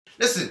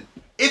Listen,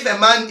 if a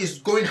man is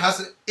going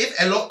if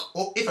a lock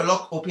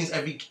opens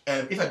every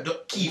if a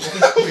key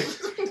opens every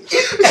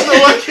it's not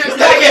working.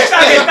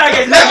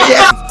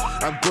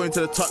 I'm going to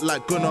the top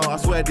like Gunnar. I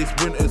swear this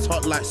winter's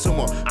hot like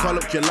summer. Call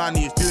up Jelani,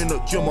 he's doing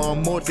up Jummer.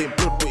 I'm more than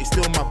blood, but he's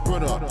still my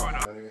brother.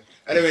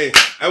 Anyway,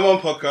 M1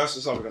 podcast.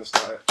 That's how we're gonna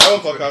start it. M1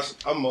 podcast.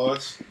 I'm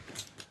Mods.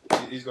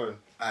 He's going.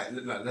 Alright,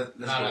 let's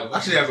go.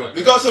 Actually, I go.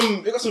 We got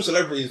some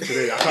celebrities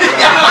today. I can't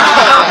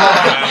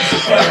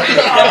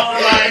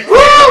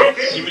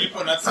lie. You really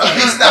put that time.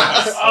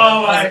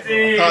 Oh my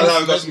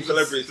god. We got some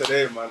celebrities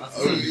today, man.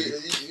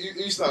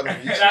 You start.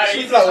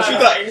 Speak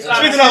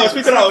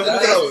it out.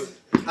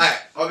 Alright,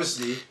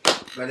 obviously,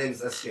 my name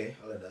is SK.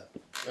 I like that.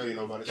 You already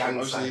know about it.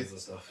 Gang signs and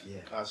stuff.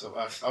 Yeah. Alright, so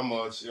I'm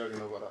Mods. You already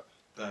know about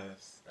that.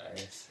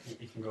 Nice.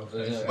 You can go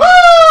first.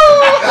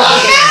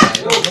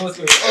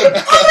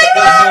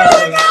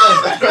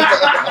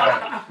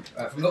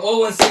 From the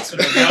 016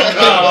 with them.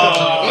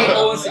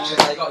 016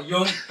 I got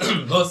Young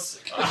Hus.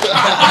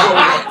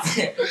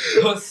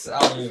 Hus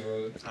out here,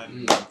 bro.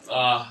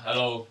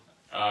 Hello.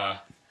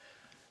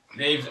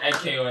 Name's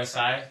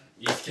NKOSI.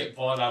 Used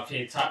kickball, I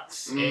pay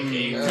tax,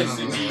 aka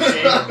Princeton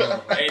DJ,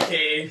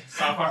 aka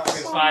South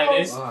Africa's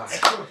finest.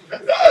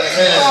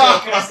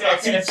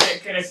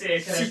 Can I say?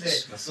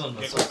 My son.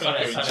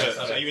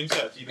 Are you in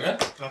church? You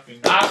clapping?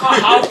 I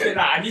can't help it,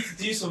 like, I need to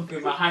do something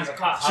with my hands, I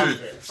can't help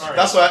it. Sorry.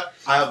 That's why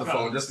I have the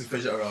phone, just to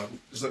fish it around.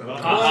 I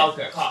can't help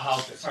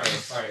it.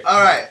 Sorry.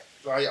 Alright.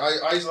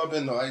 Eyes not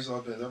been though.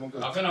 Everyone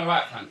good. I've been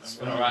alright, thanks.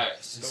 Been alright.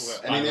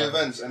 Any new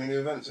events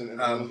in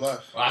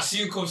life? Well,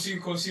 soon come. What's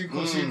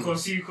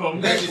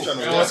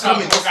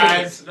coming,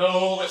 guys?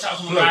 No, watch out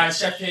for my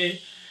guys,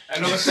 Sheppy.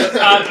 Another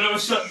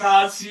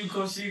shutdown, soon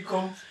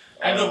come.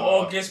 End of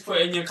August, put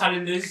in your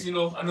calendars,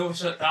 another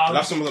shutdown.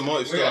 Last one was the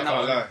most, I can't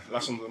lie.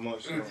 Last one was the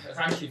most.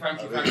 Thank you.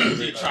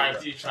 Do try.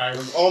 It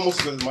was almost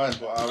as good as mine,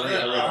 but I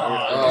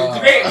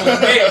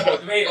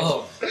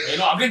debatable.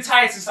 I've been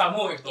tired since that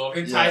motive, though. I've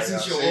been tired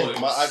since your motive.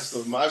 My eyes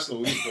still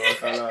weak, bro. I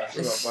can't lie. I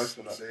got bugs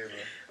from that day, bro.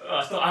 I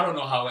don't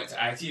know how I went to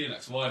IT the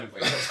next morning,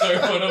 but it's so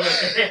fun, isn't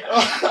it?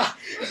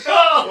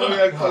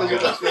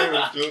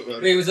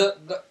 Wait, was that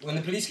when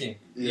the police came?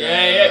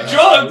 Yeah.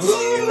 Drugs!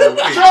 Where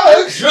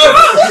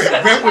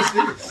was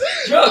this?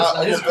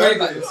 Drugs! This is great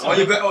back. Oh,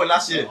 you bet. Oh,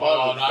 last year.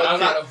 Oh, no, that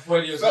was like the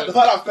 40 years The fact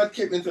that Fed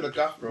came into the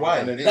gaff, bro. Why?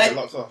 And then they get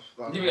locked off.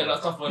 You get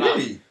locked off for that.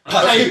 Really?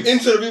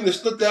 Into the room, they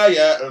stood there,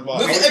 yeah.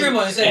 Look at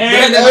everyone and say,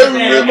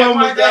 everyone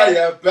was there,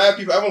 yeah. Bad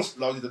people, everyone's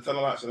like, the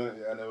tunnel action,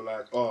 and they were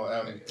like, oh,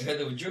 heard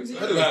there were drugs.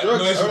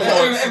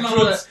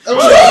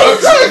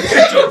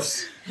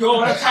 Drugs. Yo,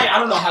 when I tell you, I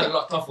don't know how they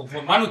locked off, but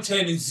man would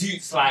turn in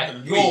zoots like,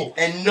 yo,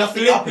 and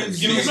nothing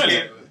happens. You smell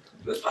it?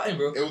 What's happening,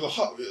 bro? It was a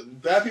hot,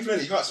 bad people in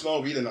it, you can't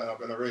smell weed in a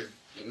rave.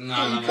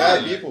 No.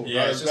 Bad people.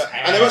 Yeah, it's just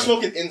and they were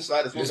smoking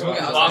inside as well.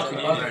 But the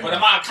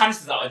amount of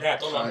canisters out there,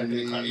 don't like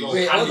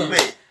Wait, hold on.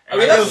 Are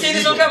we allowed to see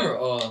this on camera?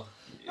 Or?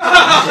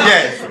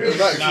 Yeah.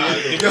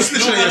 You're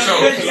snitching on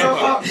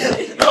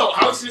yourself. No,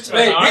 how snitching?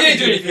 Wait, we didn't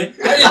do anything.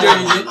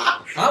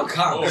 I'm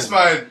calm. It's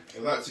fine.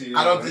 I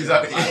don't think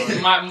that.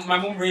 My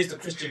mum raised a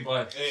Christian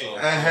boy. Sure.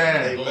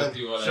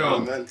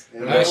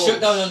 Shut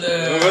down on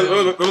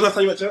the. When was that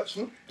time you went to church? I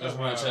was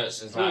at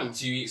church. It's like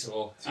 2 weeks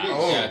ago.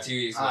 Yeah, 2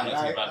 weeks ago.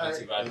 Not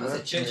too bad. What's a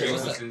church?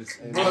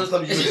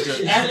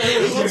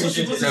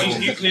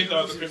 You claimed I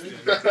was a Christian.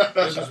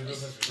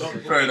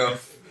 Fair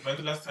enough. When's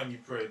the last time you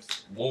prayed?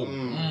 Whoa.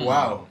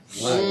 Wow.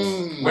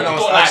 When I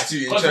was asked to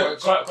in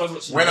church.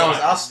 When I was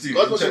asked to.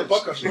 God watching the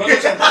podcast. When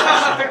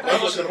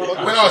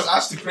I was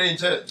asked to pray in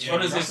church.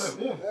 What is this?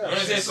 What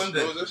is this?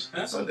 Sunday.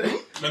 Sunday.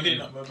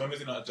 When was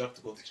it not a job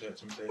to go to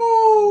church and pray?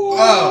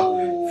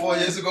 Wow. 4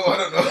 years ago, I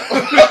don't know.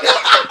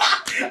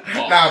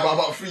 Nah, but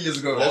about 3 years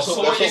ago. That's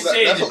what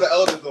the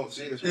elders don't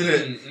see.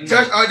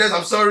 Church elders,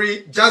 I'm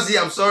sorry. Jazzy,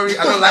 I'm sorry.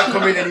 I don't like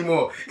coming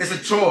anymore. It's a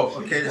chore.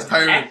 Okay, it's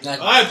tiring.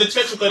 The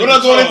church. We're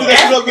not going into this.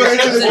 I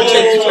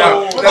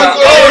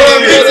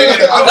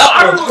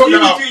don't know what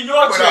you be doing in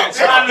your church.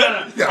 I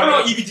don't know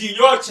what you be doing in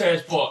your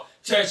church, but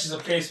church is a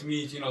place for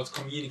me, to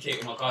communicate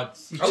with my God.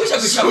 I wish I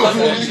could chat once.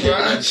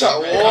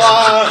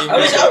 I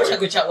wish I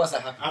could chat once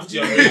that happened. After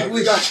your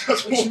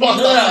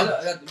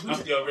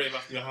rave,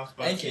 after your house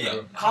party. Thank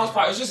you. House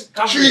party, it was just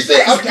gathering. Should we say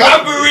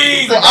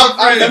gathering?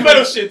 The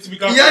fellowship to be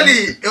gathering.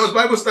 Yali, it was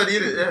Bible study,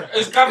 innit? Yeah. It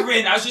was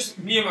gathering. I was just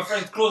me and my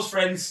friends, close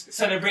friends,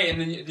 celebrating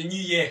the new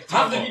year.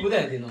 Half the people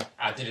there didn't know.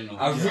 I didn't know.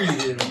 I really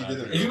didn't know.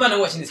 If you man are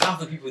watching this, half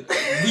the people,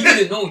 we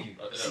didn't know you.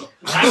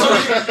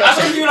 That's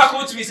when people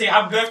come to me say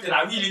happy birthday.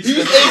 Like really.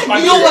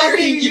 You know what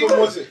even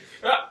was it?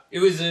 It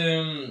was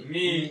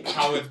me,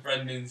 Howard,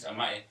 Brendan's, and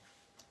Matty.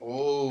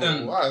 Oh,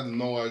 I have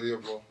no idea,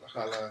 bro. I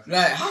can't lie.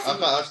 Like, half I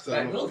can't ask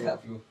them. no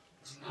cap, bro.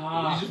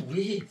 It's just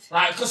weird.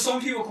 Like, cause some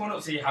people coming up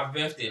to say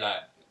happy birthday,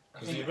 like.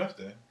 Was it your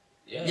birthday?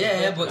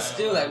 Yeah, but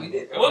still, like, we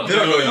did. It wasn't They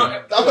don't know you.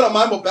 I feel like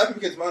mine more black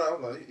people kids, man.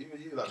 I'm like,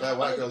 even you, like, bad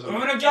white girls.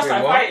 Remember them girls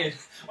that fighting?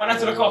 When I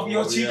took the coffee,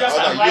 yo, two Yeah, girls I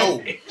that was like,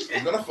 fighting. yo,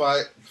 I'm gonna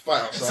fight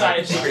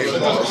outside. Simple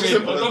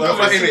as Don't that.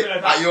 fight it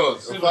at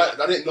yours.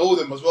 I didn't know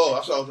them as well.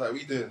 That's what I was like,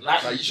 we doing.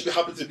 Like, you should be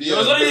happy to be There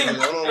was here. only I them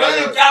don't know gal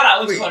why.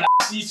 that was called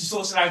actually used to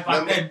socialise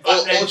back then.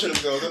 Ultra girls,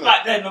 isn't it?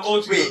 Back then, the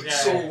old Wait, school.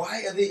 so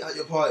why are they at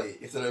your party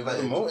if they're not That's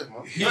the invited? motive,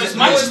 man. You just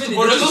managed to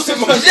go to those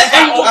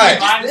Alright,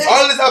 man.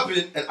 all this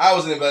happened and I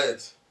wasn't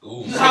invited.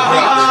 Ooh.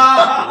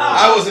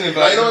 I wasn't Like,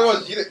 you invited. know what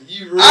it was?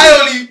 You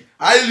really...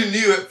 I only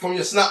knew it from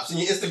your snaps and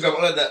your Instagram,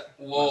 all of that.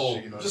 Whoa.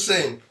 Just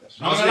saying.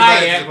 I'm I gonna wasn't lie,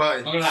 invited yeah. to the party.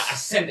 I'm gonna lie, I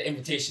sent the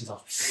invitations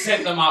off.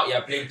 Sent them out,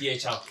 yeah, blame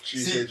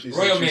DHL.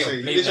 Royal Mail,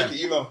 You blame did check them.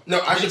 the email.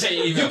 No, I Check should.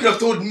 your You email. could have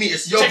told me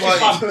it's your Check your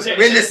party. spam, check-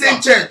 We're in the check same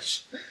spam.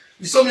 church.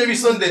 You saw me every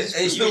Sunday and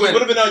you You still would went.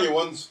 have been on your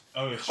ones.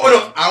 Oh, yeah. Oh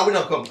no, I wouldn't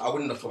have come. I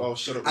wouldn't have come. Oh,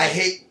 shut up. I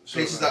hate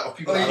places that are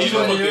people Oh, that you I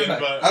don't don't know.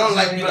 know. I don't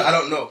like people that I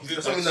don't know.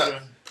 That's something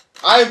that.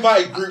 I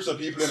invite groups of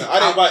people in it. I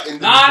didn't invite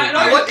individuals. Nah, no,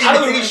 I want I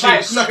don't invitation.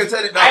 invite- So I can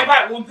turn it I down.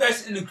 invite one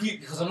person in the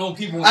group because I know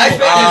people will I talk.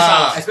 expect this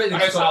out. I expect them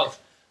I to know talk. it's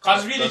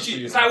Cause really, That's cheap.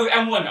 true. It's like with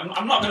M1.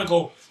 I'm not gonna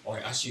go. Oh,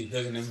 actually,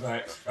 here's an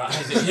invite. Right,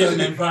 here's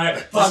an invite.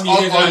 Family, Oh,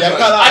 here's oh, an yeah,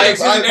 invite. I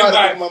Alex, here's an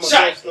invited invite. my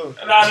Shut. myself.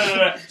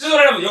 No. Just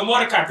whatever. Your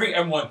Mordecai, bring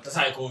M1. That's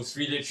how it goes.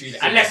 Really.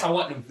 Unless I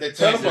want them. They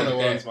turn up on the there.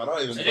 ones, man. I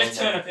don't even They just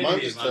turn up Mine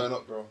anyways, just man. turn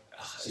up, bro.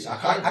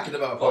 I could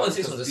have What was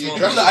this? Was a The small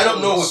address- People that I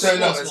don't know will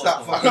turn up and Small,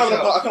 start small. I fucking can't shit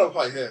up. have a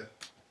party here.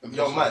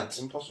 You're mad.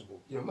 Impossible.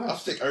 You're I mad.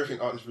 have to take everything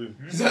out of this room.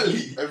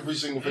 Exactly. Every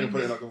single thing and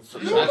put it in like a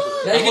fridge. Yeah, you Most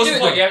can do it,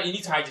 important, though. you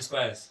need to hide your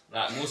squares.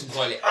 Like, most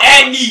importantly,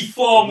 any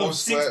form of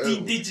Most square-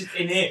 16 digits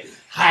in here,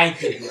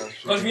 hide it.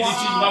 Because really,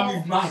 cheap, man,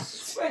 move mad.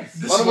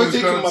 Man, we're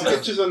taking my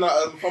pictures and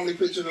that, family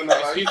pictures and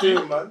that. Like, you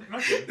doing, man?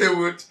 They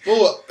would.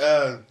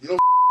 But you know,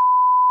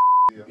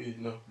 You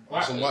know.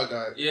 some white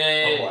guy.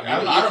 Yeah. You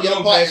I don't know,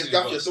 know. party is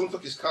personally, gaffy. Someone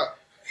took his cat.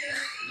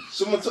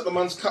 Someone took the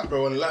man's cat,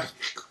 bro, and left.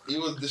 He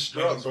was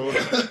distraught, bro.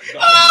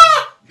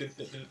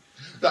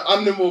 The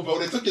animal, bro.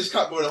 They took his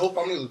cat, bro. The whole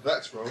family was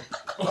vexed, bro.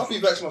 I'll be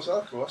vexed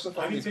myself, bro. That's the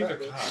Why do you family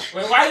take a cat. cat?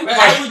 Wait,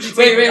 why would you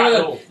take a cat,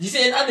 though? You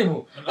say an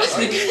animal?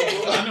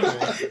 Animal.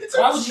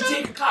 Why would you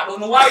take a cat, though?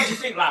 No, why would you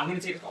think, like, I'm going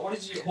to take a cat? What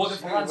did you hold it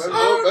for When ransom? the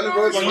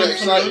road man get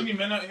excited, Only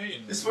men out here.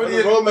 It's when funny.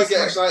 the road man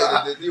get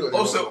excited, they do it.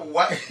 Also,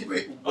 why?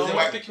 Wait, Oh, was it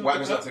why white? they killed White the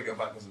was cat? not taking it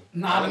back, was it?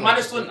 Nah, the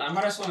maddest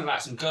one in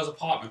like some girl's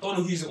apartment. Don't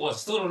know whose it was.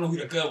 Still don't know who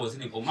the girl was,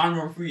 innit? But man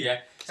run through, yeah.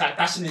 It's like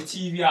dashing the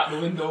TV out the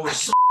window.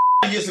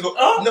 Years ago.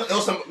 Oh. No, it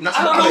was some.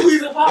 I don't know who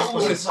the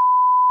apartment It was.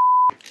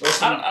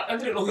 was I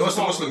didn't know It who was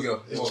the some apartment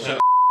Muslim was. girl.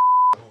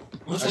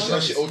 Which And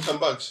one? she owed 10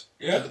 bucks.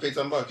 Yeah. Had to pay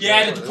 10 bucks.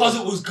 Yeah, the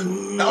deposit was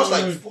good. That was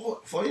like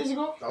 4 years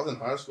ago. That was in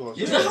high school.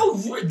 You know how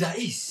rude that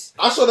is?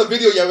 I saw the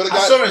video, yeah, with the I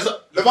guy. saw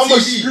it. The man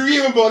was TV.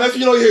 screaming, bro. Next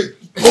thing you know, you hear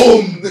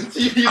boom. The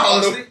TV I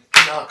was was like,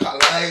 nah,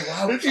 can't lie.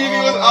 Wow. The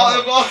TV was out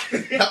of the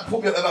box. That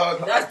put me at the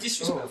loud. That's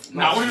disrespectful.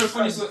 Nah, one of the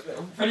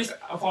funniest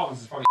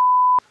apartments is probably.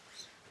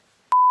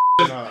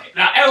 Nah.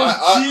 Nah, it was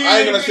I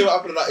ain't gonna say what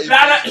happened to that age.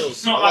 Nah,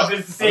 it's not my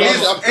business to say.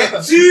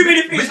 I'm Too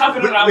many things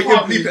happened in that We can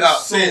apartment. bleep it out.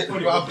 So Say it.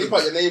 funny. Well, Bleep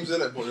out your names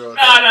in it, but you're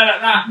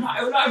Nah.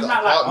 It was not even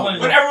that. Like,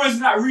 apartment. when everyone's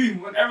in that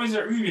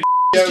room,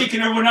 he's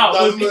kicking everyone out.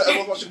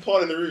 Everyone's watching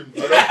porn in the room.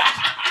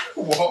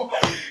 What?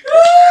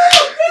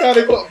 Yeah,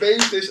 they put Babe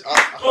Station.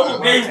 Oh,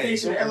 Babe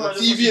Station. The Everyone's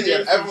TV in here,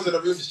 watching everyone's in the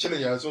room just chilling.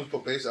 Yeah, someone's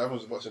put Babe Station.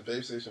 Everyone's watching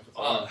Babe Station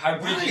for time. How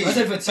big What's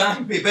it for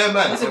time? Wait, bear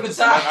man. What's it for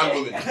time? I'm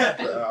moving. I'm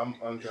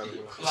kind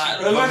of. Like,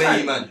 How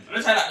many man?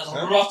 let's say like, there's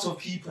a lot of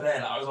people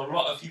there. Like, there's a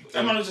lot of people.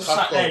 Everyone was just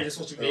sat there just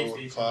watching Babe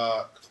Station.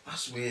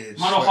 That's weird.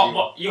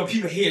 Man, yo,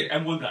 people hated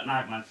M1 that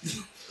night, man.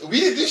 We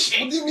did this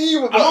shit. What do you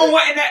mean? The man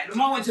went in there. The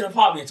man went to the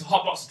apartment to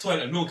hotbox the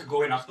toilet. No one could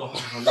go in after. No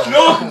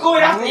one could go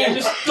in after. Yeah,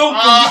 just don't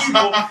believe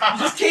bro. He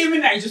just came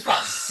in there. He just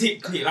felt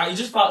sickly. Like he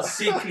just felt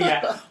sickly.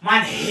 Yeah.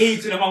 Man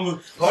hated the man. Oh,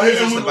 it's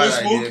just a was bad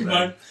smoking, idea,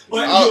 man.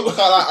 But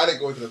I didn't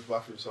go into the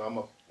bathroom, so I'm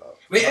up.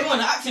 Wait, everyone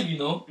active, you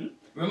know?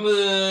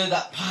 Remember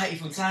that party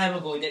from time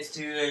ago next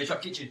to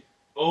Trap Kitchen?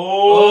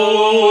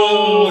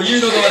 oh, You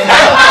know the one.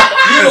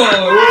 You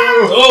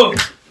know.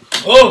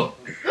 Oh.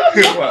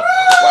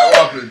 What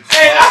happened?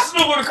 hey, that's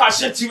not gonna cut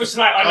shed too much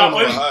light on that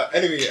one.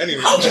 Anyway.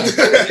 I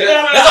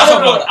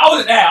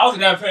wasn't there. I wasn't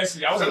there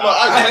personally. I wasn't there.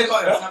 I heard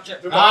about it on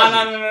Snapchat.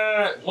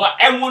 No. Well,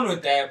 M1 was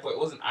there, but it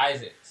wasn't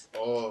Isaac.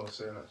 Oh,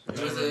 saying that.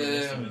 It was,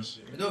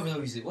 I don't even know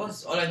who it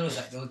was. All I know is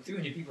that there were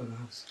 300 people in the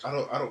house. I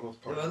don't go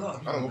There were a lot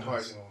of parties. I don't go people.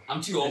 parties anymore.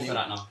 I'm too old for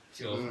that now.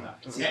 Too old for that.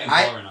 It's getting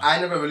I boring now. I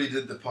never really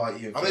did the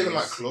party. I don't even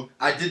like club.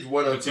 I did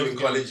 1 or 2 in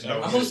college.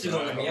 I'm hosting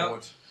on me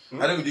out.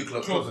 I don't even do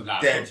clubs. Clubs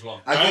are Dead. clubs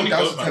long. I I go only down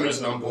go to for 10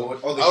 minutes my and I'm bored.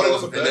 All the I only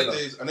girls go are for vanilla.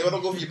 birthdays, and if I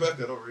don't go for your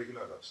birthday, I don't really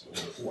like that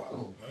stuff.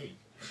 Wow.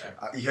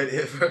 You heard it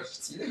here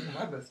first. You look for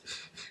my birthday.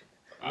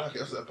 I like it,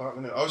 that's the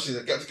apartment. Innit? Obviously,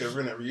 they get together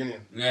in a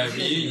reunion. Yeah,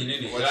 reunion,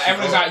 innit? Well, Like,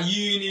 everyone's at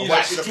uni, I like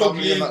want to see the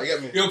family and that, struggling.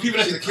 you get me? Yo,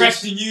 people See are the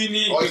depressed kids. in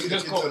uni. Oh, you see People the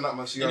just kids go. and that,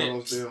 man. See how innit?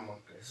 everyone's doing, man.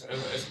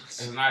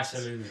 It's a nice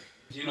feeling.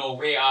 You know,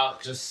 wait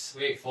out, just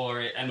wait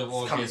for it. End of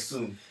It's coming August.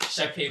 soon.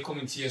 Shepe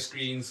coming to your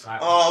screens. Like,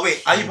 Oh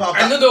wait, are you part of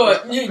that? Another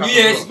one. New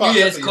Year's Part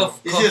cuff.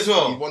 of Is he as He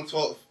well? won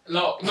 12.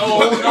 No.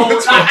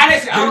 Like,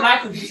 honestly, I don't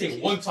like when people say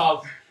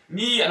 112.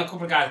 Me and a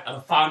couple of guys are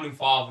the founding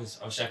fathers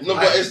of Sheffield. No,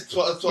 but it's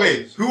 12.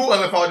 Wait, who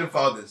are the founding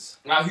fathers?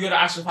 Like, who are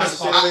the actual founding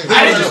Just fathers? say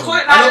I names. I just call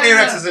it I know like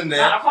Arex is in there.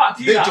 Like, I can't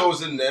do Big that.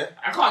 Joe's in there.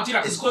 I can't do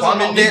that Is because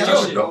Kwame in there? I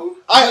don't know.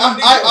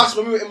 I asked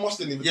when we were in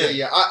Moston the other day,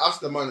 Yeah. I asked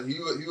the man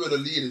who were the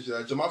leaders.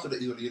 Jamal said that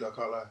he's a leader, I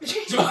can't lie.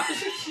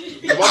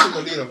 Jamal's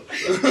the leader.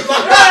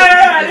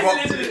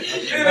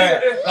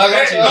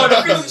 No,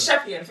 the thing with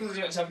Sheffield,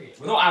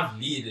 we don't have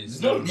leaders.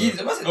 There's no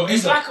leaders. No,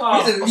 it's like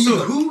a... So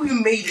who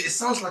made it? It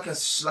sounds like a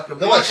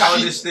They're like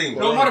childish sheep. thing.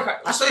 No, Monica.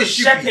 I saw it's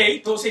sheepy.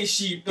 Shepe, don't say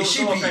sheep. Don't It's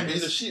say sheepy. offenders.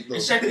 He's a sheep though.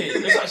 It's Shepe.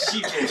 It's like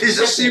sheep. It's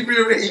just sheep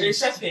rearranged. It's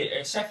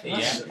Shepe,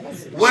 yeah.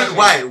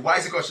 Why? Why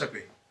is it called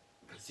Shepe?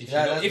 If you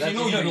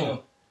know, you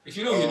know. If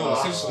you know, you know.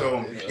 So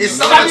Let it's me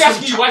something.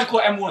 ask you, why is it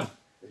called M1?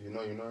 You know.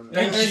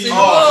 Thank you.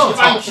 Oh,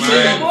 Thank you.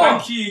 man.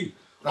 Thank you.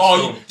 That's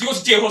Oh, cool. do you go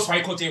to J Hus? Why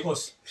you call J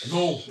Hus?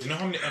 No. You know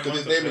how many Because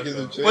his name begins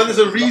with J. Well, there's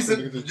a reason.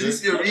 Begins with J.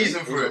 There's a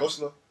reason for it.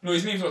 Hustler. No,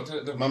 his name's not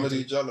the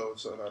Mamadi Jallo or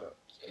something like that.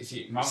 Is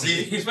it Mamadi?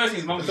 See? His first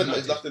name is I said Mamadi.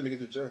 his last name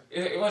begins with J.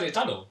 Was it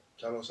Jalo?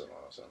 Jallo or something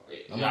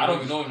like that. Yeah, I don't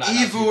even know him like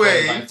Either that.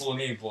 way- By full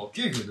name, but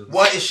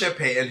What is Shepe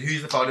and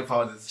who's the founding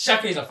fathers?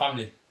 Shepe is a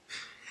family.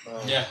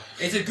 Yeah.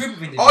 It's a group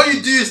of individuals. All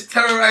you do is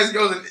terrorize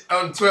girls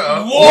on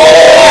Twitter.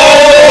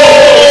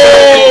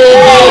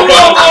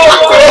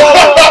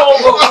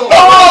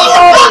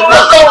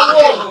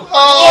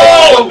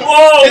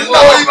 Isn't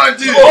that what you man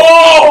do? I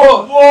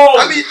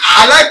mean,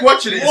 I like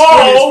watching it. It's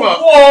funny as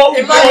fuck. All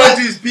you man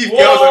do is beef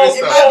girls on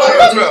Twitter.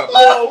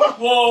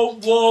 Whoa.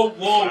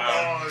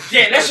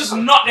 Yeah, let's just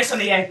knock this on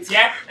the head,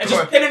 yeah? And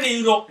just pin in the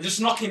needle and just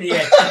knock in the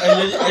head.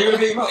 Are you gonna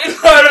beat him up? No.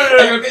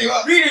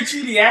 Really,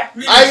 truly, yeah?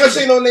 Really, I ain't gonna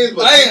say no names,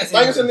 but I ain't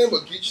gonna say names.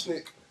 Geech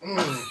Snake.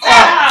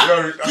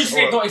 Peach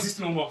State don't exist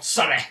no more.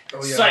 Sorry.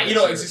 Oh, yeah, Sorry, you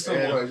don't that's exist it. no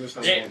Yeah, more. no, it just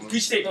Yeah, doesn't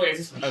Peach State don't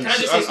exist no more. And Can I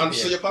just say so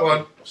something? your Go on.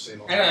 I'll say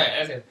no.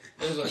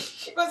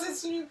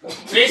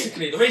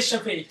 Basically, the way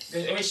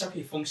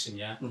Shepe function,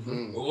 yeah,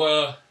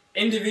 were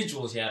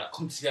individuals, yeah, that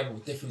come together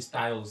with different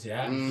styles,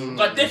 yeah. We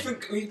got different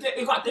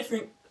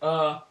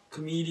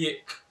comedic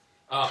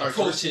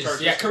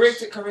approaches, yeah,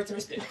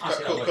 characteristics. I can't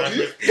say that word.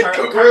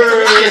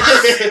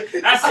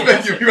 That's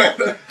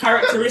it.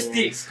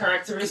 Characteristics.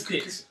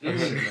 Characteristics,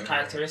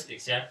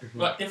 yeah. We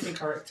got different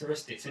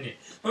characteristics in it.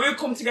 When we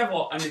come together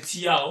on the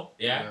TL,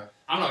 yeah,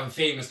 I'm not even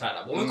famous like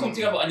that, but when we come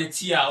together on the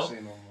TL,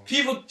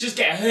 people just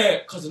get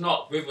hurt because they're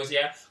not with us,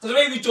 yeah? Because the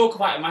way we joke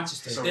about it in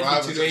Manchester is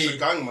different to the It's a way...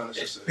 gang, man. It's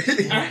just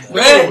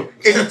No,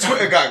 it's a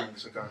Twitter gang.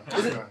 it's a gang.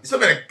 It's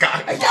not even a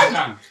gang. A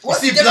gang? What's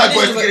see the black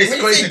boys definition of together, it? it's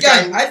When you say called a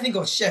gang, gang. I think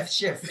of chef.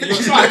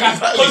 It's not a gang,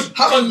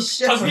 How can you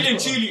chef because on really and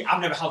Twitter? truly,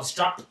 I've never held a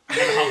strap, I've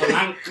never held a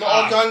man. Not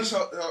all gangs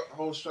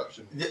hold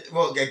structure. Yeah,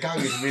 well, a gang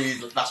is really,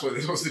 that's what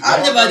they're supposed to do.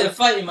 I've never had a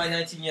fight in my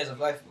 19 years of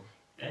life.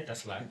 Yeah,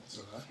 that's a lie.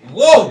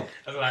 Whoa!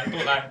 That's a lie.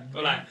 Don't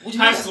lie. What do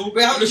you High mean? school.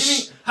 Wait, how do you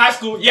mean? High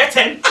school, yeah,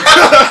 10.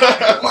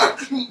 What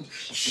do you mean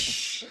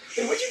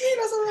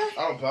that's alright? I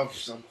don't have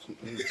some.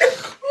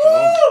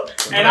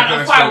 And at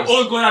the fight, we're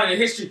all going out in the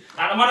history.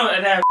 Like the man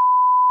over there.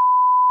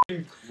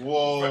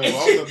 Whoa, I'm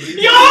gonna believe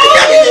Yo!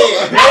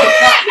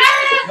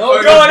 No,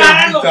 Yo, no,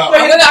 that's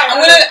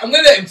I'm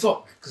gonna let him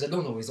talk because I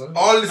don't know what he's on.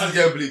 All this is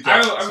getting bleeped I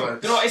out. remember.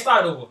 You know what? It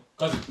started over.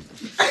 'Cause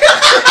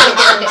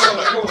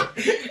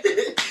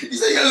You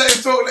say you're gonna let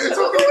him talk, let him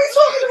talk. What are you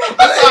talking about?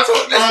 Let him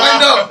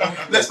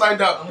talk. Let's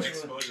find out.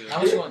 How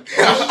much you want?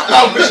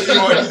 How much do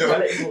you want to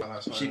know?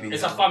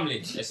 it's a family.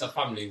 It's a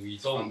family. We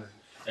don't.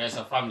 It's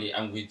a family,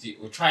 and we're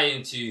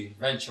trying to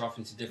venture off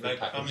into different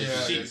types of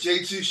businesses.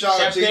 J2,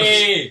 shout out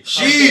J2.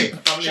 Sheep.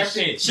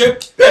 Sheep.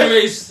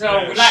 Anyways,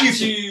 so we'd like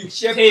to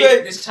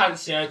take this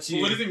chance here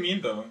to. What does it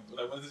mean though?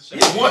 Like, what does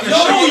it What?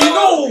 No, you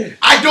know.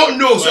 I don't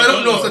know, so I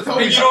don't know. So tell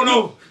me. You don't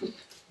know.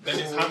 Then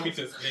it's happy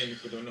to explain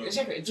if you don't know.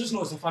 Sheep, just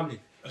know it's a family.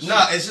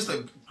 Nah, it's just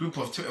a group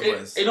of Twitter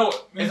boys. You know,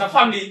 it's a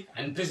family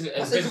and business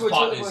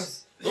partners.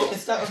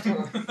 It's that on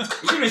Twitter.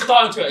 We didn't even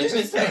start on Twitter. It's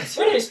been said.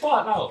 Where did it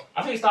start now?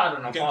 I think it started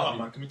on our Get out, party.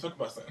 man. Can we talk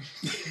about something?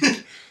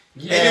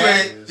 Yeah.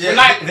 Anyway, yeah,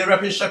 Like- they're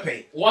rapping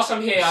Shepe. Whilst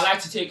I'm here, I like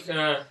to take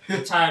the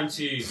time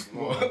to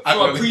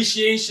show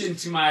appreciation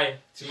to my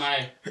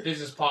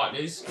business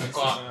partners. We've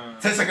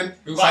got 10 seconds.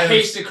 Pace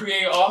Silence. the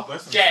Creator,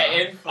 Get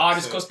In,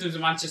 Artist Customs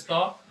in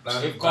Manchester.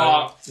 We've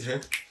got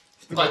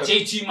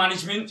J2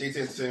 Management. J2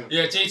 Entertainment.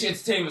 Yeah, J2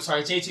 Entertainment.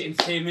 Sorry, J2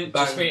 Entertainment.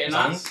 Just Bang, waiting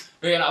bang. on.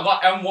 Wait, I've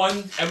got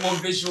M1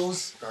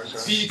 Visuals,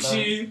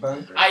 B2,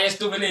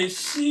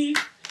 ISAAC.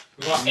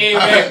 We've got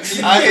AREX.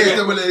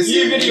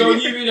 New video,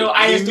 New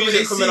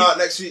music coming ISAAC. out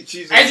next week,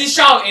 Tuesday. As he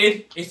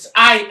shouted, it's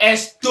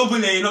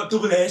ISAA, not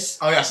double S.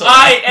 Oh yeah,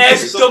 sorry.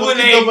 It's a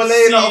fucking double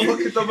A, not a ISAAC.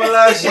 fucking double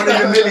S. One in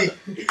the milli.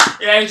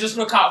 Yeah, just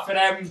look out for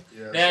them.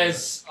 Yeah,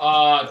 There's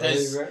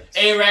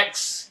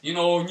AREX. You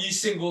know, new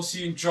single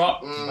soon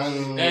drop.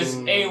 There's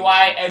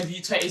AY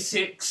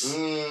MV26.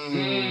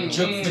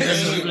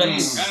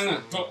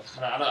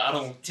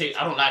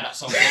 I don't like that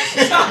song.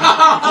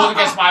 It goes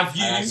against my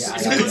views.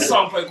 It's a good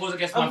song, but it goes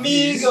against my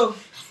views.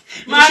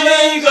 My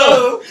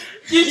nigga,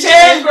 you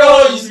change,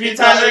 bro. Used to be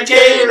Tyler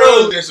K.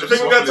 Road. The thing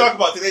we're going to talk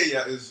about today,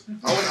 yeah, is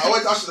I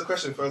want to ask you the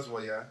question first of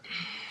all, yeah.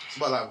 It's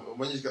about like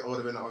when you get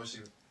older, then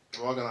obviously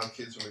we're all gonna have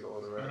kids when we get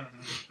older,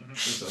 right?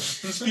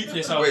 Speak for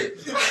yourself. Wait.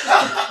 You're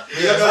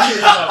gonna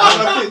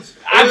have kids.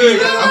 I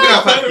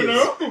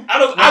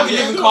I'm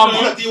believe in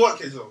karma. Do you want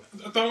kids though?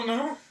 I don't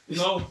know.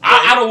 No,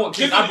 I don't want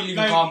kids. I believe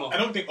in karma. I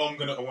don't think I'm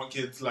gonna want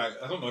kids. Like,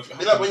 I don't know if it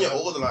Be like when you're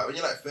older, like when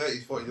you're like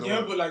 30, 40.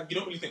 Yeah, but like you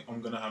don't really think I'm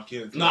gonna have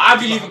kids. No, I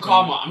believe in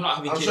karma. I'm not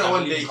having I'm kids. sure I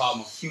one believe day in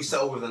karma. he'll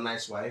settle with a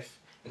nice wife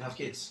and have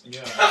kids.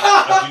 Yeah,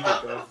 I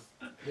do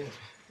think that.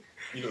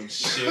 You know,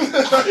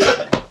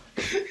 shit.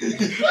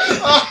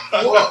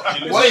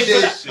 One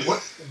day,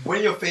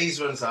 when your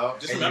phase runs out,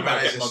 Just and you remember,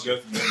 I realize get my it's-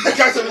 girlfriend.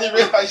 Guys, when you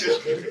realise you're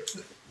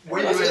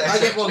when you realize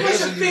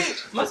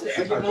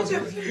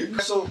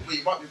so wait,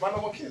 you might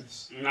not want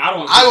kids. No, I don't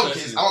want I want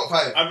kids. kids. I want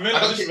 5. I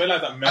just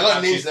realized that men I got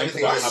actually names and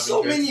think everything. about There's having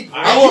so kids. many. I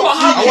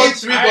I want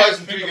 3 boys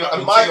and 3 think girls. about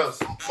And my- two girls.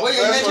 What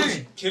your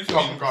name? Kids Oh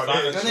my God,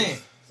 being your fine.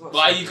 But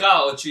are you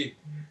girl or tree?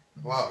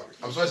 Wow,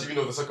 I'm surprised if you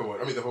know the second one.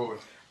 I mean the whole one.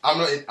 I'm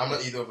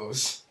not either of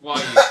those. What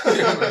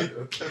are you?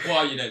 What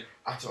are you then?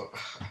 I don't.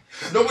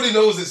 Nobody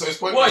knows it, so it's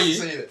What pointless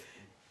are to you? say it.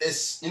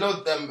 It's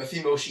a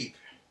female sheep.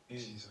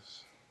 Jesus.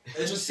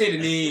 Just say the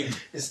name.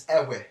 It's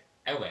Ewe.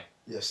 Ewe.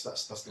 Yes,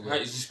 that's the How word.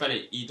 did you spell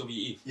it?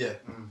 E-W-E. Yeah.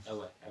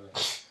 Ewe. Ewe.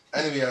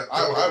 Anyway,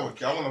 I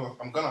would.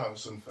 I'm gonna have a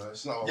son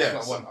first. Not Yeah.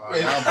 not one.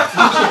 Wait.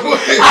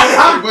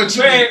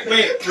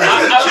 Wait.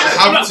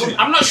 Have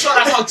I'm not sure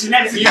that's how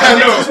genetically Yeah, I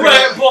know. genetics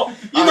work,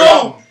 but you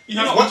know. You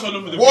have control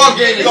over the War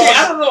baby. game.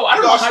 I don't know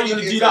how you're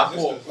gonna do that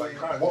for.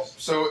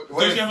 So if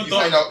when you have a you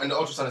dog- find out in the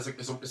ultrasound it's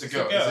a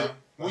girl, Yeah. is it?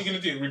 What are you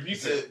gonna do? Rebuke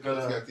Is it? it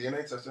gonna? Yeah,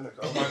 DNA test, innit?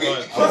 Oh my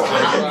god.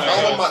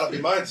 That one might not be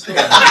mine still.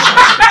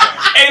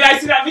 Hey,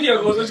 like, see that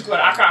video goes, what's it called?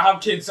 I can't have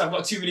kids, I've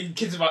got too many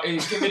kids,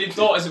 too many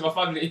daughters in my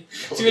family.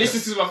 Too many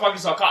sisters in my family,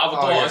 so I can't have a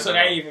daughter, yeah. so they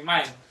ain't even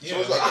mine.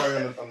 Someone's got to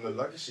carry on the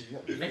legacy.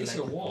 Yeah. Legacy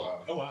of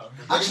what? Oh wow.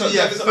 Actually,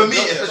 yeah. For me,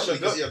 Yeah, especially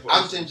yeah, yeah, because but-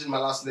 I'm changing my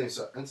last name,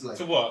 so into like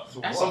To what?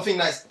 something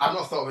nice. I've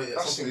not thought of it.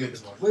 That's Something good.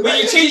 good. When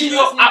you're changing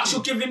your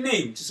actual given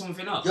name to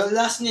something else. Your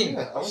last name.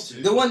 Yeah, I want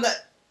to. The one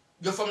that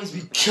your family's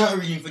been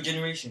carrying for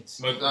generations.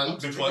 But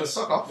freaking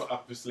suck off.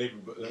 after slavery,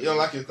 but You don't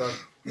like his dad.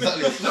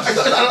 Exactly. No, I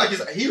don't like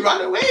his. He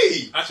ran away.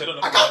 actually I don't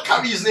know. I can't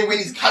carry his name when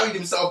he's carried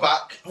himself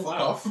back. Oh, Fuck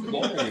wow. off.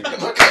 Whoa. I'm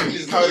not carrying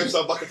his He's carried name.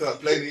 himself back into that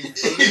plane.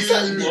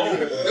 Exactly.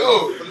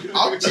 No,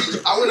 I'll change.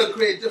 I want to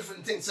create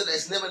different things so that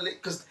it's never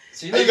linked. Because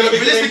So you Are know, you gonna be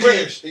Realistically,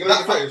 British? You're gonna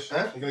that get British?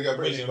 Huh? You're gonna get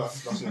British William.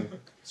 last name.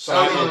 No.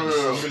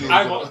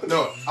 I want.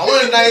 No, I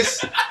want a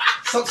nice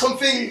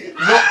something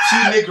not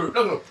too nigger.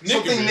 No,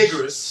 something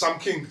niggerish. Sam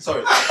King.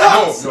 Sorry, no.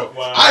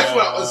 Wow. I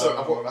thought I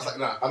was like,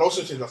 nah. I'd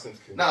also change last name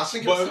to King. Nah, I was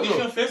thinking But if your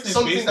no, first name's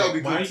something basic, that would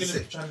be why are good you to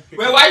gonna say. try and pick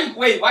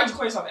Why'd you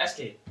call yourself SK?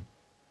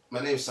 My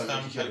name is Sam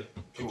Sam Kelly.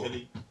 Cool.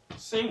 Kelly?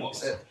 Saying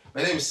what?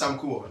 My name is Sam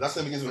Cool. Last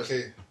name begins with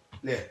K.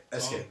 Yeah,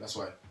 SK. That's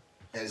why.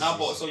 Nah,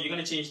 but so you're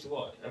gonna change to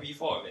what? Have you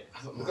thought of it?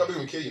 I don't It's know. gotta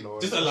begin with K, you know.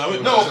 Just allow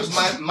it. No,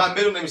 because my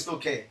middle name is still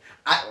K.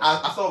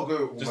 I thought I'd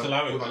go with Just my,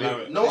 allow it, with my allow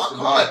middle. it. No,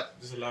 I can't.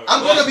 Just allow it.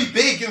 I'm gonna be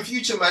big in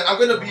future, man. I'm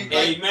gonna be like.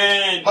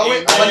 Amen. My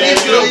Amen.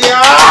 name's gonna be.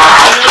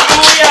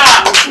 Hallelujah.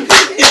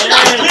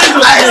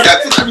 I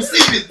accept it. I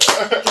receive it.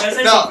 Can I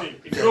say No. something?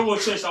 If you don't go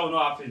to church, that will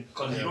not happen.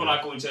 Because you don't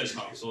like going to church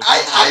now. So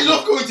I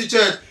love going to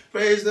church.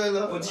 Praise the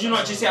Lord. But did you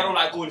not just say I don't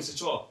like going to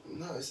church?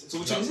 No, it's So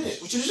which one is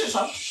it? Which one is it,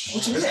 Sam?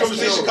 Which one is This it?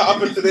 conversation can't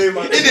happen today,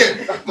 man.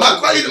 Innit? My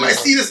quality might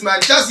see this, man.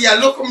 Jazzy, I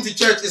love coming to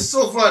church. It's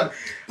so fun.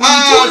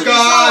 Oh,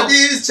 God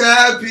is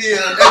champion.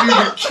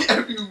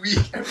 Every week.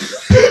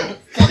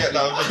 Forget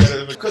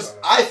that. Because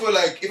I feel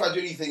like if I do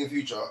anything in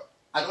future,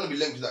 I don't want to be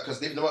linked to that because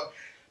they've never.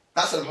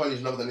 That's an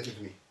apology, never done anything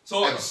for me.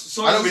 So, Ever.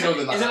 so I don't is, be known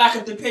is that. it like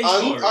a debate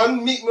story?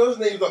 And Meek Mill's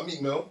name's not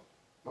Meek Mill.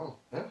 Oh,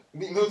 yeah?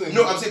 Meek Mill's name.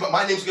 No, I'm saying, but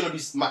my name's gonna be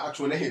my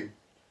actual name.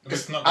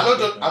 It's not. I'm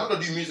not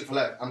gonna do music for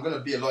life. I'm gonna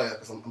be a lawyer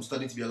because I'm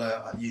studying to be a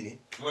lawyer at uni.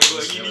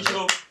 Wait, you need to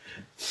know.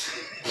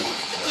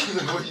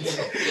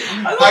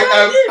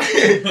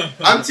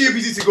 I'm too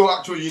busy to go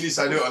actual uni,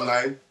 so I do it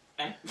online.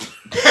 Eh?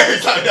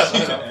 Exactly, that's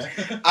what I'm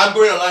saying. I'm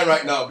going online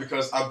right now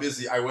because I'm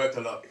busy. I work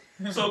a lot.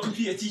 So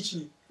computer teach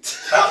me.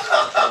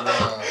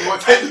 What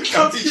technically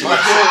I'm teaching my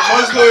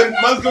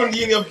Man's going to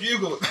uni of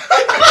Google.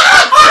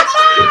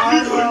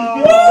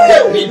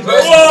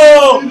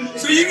 Whoa!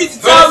 So you need to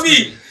tell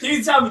me. You need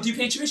to tell me. Do you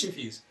pay tuition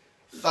fees?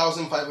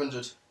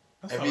 1,500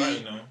 That's every alright,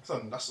 you know.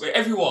 Son, that's Wait,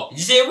 every what? Did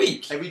you say a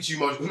week? every 2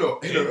 modules. No,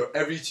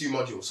 every 2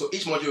 modules. So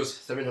each module is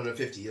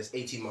 750. There's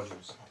 18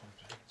 modules.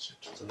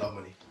 It's a lot of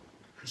money.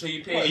 So you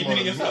What, pay. are you doing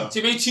it yourself? So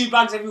you pay 2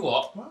 bags every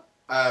what?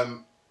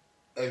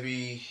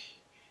 Every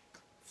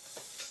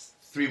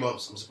 3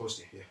 months I'm supposed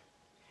to. Yeah.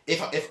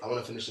 If I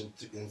want to finish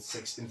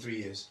in 3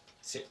 years.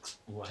 6.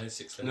 Oh, I had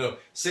 6 then. No,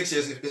 6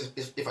 years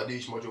if I do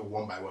each module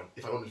 1 by 1.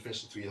 If I want to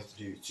finish in 3 years, I have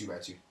to do 2 by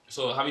 2.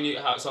 So how many?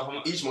 So how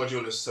much? Each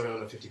module is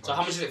 750 pounds. So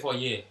how much is it for a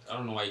year? I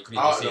don't know why you couldn't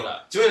I just don't say know.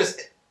 that. To be honest,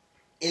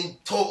 in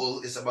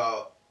total it's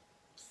about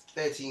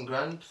 13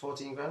 grand,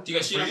 14 grand. Do you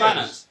get student 3 years?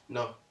 finance?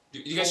 No. Do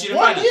you get student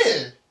 1 finance?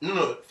 year.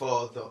 No,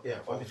 for the, yeah.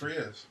 For 3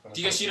 years. Do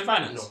you get student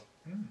finance? No.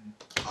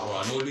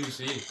 Oh, no lose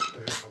for you.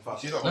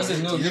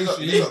 Listen, no lose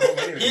for you.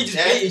 He just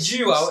baited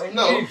you out.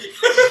 No.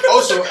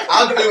 Also,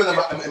 I'm the only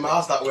one in my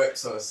house that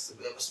works, so it's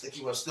a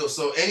sticky one still.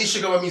 So any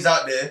sugar mummies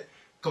out there,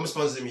 come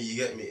sponsor me. You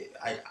get me?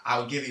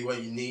 I'll give you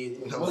what you need.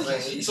 You know what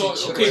I'm saying? So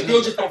okay,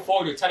 we'll just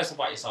portfolio. Tell us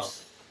about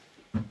yourself.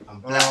 I'm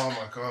black. Oh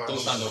my god. Don't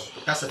stand up.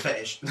 That's a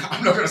fetish.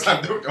 I'm not gonna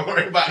stand up. Don't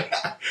worry about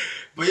that.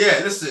 But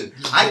yeah, listen.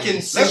 I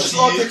can sing Let's just to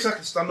all you. take a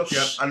second, stand up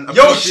here and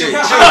Yo, chill. You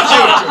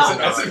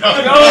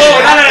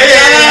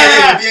sit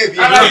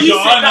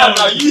down.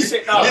 You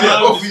sit down. We're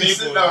not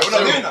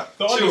doing that.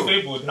 They're all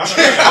disabled.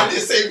 I'm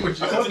disabled.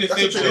 That's a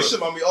tradition,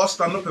 man. We all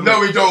stand up and No,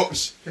 we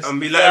don't. and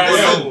we let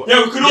everyone know.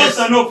 Yeah, we could all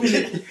stand up in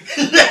it.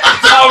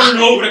 Towering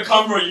over the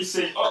camera, you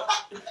see.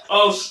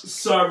 Oh,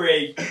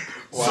 sorry.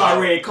 Wow.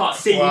 Sorry, can't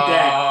see you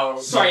there.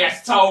 Sorry, I have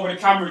to tower over the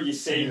camera, you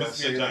see.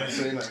 Say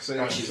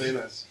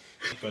nice.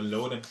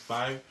 Below than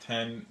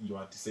 5'10", you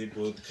are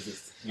disabled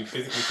because you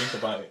physically think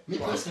about it. Me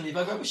personally, if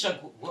I grab a shag,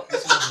 what?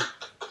 This one.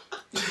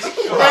 We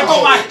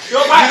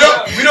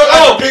don't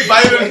have big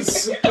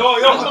violence. Yo,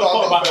 I'm not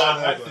thought about my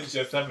height since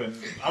year 7.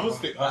 I was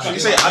think. You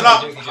say I'm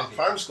not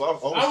primary school.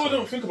 I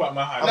wouldn't think about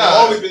my height. I've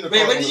always been the.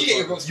 Wait, when did you get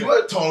your growth? You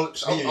weren't tall.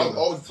 I'm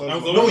always tall.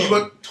 No, you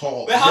weren't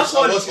tall. But how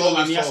tall I is was you, man?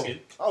 always Me tall. asking.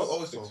 I was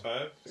always tall.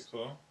 6'5",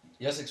 6'4".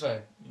 You're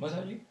 6'5". What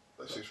are you?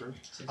 Like 6'3".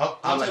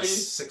 I'm like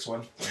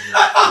 6'1".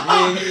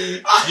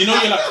 You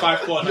know you're like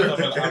 5'4", and that's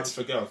not average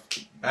for girls.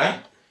 Eh?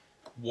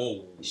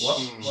 Whoa. What?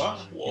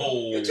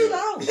 Whoa. You're too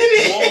loud.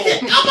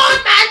 Come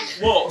on, man!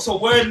 Whoa, so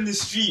word in the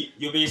street,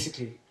 you're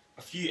basically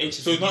a few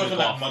inches So it's not from even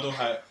the like dwarf. model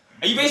height.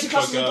 Are you basically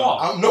classed as a Like,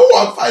 dwarf? No,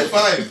 I'm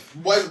 5'5".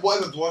 What is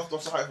a dwarf?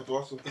 What's the height of a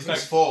dwarf? It's Like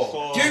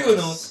 4. Google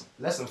knows.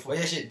 Less than 4. Well,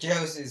 yeah, shit.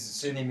 J-House's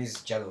surname is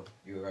Jello.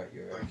 You're right.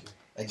 Thank you.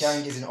 A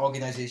gang is an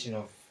organization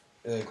of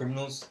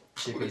criminals.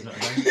 Shit, but it's not a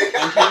gang.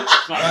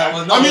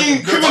 I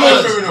mean,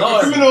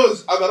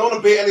 criminals. I don't want to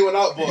bait anyone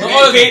out, but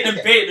No, bait them.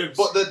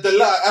 But the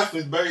letter F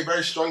is very,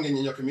 very strong in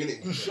your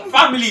community.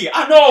 Family,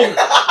 I know.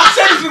 I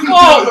said it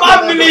before.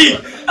 Family.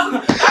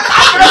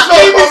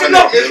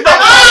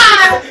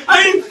 I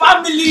mean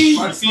family.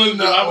 You see,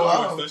 the other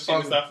ones, so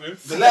shit is happening.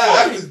 The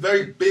letter F is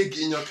very big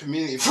in your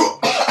community.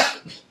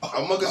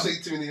 I'm not gonna say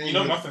too many names. You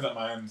know nothing's at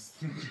my ends.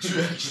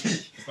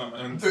 It's not my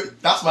ends.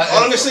 That's my. All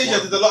I'm gonna say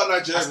is there's a lot of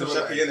Nigerians That's in the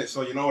Sheppey in it,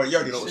 so you know what? You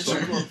already know what's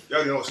going on. You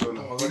already know what's going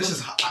on. This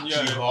is actually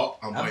hot.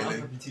 I'm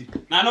boiling.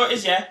 Now I know it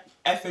is, yeah.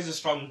 F is a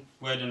strong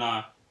word in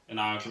our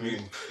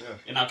Community.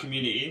 in our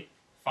community.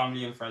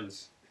 Family and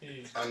friends.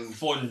 And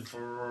Fun.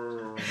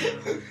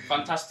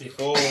 Fantastic.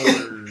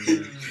 Fabulous.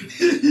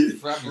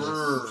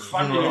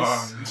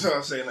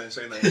 Say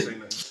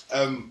nice.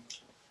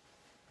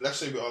 Let's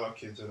say we all have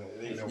kids,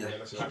 innit?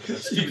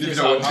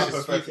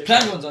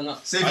 Planned ones or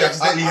not? Say if you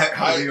accidentally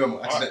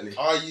accidentally.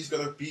 Are you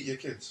gonna beat your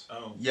kids?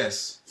 Oh.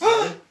 Yes.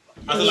 As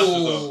a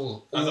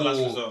last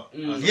resort.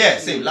 Yeah,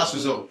 same. Last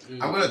resort.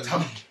 I'm gonna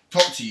talk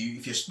to you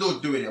if you're still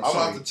doing it. I'm gonna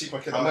sorry. have to teach my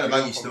kid. I'm gonna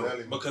bang you still.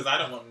 Because I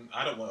don't want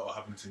what will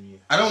happen to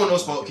me. I don't want no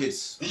spoiled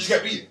kids. Did you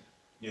get beat?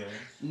 Yeah.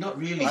 Not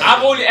really.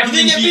 I've only ever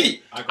been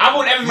beat. I've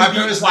only ever My been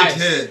beat parents lived twice.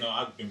 here. No,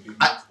 I've been beaten.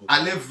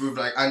 I live with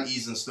like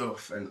aunties and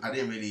stuff, and I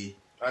didn't really.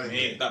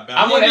 Ain't that bad.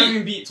 I've only ever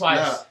been beat twice.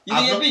 Nah, You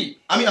didn't get beat?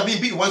 I mean, I've been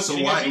beat once or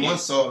You get beat?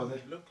 once or.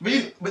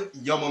 Really? But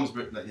your mom's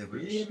Brit, like, yeah,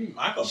 British.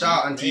 I got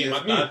Shout out beat. auntie. Me,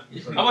 my dad.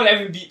 I've only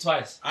ever been beat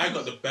twice. I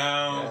got the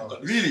bound. Got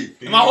the Really?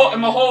 speed. In my whole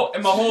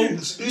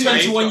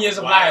 21 years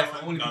of life,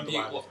 I've only been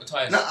beat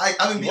twice. No, I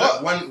haven't been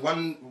like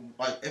one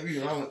like every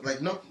round, like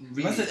not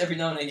really. I said every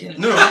now and again.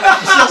 No,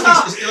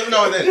 it's every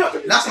now and then.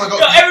 Last time I Yo,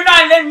 got. every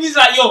now and then he's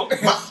like, yo,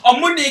 on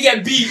Monday you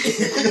get beat.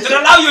 Then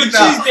allow you on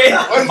Tuesday.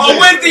 On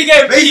Wednesday you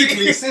get beat.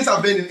 Basically, since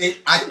I've been in it,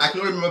 I can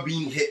only remember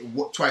being hit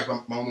twice by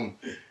my mum.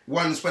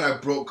 Once when I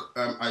broke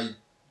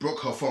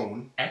her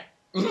phone, and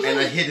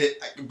I hid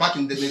it back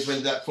in the days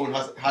when that phone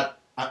had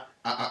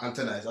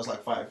antennas. I was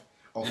like 5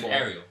 or 4.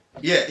 Aerial.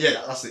 Yeah,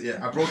 that's it.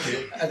 Yeah, I broke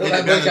it. I don't hid like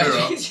it behind the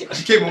broke mirror.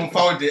 She came home,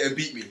 found it, and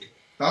beat me.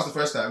 That was the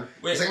first time.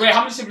 Wait, It's like- wait, how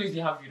many siblings do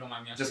you have if you don't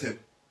mind me asking? Just him.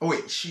 Oh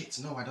wait, shit.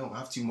 No, I don't. I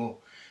have 2 more.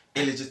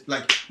 Illegit.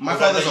 Like my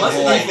That- father's a that-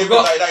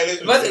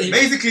 horse. But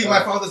Basically,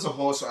 my father's a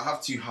horse, so I have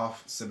 2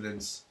 half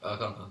siblings.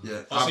 come.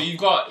 Yeah. Oh, so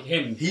you've got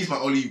him. He's my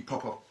only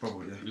proper.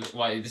 Yeah.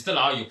 Why? They still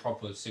are your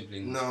proper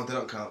siblings. No, they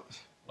don't count.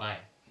 Why?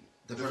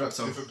 They're products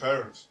of Different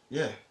parents.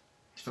 yeah,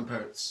 different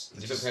parents.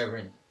 Different pair of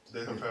ring.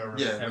 Different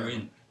parents. Yeah,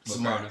 Heroin. it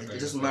doesn't matter. It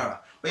doesn't matter.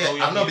 But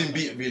yeah, I've not been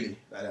beat really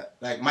like that.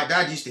 Like my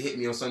dad used to hit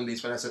me on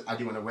Sundays when I said I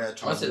didn't want to wear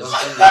trousers and shoes. I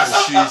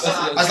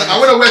was like, I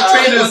want to wear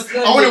trainers.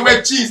 I want to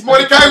wear jeans.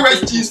 Mordecai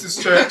wears jeans to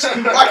church.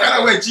 Why can't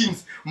I wear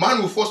jeans? Man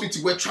will force me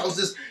to wear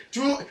trousers.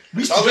 Do you know? We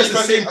used to dress the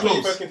same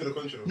clothes. First came to the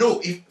country. No,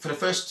 for the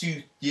first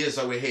 2 years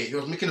that we're here, he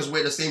was making us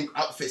wear the same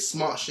outfit,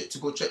 smart shit to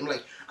go church. I'm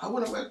like, I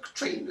want to wear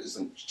trainers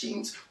and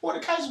jeans. What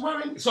the guy's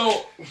wearing?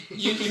 So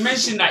you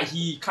mentioned that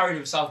he carried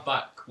himself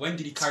back. When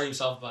did he carry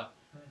himself back?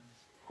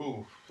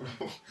 Who?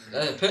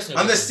 Personally.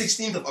 On the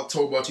 16th of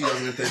October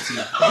 2013.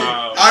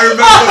 Wow. I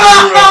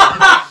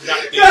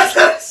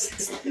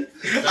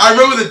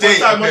remember the date.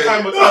 What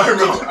time? I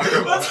remember.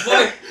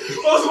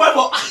 What was the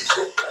weather?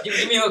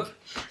 Give me a hug.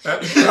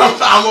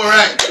 I'm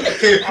alright.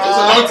 Okay, it was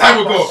a long time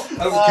ago.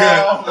 I don't care.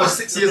 It was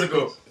 6 years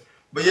ago.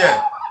 But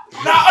yeah.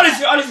 Nah,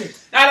 honestly.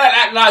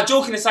 Nah,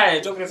 joking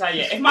aside,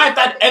 yeah. If my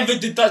dad ever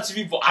did that to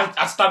me, but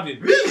I'd stab him.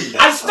 Really?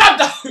 I'd stab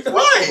that.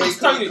 Why? You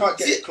can't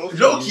get close.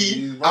 Low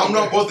key, I'm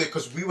not bothered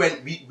because we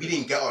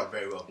didn't get on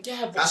very well.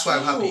 Yeah, but that's why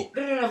I'm happy.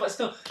 No, but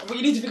still. But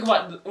you need to think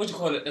about, what do you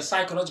call it, the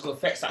psychological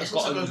effects that it's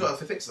got on you. to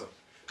fix them.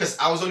 Because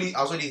I was only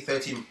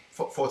 13,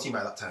 14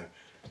 by that time.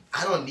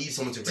 I don't need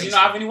someone to raise me. Do you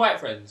not have any white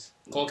friends?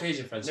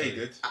 Caucasian friends? Yeah,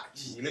 you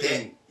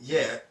did.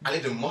 I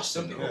lived in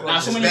Moscow. Nah,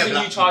 someone needs a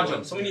new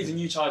charger. Someone needs a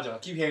new charger. I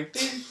keep hearing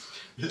ding.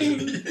 But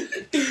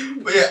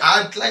yeah,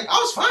 I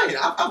was fine.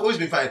 I've always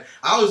been fine.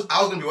 I was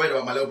gonna be worried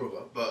about my little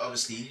brother, but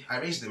obviously I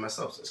raised him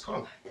myself, so it's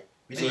calm.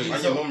 And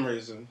your mum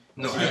raised him?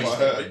 No,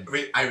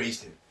 I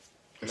raised him.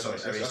 Sorry,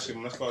 I raised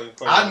him.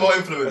 I had more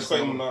influence. I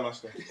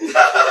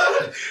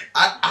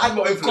had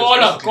more influence. Call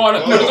up.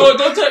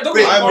 Don't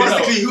wait,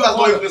 realistically, who has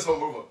more influence on my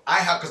brother? I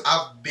have, because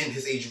I've been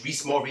his age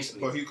more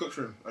recently. But who cooked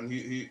for him? And who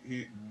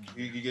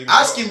gave him?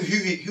 Ask him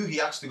who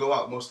he asks to go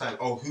out most time,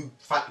 or who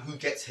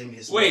gets him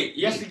his. Wait,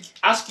 he has to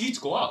ask you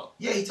to go out?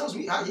 Yeah, he tells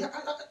me. I'm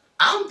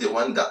the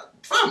one that.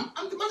 Fam,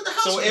 I'm the man of the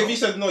house. So if he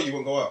said no, you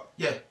won't go out?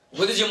 Yeah.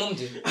 What did your mum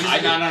do? No.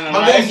 My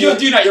mom, if you're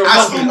doing that, you're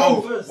ask me,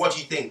 wrong. what do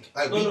you think?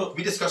 Like,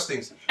 we discuss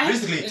things.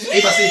 Basically, if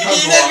He I say you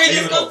can't go out, are you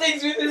gonna go?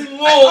 things with his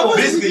mom.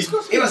 Basically,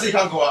 if I say you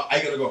can't go out, are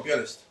you gonna go? Be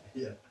honest.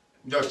 Yeah.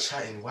 You're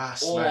chatting, wow, man.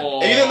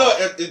 Oh. And you didn't know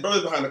his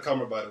brother's behind the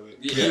camera, by the way.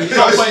 Yeah. You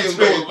can't fight him.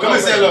 Come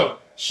and say hello.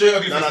 Show your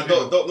ugly No, face.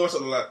 don't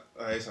something like.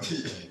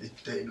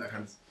 Dirty black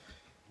hands.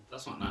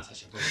 That's not nice,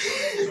 actually.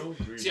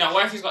 See, that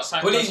wife, he's got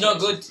psychological. Bullying's not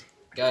good,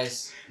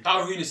 guys.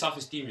 That'll ruin his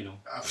self-esteem, you know.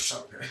 Shut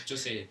up,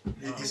 Just say it.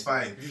 He's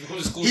fine. If you go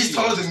to school, He's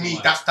taller than me.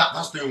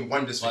 That's doing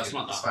wonders for Well, it's him.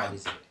 not that It's bad, fine.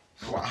 is it?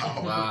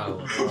 Wow.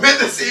 We're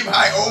the same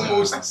height,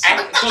 almost.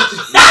 Stand up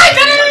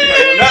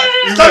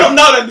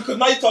now then, because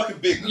now you're talking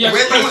big. Yeah,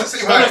 We're the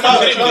same height.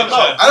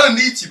 No. I don't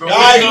need you, bro.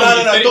 Guys, no,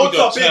 don't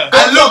talk big.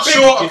 I look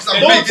short because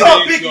I'm Don't big.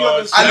 talk big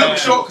enough. I look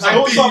short because I'm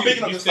Don't talk big.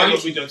 big enough.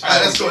 Alright,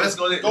 let's go.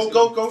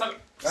 Go.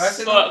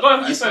 Go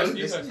on, you first.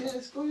 Yeah,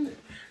 let's go. No,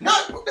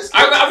 let's go.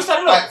 I'm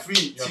standing up. Like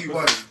 3, 2,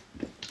 1.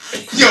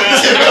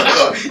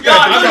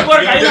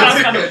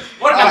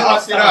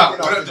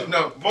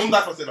 No. Mum,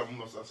 that's what I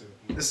said.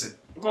 Listen.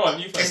 Go on,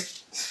 you first.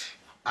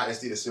 Alright, let's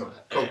do this, yo.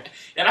 Go.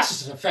 Yeah, that's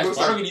just a fact. I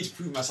don't really need to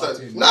prove myself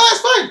to him. No,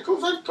 it's fine.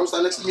 Come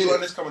stand next to me. Do it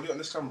on this camera.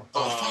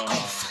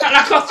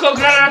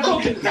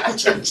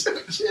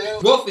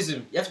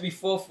 Dwarfism, you have to be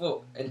 4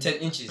 foot and 10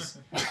 inches.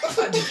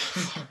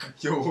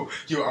 Yo, I'm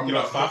You're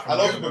not far from I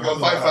love that, people man.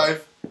 go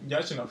 5'5". You're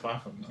actually not far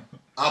from that.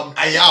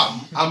 I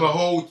am. I'm a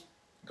whole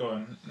Go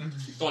on.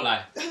 Don't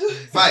lie.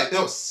 5.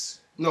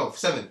 No,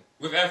 7.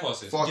 With Air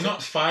Forces. 40. You're not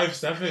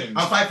 5'7".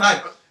 I'm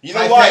 5'5". You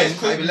know why?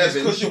 5'10", I'm 11. It's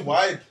because you're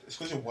wide.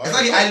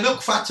 Exactly, I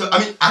look fatter. I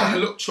mean, I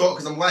look short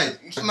because I'm wide.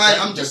 Man,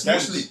 I'm just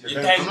mostly.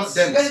 You're I'm not dense.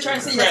 You guys are dense. trying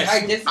to say you have high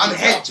density. I'm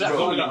hench, That's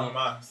bro. all that on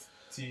mass.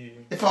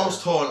 If I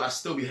was tall, I'd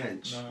still be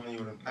hench. No, You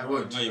wouldn't. I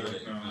would. No, you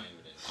wouldn't. No. No, you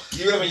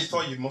wouldn't. Even when you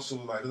thought your muscle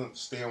like doesn't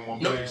stay on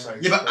one No, place.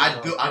 Like, yeah, but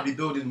I'd be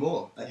building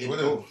more. Like, You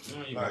it'd wouldn't. go.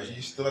 No, you Like, wouldn't.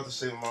 you still have the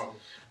same amount.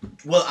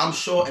 Well, I'm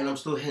short and I'm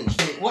still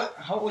hench. What?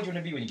 How old do you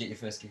want to be when you get your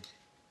first kid?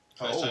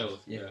 First old? child.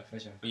 Yeah,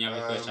 first child. When you have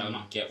your first child,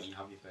 not get when you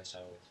have your first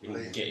child. You don't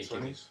Late get it.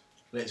 20s.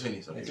 Late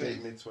 20s. Okay.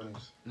 Mid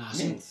 20s. Nah,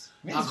 Mints.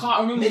 I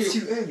can't remember. Mints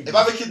too early. If I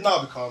have a kid now,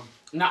 I'll be calm.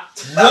 Nah.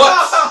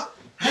 What?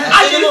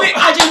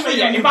 I just think,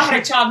 yeah, if I had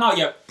a child now,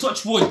 yeah,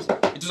 touch wood,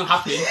 it doesn't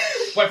happen.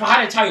 But if I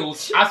had a child,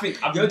 I think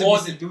I'd You're be the more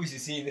Mr. than. Deuce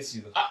is seeing this,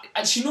 you know.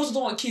 And she knows I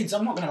don't want kids.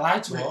 I'm not gonna lie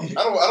to her. I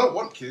don't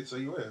want kids, so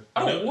you will.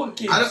 I don't want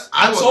kids. I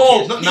At want all.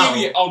 kids, not now.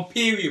 Period. On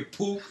period.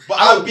 Pool. But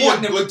I I would be want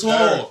a them good at all.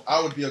 parent.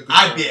 I would be a good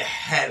I'd be a parent.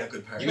 hella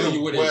good parent. You know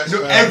you wouldn't. Worst No,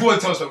 parent. everyone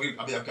tells me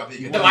I'll be a good They're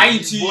parent. lying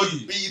to you.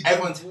 Would be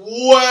Everyone- the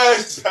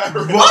worst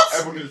parent. What?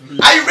 Everyone is rude.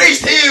 I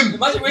raised him!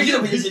 Imagine waking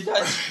up and you say,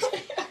 Dad.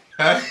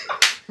 Huh?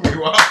 Wait,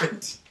 what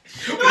happened?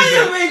 How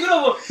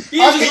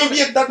can you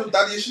be a dad with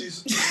daddy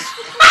issues?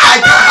 I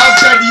don't have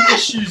daddy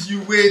issues,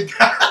 you weird.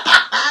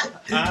 Ah,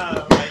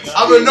 my God.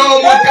 I'm a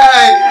normal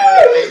guy.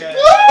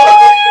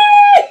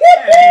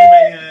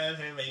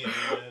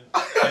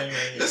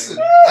 Listen,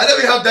 I don't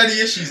even have daddy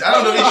issues. I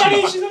don't know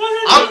issues.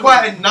 I'm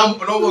quite a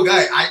normal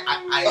guy.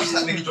 I used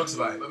to make jokes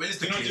about it, but You know,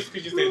 realistically, just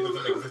because you say it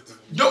doesn't exist.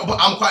 no, but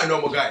I'm quite a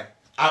normal guy.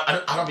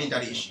 I don't mean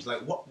daddy issues.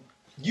 Like what?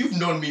 You've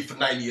known me for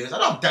 9 years. I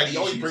don't have daddy You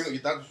always issues. bring up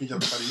your dad when you have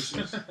daddy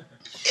issues. Why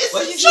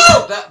It's you a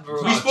joke. that,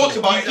 bro? We spoke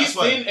about it. He's That's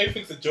why. saying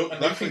everything's a joke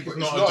and everything is It's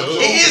not not a a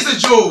joke. It is a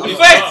joke.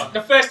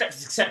 The first step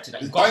is accept it.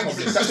 That you It's got fine,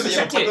 problems. just Just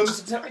accept accept it. it.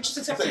 Just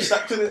accept it.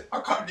 Accepting it. I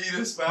can't do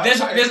this, man.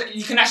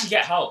 You can actually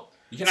get help.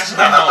 You can actually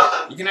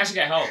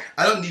get help.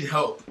 I don't need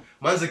help.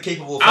 Man's a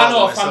capable I father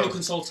know a myself. family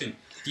consultant.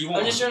 Do you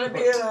want I'm just one? trying to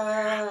be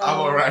alive. I'm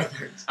alright.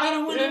 I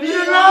don't want to be be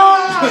alive.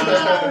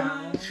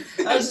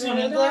 I just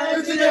wanna die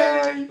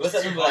today. What's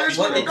that number? Like,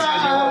 what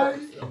die.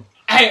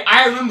 Hey,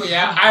 I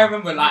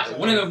remember like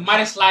one of the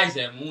maddest lies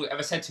that Mum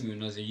ever said to me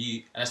when I was a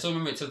youth, and I still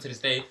remember it till to this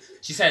day.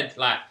 She said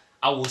like,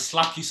 I will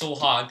slap you so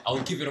hard, I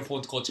will give you the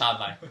phone to call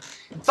Childline.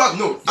 Fuck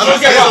no. I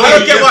don't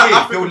get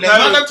why. They'll Man,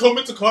 let that told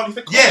me to call. He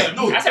said, call Yeah, them.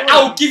 no. I said,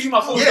 I will give you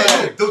my phone. Yeah,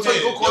 no. They'll tell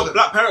you go call them.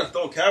 Black parents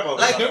don't care about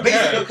Like, that.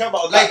 basically, They don't care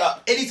about like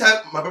that. anytime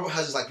my brother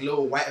has like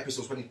little white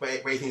episodes when he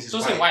thinks it's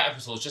Don't say white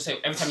episodes, just say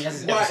every time he has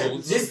his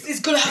episodes. This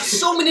is gonna have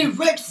so many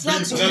red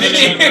flags. No.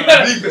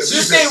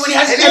 Just say when he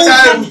has his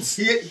Anytime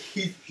episodes.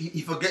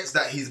 he forgets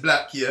that he's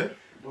black, yeah,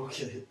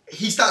 Okay.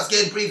 he starts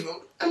getting brave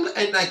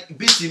and like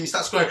busy him. He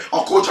starts crying.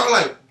 Oh, call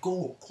Childline.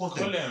 Go call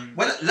them. Call him.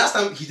 When last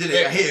time he did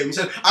it, I hate him. He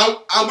said,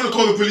 "I'm gonna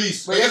call the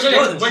police." Wait.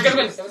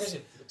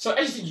 So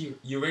anything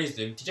you raised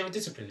him, did you ever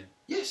discipline him?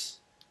 Yes.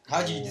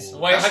 How do you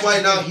discipline? That's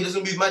why now he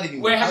doesn't move mad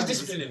anymore. Where have you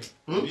disciplined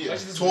him? Yeah.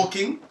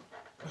 Talking,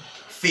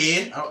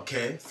 fear. I don't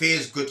care. Fear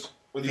is good.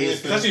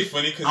 It's actually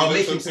funny because I'll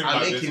make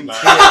him.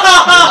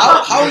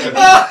 How?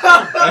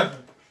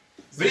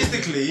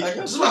 Realistically,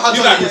 this is what hard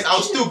time is.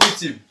 I'll still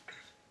beat him.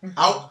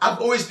 I've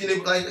always been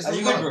able. Like, Are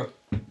you good, bro?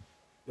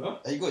 Huh?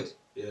 Are you good?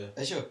 Yeah. Are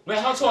you sure? Wait,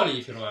 how tall are you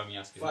if you don't mind me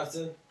asking?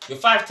 5'10". You're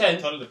 5'10".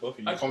 Tell the both of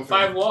you. Like, Confident.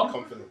 5 what?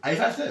 Confident. Are you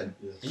 5'10"?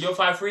 And you're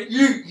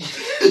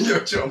 5'3"? You're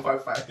chill. I'm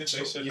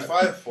 5'5". You're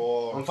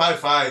 5'4". I'm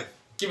 5'5".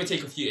 Give or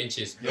take a few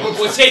inches. Yeah.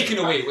 We're taking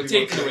away. We're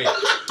taking away.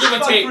 Give or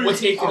take. We're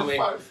taking away.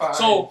 5'5".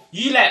 So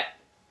you let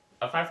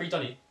a 5'3"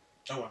 Donny.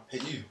 Oh,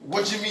 hit you.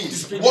 What do you mean?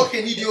 Discipline. What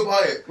can he do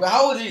about it? Wait,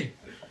 how old are you?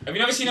 Have you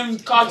never seen them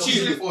He's cartoons?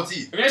 only Have 14.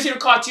 you never seen a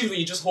cartoon where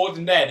you just hold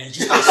them there and you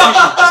just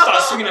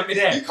start swinging at me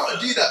You there? can't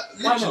do that.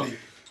 Why not? Literally.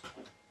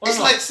 Why It's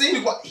not? like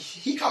saying what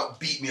he can't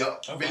beat me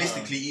up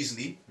realistically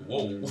easily.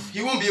 Whoa.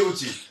 He won't be able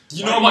to. Do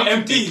you know what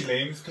MD?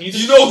 Do Do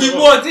you know who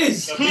Mod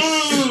is? Do you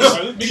know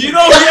who MD is? Yo,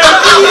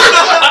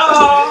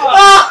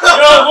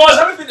 boss, I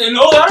don't think they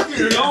know. I don't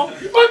think they know. Yo,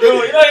 you know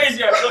what it is,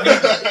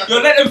 yeah. Yo,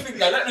 let them think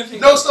that. Let them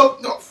think. No,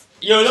 stop. No.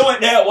 Yo, they weren't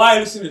there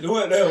wireless in it. They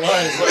weren't there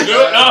wireless.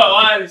 No,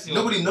 wireless. yo.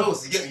 Nobody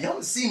knows. You get me? You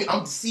haven't seen me.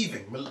 I'm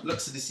deceiving. My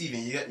looks are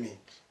deceiving. You get me?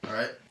 All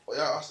right. Well,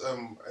 yeah, I asked,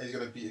 he's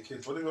gonna beat a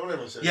kid. What did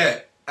everyone say? Yeah.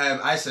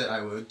 I said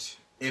I would.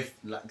 If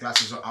like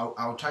glasses,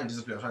 I'll try and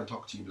discipline. I'll try and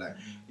talk to you. Like,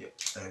 yeah.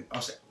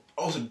 I'll say.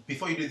 Also,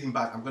 before you do anything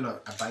bad, I'm gonna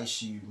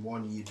advise you,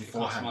 warn you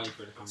beforehand,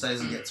 so it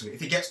doesn't get to it.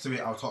 If it gets to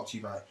it, I'll talk to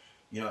you about,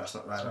 you know, that's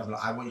not right. Like,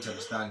 I want you to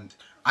understand.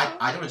 I don't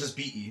want to just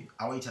beat you.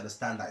 I want you to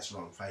understand that it's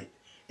wrong, right?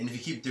 And if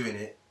you keep doing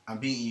it, I'm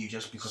beating you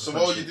just because. So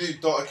what would you do?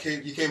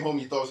 You came home,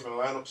 you thought it was even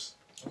lineups.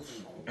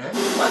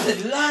 What's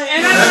it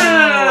lying?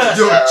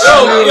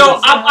 Yo,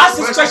 I've asked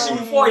this question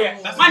before, yeah.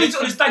 Man needs to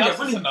understand, yeah.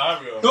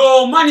 Scenario.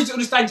 No, man needs to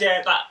understand,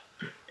 yeah. That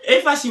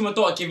if I see my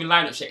daughter giving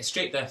lineup shit, it's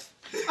straight death.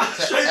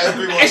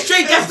 Everyone. It's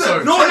straight death.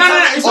 Sorry. No.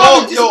 It's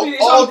all discipline.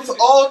 It's all discipline.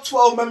 all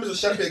 12 members of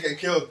Sheffield are getting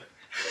killed.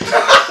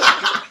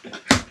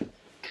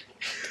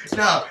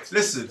 Now,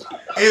 listen.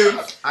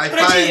 If I But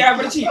I cheat, yeah,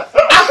 but I cheat.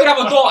 I could have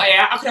a daughter,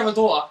 yeah. I could have a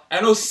daughter, and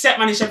I know set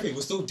man in Sheffield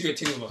will still do it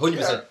to him.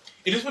 100%.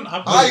 It just wouldn't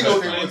happen. I know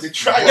they would. They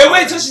try. They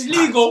wait until she's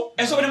legal,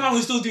 and some of them man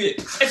will still do it.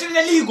 As soon as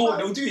they're legal,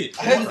 they'll do it.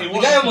 I heard the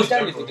guy almost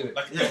died if they do it.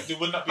 Like, they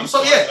would not be I'm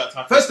sorry. that Yeah.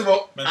 type First of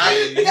all, The guy I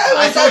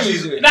almost told died if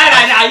you. they do it.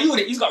 Nah, you would.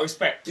 He's got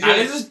respect. Nah, Yeah.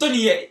 this is Donny.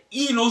 Yeah,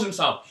 he knows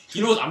himself. He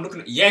knows I'm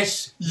looking at.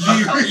 Yes,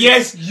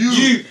 yes,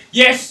 you,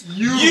 yes,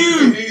 you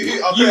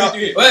I'll do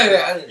it.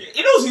 Wait.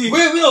 He knows who.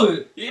 We know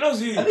who. He knows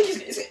who. I think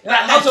it's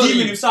That I told demon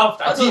you. himself.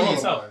 That I told demon you.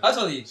 himself. I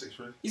told you. 6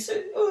 He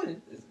said, oh.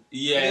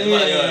 Yeah,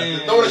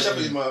 No one in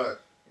Sheffield is my height.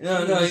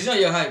 No, he's not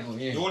your height, bro.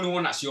 The Yeah. only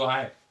one that's your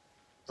height.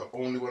 The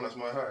only one that's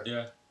my height.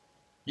 Yeah.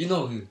 You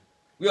know who.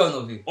 We all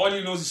know who. All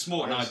he knows is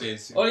smoke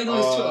nowadays. All you know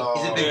is Twitter.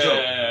 He's a big Yeah. joke. No,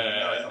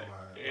 he's not my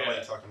height. What are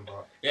you talking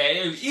about?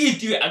 Yeah, he'd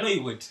do it. I know he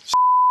would.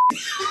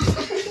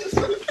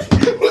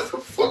 What the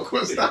fuck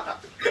was that?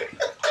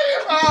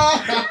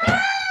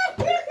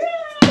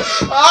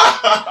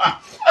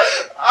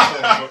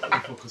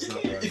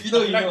 If you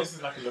know, you know. This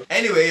is like a look.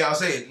 Anyway, I'll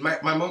say it. My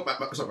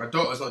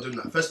daughter's not doing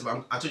that. First of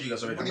all, I told you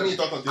guys already. What do you mean you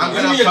don't do I'm that? gonna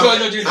What do you mean your have daughter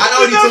not doing that? I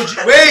already told you.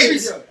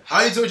 Wait! I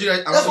already told you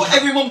that That's what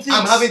every mom thinks.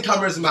 I'm having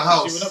cameras in my She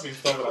house. would not be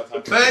stubborn like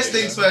that. First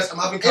things first, I'm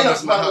having Yeah,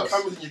 cameras in my man, house.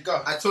 cameras in your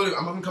gut. I told you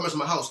I'm having cameras in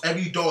my house.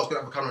 Every door's gonna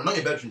have a camera, not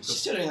your bedroom. She's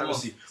still in her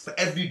Obviously, but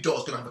every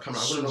door's gonna have a camera.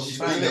 I'm gonna know who's She's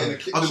in doing it in there.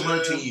 the I'll be kitchen.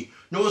 monitoring you.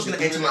 No one's gonna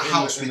enter my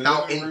house in the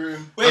without living in.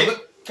 room. Wait,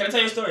 can I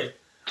tell you a story?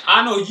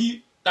 I know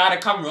you that had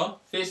a camera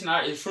facing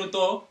out his front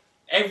door.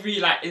 Every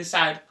like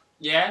inside,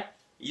 yeah.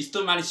 You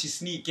still managed to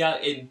sneak girl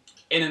in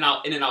and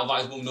out without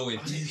his mum knowing.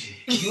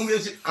 You won't be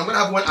able to- I'm gonna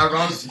have one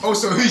around.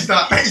 Also, who's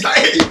that? He's like,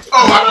 hey.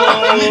 Oh my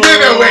god, you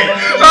gave it away.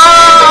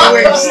 Oh,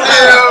 wait,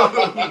 still.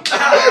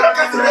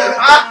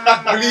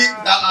 Bleep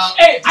that out.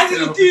 Hey, I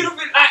didn't do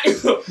nothing like.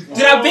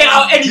 Did I bait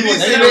out anyone? You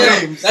didn't say no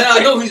names. No, I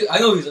know who's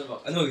on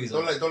about. I know who's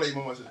on Don't about. let your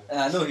mama say that.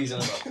 I know who's on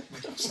about.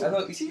 I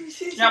know. You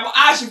see. Yeah, but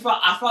I actually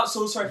felt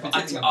so sorry for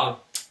Auntie R.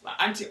 Like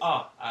Auntie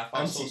R, I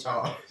felt so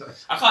sorry.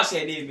 I can't say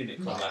her name in it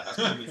because like that's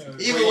too busy.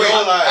 Either But way,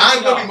 you're like-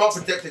 I'm gonna be more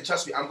protected.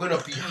 Trust me, I'm gonna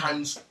be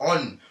hands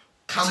on.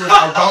 Cameras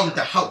around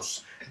the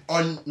house,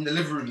 in the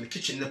living room, in the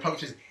kitchen, in the public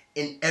place,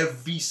 in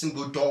every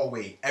single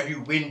doorway, every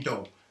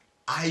window.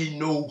 I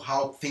know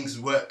how things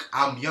work.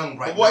 I'm young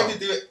right But why now. did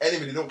they do it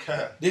anyway? They don't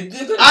care. They're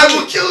gonna I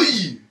will kill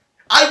you.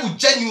 I will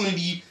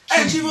genuinely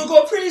kill And she you. will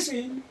go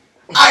prison.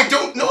 I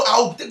don't know.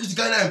 I'll take this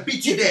guy and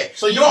beat you there.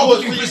 So you will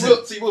will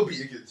beat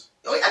your kids.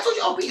 Oh, I told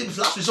you I'll beat you this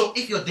last resort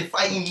if you're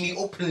defying me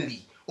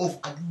openly.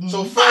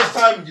 So first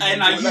time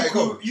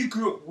you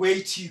grew up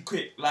way too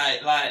quick.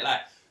 Like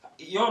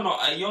you're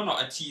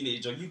not a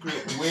teenager. You grew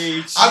up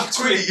way too I'm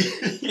quick.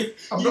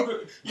 20.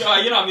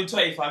 You're not even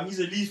 25. He's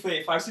at least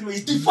 35. See,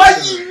 he's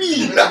defying me.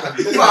 He's at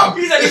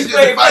least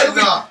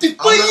 35.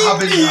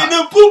 Defying me in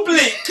the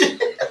public.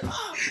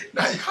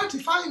 Nah, you can't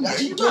define me.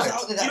 You know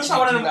how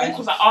one of them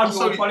uncles that argue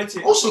on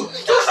politics. Also,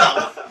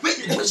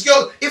 which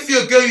girl? If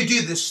you're a girl, you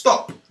do this.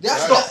 Stop.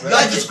 Stop.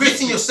 You're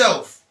disgracing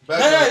yourself. No.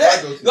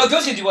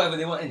 Girls can do whatever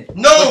they want, innit?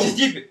 No. Just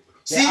keep it.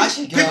 See,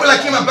 people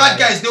like him are bad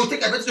guys. They'll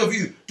take advantage of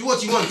you. Do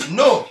what you want.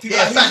 No, you're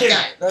a bad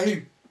guy. Like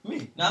who?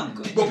 Me? Nah, I'm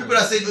good. But people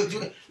that say,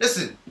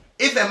 listen,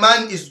 if a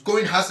man is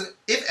going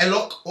if a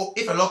lock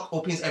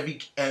opens every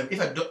if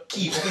a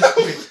key opens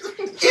every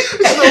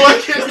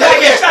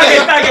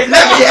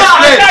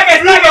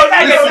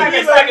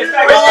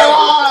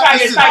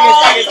it's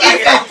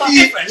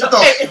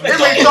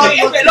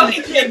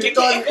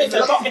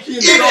not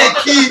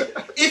working.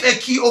 If a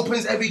key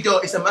opens every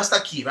door, it's a master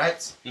key,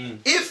 right?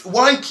 If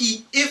one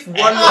key, if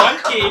every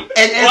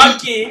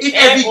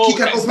key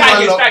can open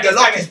one lock, the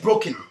lock is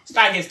broken.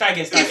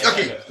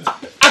 Okay.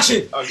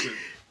 Action.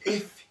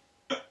 If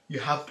you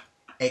have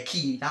a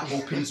key that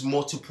opens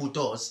multiple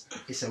doors,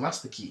 it's a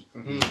master key.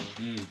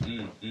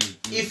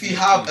 If you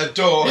have a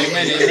door,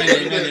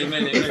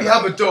 if you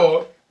have a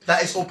door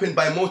that is opened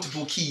by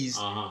multiple keys,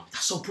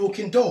 that's a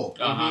broken door.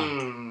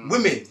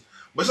 Women,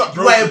 but it's not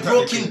you are a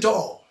broken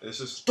door. It's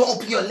just don't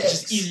open your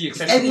legs. It's easy.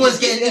 Everyone's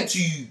getting into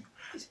you.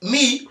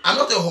 Me, I'm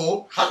not a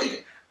hoe.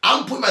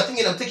 I'm putting my thing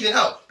in, I'm taking it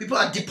out. People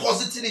are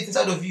depositing it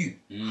inside of you.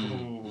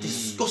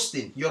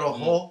 Disgusting. You're a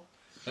hoe.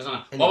 What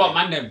about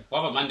Mandem?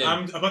 I'm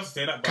about to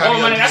say that.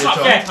 That's not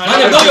fair.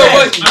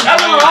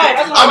 That's not right.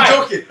 I'm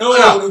joking. No.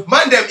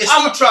 Mandem, it's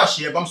still trash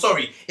here, but I'm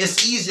sorry.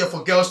 It's easier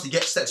for girls to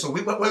get sex. So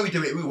when we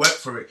do it, we work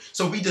for it.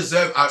 So we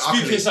deserve our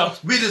Speak for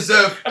yourself. We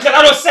deserve. Okay,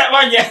 I don't set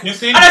one yet. I don't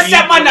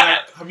set one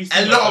that. A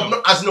lot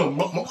of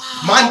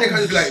Mandem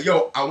can be like,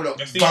 yo, I wanna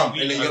bam,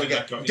 and then you're gonna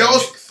get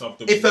girls.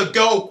 If a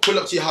girl pull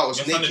up to your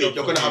house naked, you're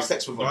gonna have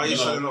sex with her.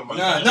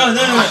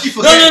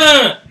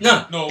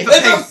 No.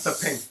 It's a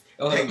pain.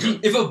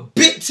 If a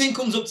big thing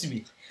comes up to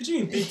me, What do you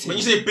mean big thing? when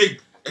you say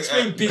big,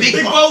 Explain big.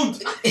 Big boned.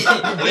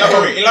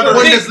 elaborate.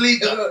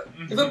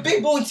 If a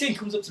big bone thing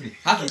comes up to me,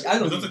 I don't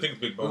don't think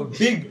big bone.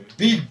 big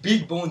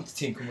bone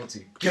thing come up to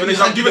you. Give an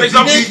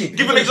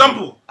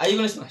example. Are you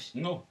gonna smash?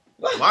 No.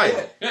 Why?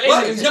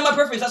 It's not my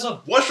preference, that's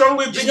all. What's wrong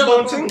with big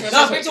bone thing?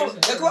 No, big bone.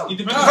 Come on.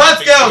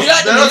 Fat girls,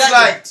 they're not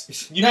like.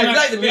 You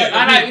like them. We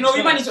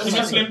might need to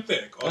Is slim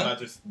thick or not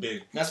just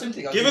big? That's swim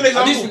thick. Give an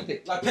example.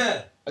 Like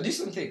pear. I do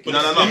swim thick.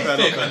 No, fair.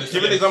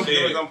 Give an example.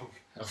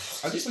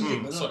 I do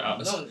swim thick. Sort out.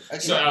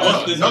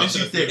 Not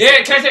too thick.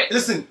 Yeah, can I say?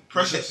 Listen,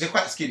 Precious. they're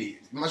quite skinny.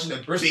 Imagine a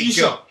big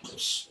Rastisha. girl.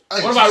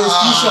 What about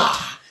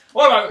Rastisha?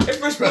 What about if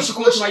Rastisha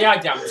comes to my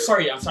yard? I'm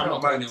sorry, I'm not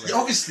going anywhere.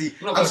 Obviously,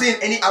 I'm saying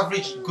any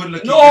average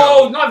good-looking No,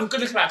 girl. not even good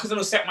looking, like, because I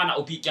know set man that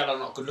will beat girl are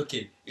not good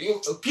looking.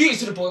 Beauty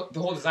to the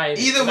beholder's eye.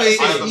 Either way,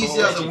 it's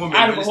easier as a woman.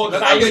 I don't hold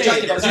Are you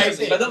attractive?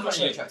 realistically. If I don't find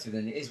you attractive,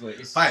 then it is what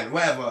it is. Fine,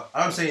 whatever. All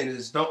I'm saying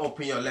is don't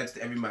open your legs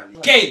to every man.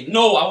 Okay,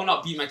 no, I will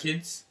not beat my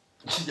kids.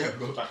 Yeah,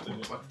 bro. Back to the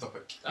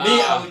topic.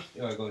 Me, I would.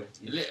 Alright, go ahead.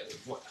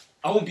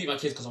 I won't beat my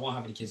kids because I won't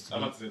have any kids.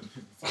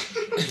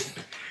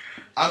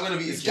 I'm gonna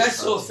be. This guy's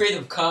so afraid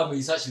of karma,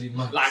 he's actually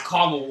mad. Like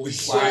karma will be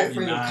so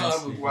afraid of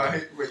karma.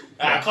 Why? Wait.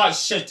 I can't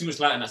shed too much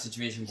light on that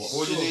situation, but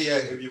What would you do,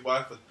 if your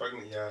wife was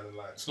pregnant, and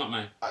like it's not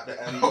mine. at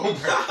the end, no,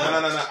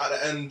 at the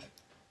end,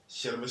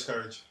 she had a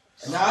miscarriage.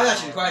 Nah, I'd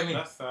actually cry me.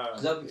 That's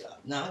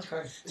Nah, I'd cry.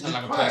 It's not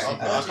like a Cry. person.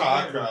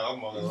 I cry.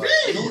 I'm on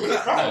Really?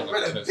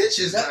 We're the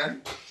bitches,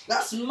 man.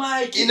 That's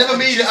my kid. He never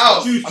made it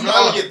out. I'm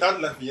not your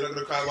dad left me. You're not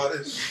gonna cry about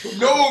this.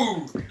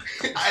 No.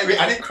 I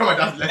didn't cry my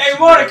dad left. Hey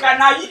Mordecai,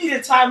 now you need a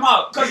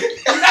timeout because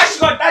he's actually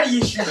got daddy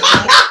issues. No,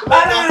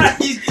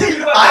 he's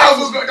got I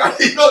almost got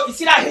daddy. No, you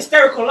see that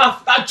hysterical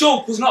laugh? That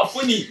joke was not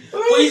funny,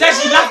 but he's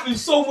actually laughing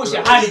so much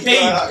at hiding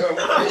pain.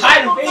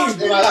 Hiding pain.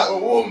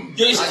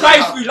 Yo, it's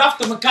crying through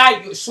laughter, my guy.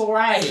 It's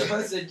alright. The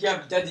man said you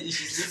have daddy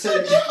issues. You're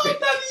telling me.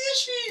 Daddy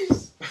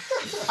issues.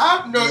 I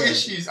have no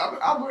issues.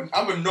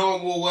 I'm a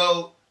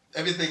normal,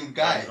 everything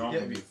guy. Yeah.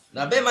 Get me?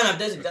 Nah, bear man have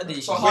daddy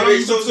issues. So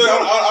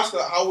I'll ask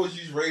that. How was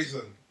you raised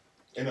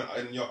in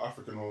your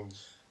African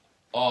homes?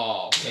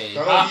 Oh, okay. I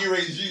know you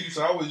raised you.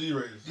 So how was you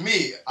raised?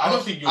 Me, I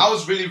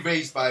was really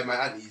raised by my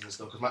aunties and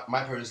stuff because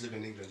my parents lived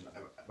in England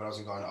when I was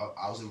in Ghana.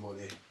 I wasn't born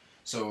here,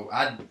 so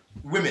I had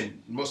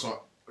women.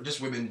 Just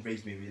women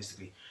raised me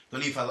realistically. The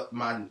only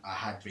man I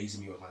had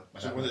raising me was my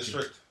So dad. was it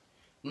strict?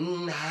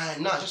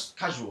 Nah, just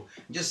casual.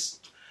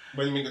 Just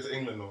When you came to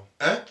England,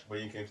 though?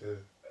 When you came to...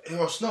 It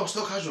was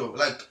still casual.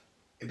 Like,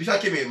 before I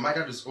came here, my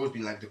dad has always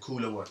been like the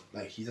cooler one.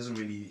 Like,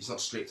 he's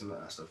not strict and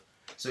that stuff.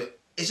 So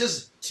it's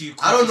just,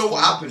 I don't know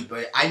what happened,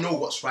 but I know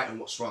what's right and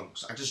what's wrong.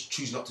 So I just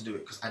choose not to do it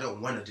because I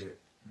don't want to do it.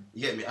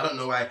 You get me? I don't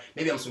know why.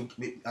 Maybe I'm some,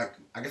 like,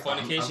 I guess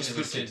Fornication I'm is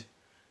a sin.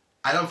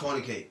 I don't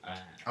fornicate.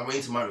 I went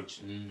into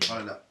marriage. All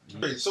of that.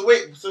 Wait,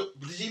 so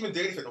did you even do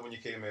anything when you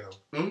came here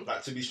though?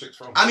 Like to be strict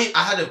from? I mean,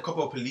 I had a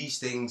couple of police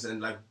things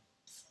and like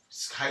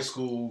high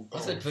school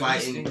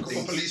fighting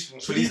things.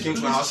 Police came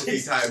to my house a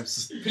few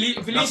times.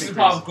 Police is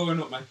part of growing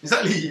up, man.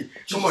 Exactly.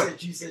 Come on.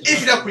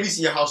 If you have police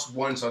in your house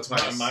once or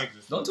twice.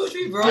 Don't touch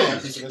me, bro.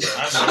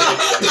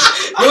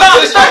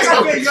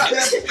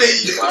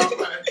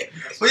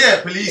 But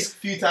yeah, police a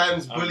few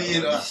times,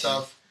 bullying, all that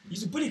stuff. You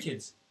used to bully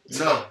kids?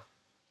 No.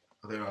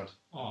 Other way around.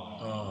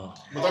 Oh.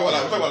 We're talking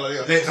about that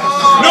later.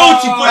 No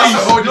to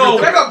bullies. No.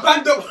 They got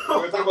banned up.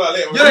 We're talking about that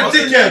later. You're a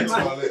dickhead.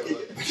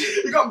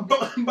 You got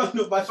banned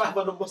up by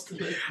 500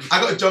 Muslim. I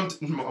got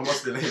jumped on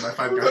Muslim Lane by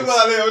 5 We're guys.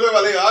 talking about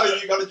that later. How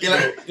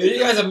did you You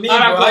guys are mean,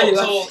 Alright,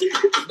 bro. bro,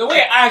 so the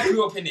way I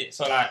grew up in it,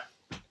 so like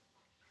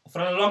for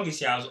the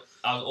longest year, I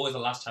was always the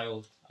last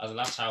child. I was the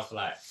last child for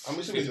like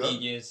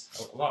 15 years.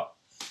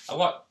 I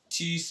got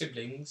 2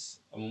 siblings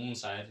on my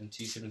mum's side and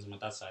 2 siblings on my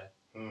dad's side.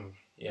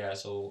 Yeah,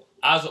 so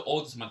I was the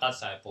oldest on my dad's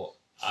side, but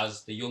I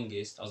was the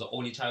youngest. I was the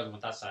only child on my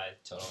dad's side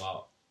till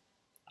about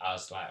I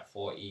was like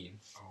 14.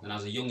 And I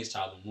was the youngest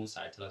child on my mum's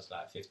side till I was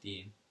like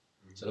 15.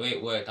 So the way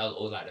it worked, I was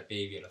always like the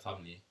baby of the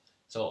family.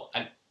 So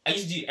I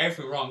used to do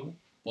everything wrong,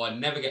 but I'd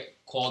never get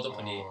called up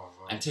on it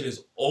until it's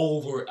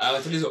over.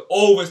 Until it's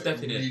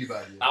overstepping it. Really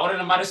bad, Like one of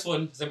the maddest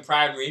ones was in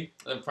primary.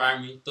 Done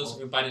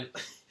something bad.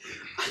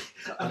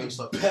 I think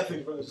stop.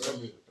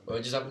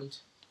 What just happened?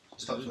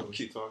 Stop.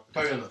 Keep talking.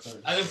 Carry on.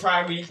 I was in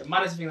primary. The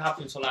maddest thing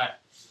happened. So like,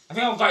 I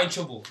think I got in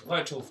trouble.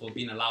 For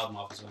being a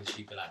loudmouth or something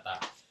stupid like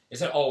that. They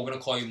said, "Oh, we're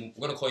gonna call you mum.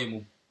 We're gonna call you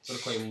mum. We're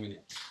gonna call you mum in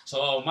it."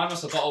 So man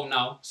must have got home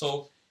now.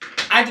 So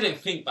I didn't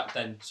think back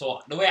then. So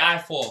the way I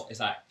thought is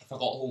like, if I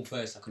got home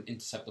first, I could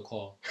intercept the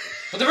call.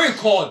 But they really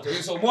called.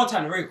 So more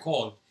time they really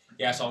called.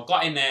 Yeah. So I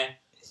got in there,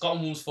 got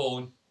my mum's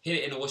phone, hid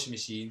it in the washing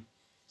machine.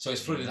 So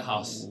it's flooded the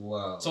house.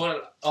 Wow. So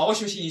our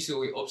washing machine used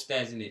to be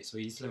upstairs in it. So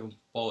we used to live in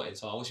Bolton.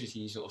 So our washing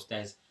machine used to be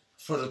upstairs,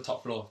 flooded the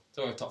top floor.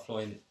 So the top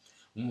floor in it.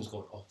 My mum was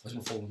going, "Oh, where's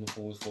my phone? Where's my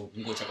phone? Where's my phone?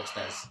 You can go check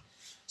upstairs."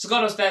 So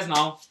got upstairs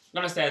now.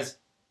 Got upstairs.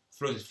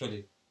 Flooded. She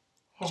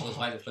goes,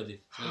 "Why is it flooded?"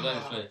 She goes, "Why is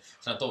it flooded?"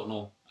 So I don't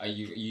know.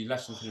 You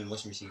left something in the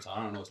washing machine, so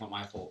I don't know. It's not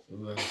my fault.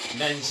 And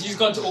then she's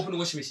gone to open the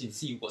washing machine to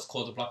see what's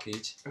called a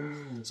blockage.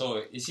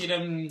 So you see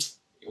them,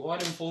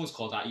 what are them phones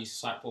called that you used to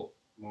swipe up?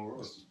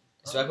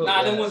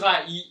 Nah, them was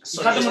like you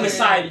had them on the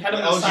side. You had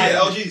them on the side.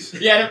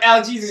 LGs. Yeah, them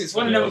LGs. It's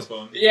one of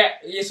them. Yeah.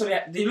 So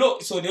they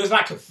look. So there was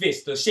like a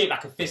fist. They're shaped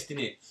like a fist in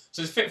it.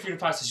 So it's fit through the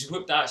pipe. So she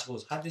whipped that out. She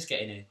goes, "How did this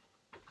get in here?"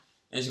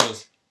 And she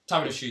goes,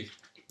 "Tell me the truth."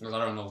 I goes,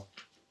 "I don't know."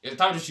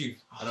 "Tell me the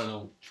truth." "I don't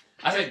know."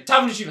 I said,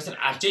 "Tell me the truth." I said,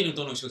 "I genuinely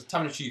don't know." She goes,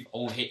 "Tell me the truth. I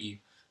won't hit you." I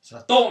said,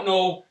 "I don't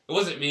know. It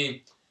wasn't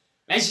me."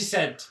 Then she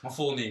said my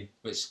full name,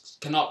 which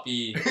cannot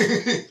be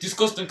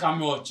discussed on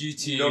camera due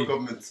to No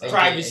government.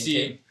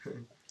 privacy.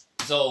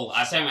 So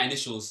I said my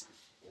initials,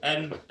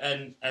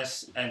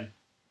 NSN.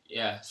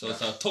 Yeah, so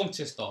it's a tongue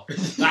twister.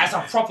 Like it's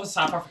a proper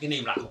South African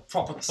name, like a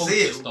proper tongue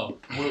twister.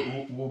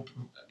 We'll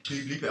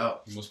bleep it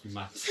out. You must be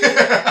mad.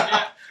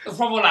 Yeah, it's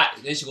proper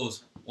like. Then she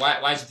goes,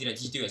 "Why did you do that?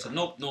 Did you do it?" I said,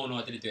 "No,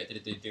 I didn't do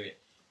it. Didn't do it."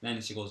 And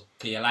then she goes,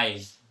 "Okay, you're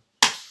lying."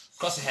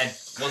 Across the head,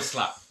 one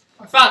slap.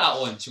 I felt that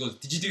one. She goes,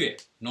 "Did you do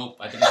it?" "Nope,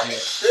 I didn't do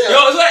it."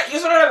 Yo,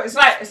 it's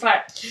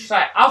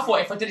like I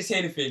thought if I didn't say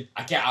anything,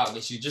 I get out of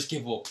it. She just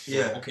give up.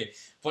 Yeah. Okay.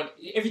 But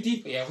if you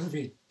did, I wasn't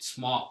very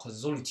smart because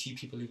there's only 2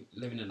 people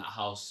living in that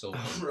house. So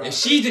if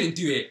she didn't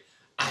do it,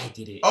 I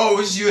did it. Oh, it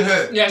was you and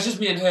her? Yeah, it's just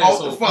me and her. Oh,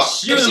 so the fuck.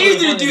 if she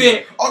didn't do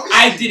it,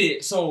 I did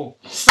it. So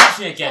slap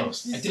me again.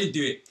 I didn't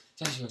do it.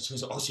 She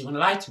goes, "Oh, so you wanna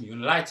lie to me? You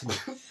wanna lie to me?"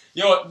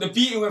 Yo, the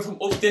beating went from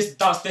upstairs to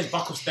downstairs,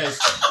 back upstairs.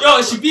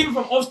 Yo, she beat me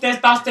from upstairs,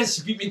 downstairs.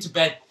 She beat me into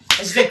bed.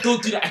 And she said,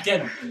 "Don't do that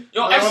again."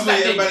 Yo,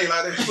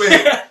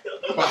 Wait,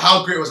 but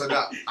how great was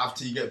that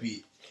after you get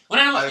beat?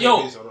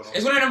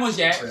 It's one of them ones,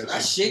 yeah.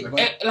 That shit.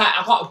 Like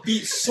I got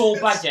beat so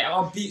bad, yeah. I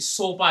got beat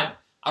so bad.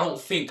 I don't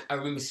think I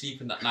remember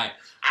sleeping that night.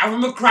 I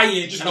remember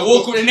crying, and I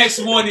woke up the next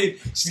morning.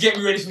 She's getting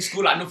me ready for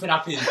school like nothing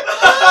happened. She's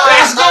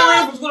getting me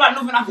ready for school like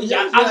nothing happened.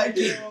 Yeah, I'm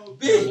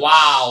thinking,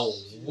 wow.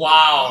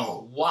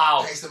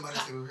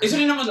 It's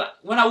only numbers like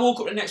when I woke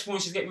up the next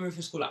morning, she's getting me ready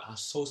for school. Like I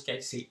was so scared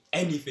to say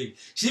anything.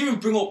 She didn't even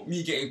bring up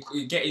me getting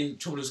in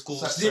trouble at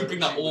school. She didn't bring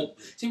that up.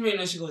 She didn't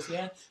know. She goes,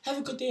 "Yeah, have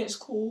a good day at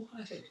school."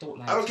 I said, "Don't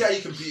lie." I don't care how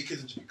you can beat your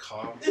kids and just be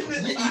calm. You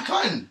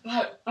can.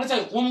 Like I was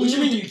like, "What do you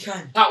mean you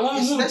can?" Like one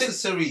It's more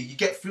necessary. You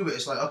get through it.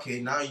 It's like,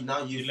 okay, now you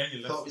learn your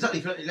lesson. exactly,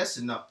 you learn your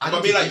lesson now.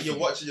 I mean, like you're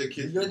watching your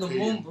kids. You're the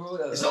mum, bro.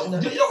 It's not,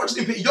 you're not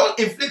watching the pain. You're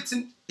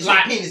inflicting. It's like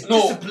not pain. It's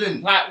no,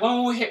 discipline. Like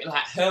when we hit,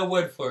 like her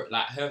word for it,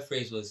 like her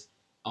phrase was,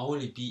 "I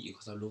only beat you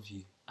because I love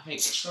you." I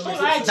think don't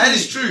lie to That me.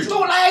 is true.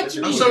 Don't lie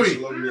to me. I'm sorry.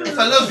 If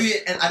I love you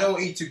and I don't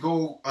want you to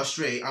go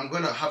astray, I'm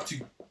gonna have to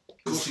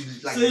go to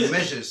like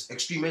measures,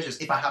 extreme measures,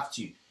 if I have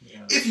to.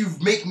 Yeah. If you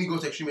make me go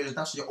to extreme measures,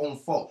 that's your own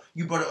fault.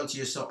 You brought it onto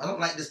yourself. I don't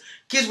like this.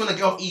 Kids wanna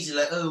get off easy,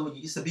 like, "Oh,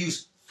 it's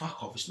abuse."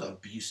 Fuck off. It's not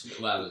abuse.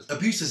 Well,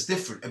 abuse is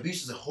different.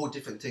 Abuse is a whole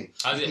different thing.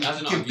 You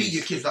can beat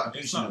your kids without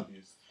abusing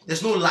them.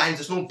 There's no lines.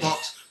 There's no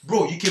box.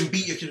 Bro, you can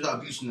beat your kids without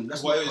abusing them.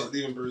 That's why is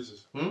leaving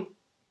bruises.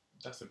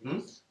 That's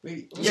abuse.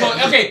 Wait, So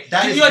okay,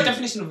 that give is me your abuse.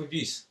 definition of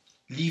abuse.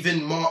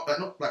 Leaving mark, like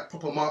not like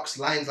proper marks,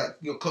 lines, like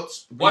your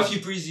cuts. What if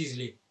you bruise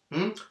easily?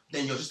 Then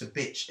you're just a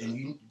bitch, and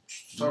you.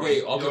 Sorry,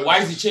 Wait, okay, why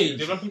does it change?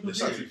 Do people It's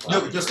do? actually fine.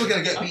 No, you're still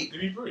gonna get beat. Do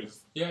we bruise?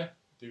 Yeah,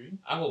 Do we?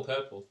 I go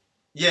purple.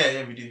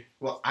 Yeah, we do.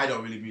 Well, I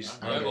don't really bruise.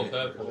 Yeah, I go I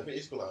purple. think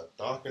it's got like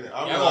dark in it. Yeah, I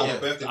I remember got- on my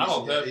birthday, I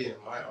got we used to get purple. beat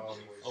in my arm.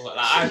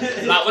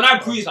 Oh, like when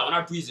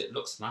I bruise it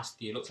looks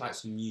nasty. It looks like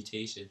some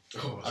mutation.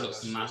 Oh, I look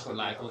nasty,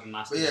 like it was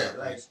nasty. But yeah,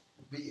 like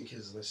beating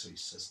kids is necessary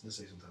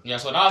sometimes. Yeah,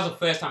 so that was the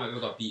first time I ever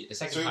got beat. The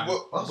second So time,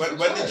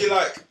 when did you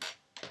like?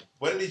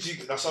 When did you?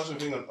 I saw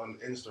something on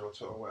Insta or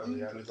Twitter or whatever.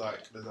 Yeah, and there's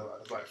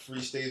like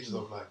 3 stages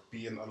of like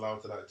being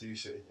allowed to like do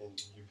shit in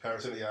your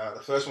parents. Yeah,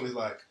 the first one is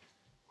like,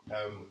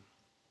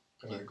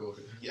 Can I go?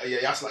 yeah, you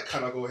have to like,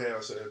 can I go here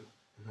or something.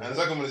 And the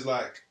second one is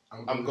like,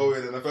 I'm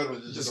going, and the third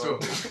one is just go.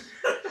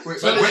 Wait,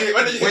 So where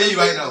are you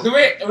right now? the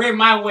way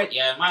mine went,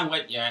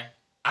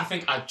 I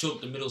think I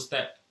jumped the middle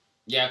step.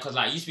 Yeah, because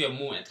like it used to be a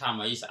moment in time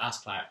where I used to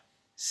ask like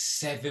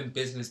 7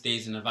 business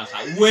days in advance,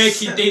 like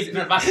working days in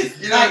advance.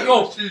 Like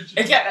yo,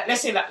 again,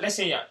 let's say,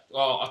 well,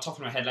 off the top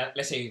of my head,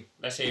 let's say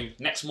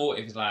next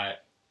motive is like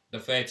the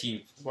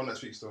 13th. One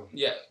next week still.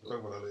 Yeah, We'll talk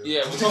about that later.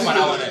 yeah, we'll talk about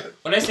that one there.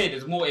 But let's say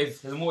there's a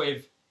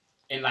motive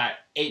in like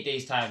 8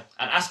 days time.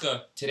 I'd ask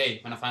her today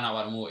when I find out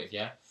about the motive.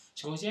 Yeah,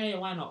 she goes, yeah,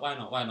 why not?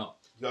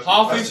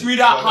 Halfway through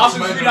that,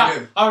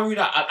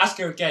 I'll ask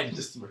her again.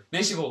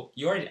 Then she go,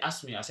 you already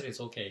asked me. I said it's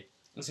okay.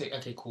 I say,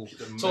 okay, cool.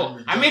 So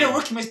I made a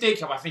rookie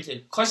mistake by thinking,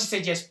 because she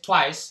said yes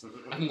twice,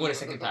 I can go the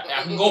second time.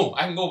 I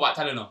can go back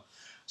telling her.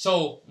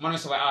 So when I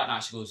was like, out now,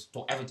 she goes,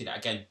 don't ever do that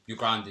again. You're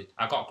grounded.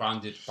 I got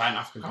grounded by an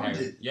African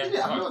parent. Yeah,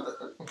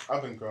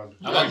 I've been grounded.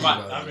 I got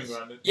grounded. I've been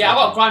grounded. Yeah, I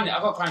got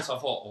grounded. So I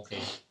thought, okay.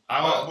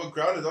 But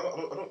grounded, I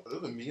don't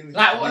doesn't mean anything.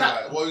 Like,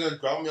 What what are you gonna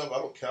ground me up? I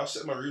don't care. I'll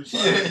sit in my room.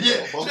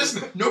 Yeah.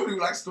 Just nobody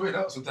likes to it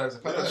out sometimes.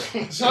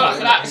 So like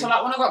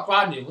when I got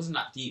grounded, it wasn't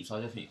that deep. So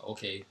I just think,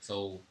 okay,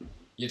 so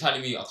you're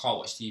telling me I can't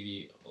watch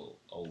TV? Oh,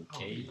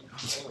 okay.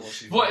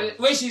 But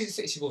when she goes,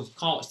 you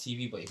can't watch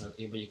TV, but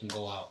you can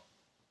go out,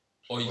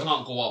 or you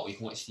can't go out, but you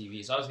can watch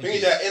TV. So I was The thing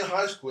is thinking, that in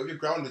high school, if you're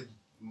grounded,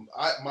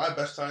 my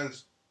best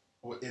times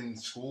were in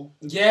school.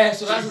 yeah.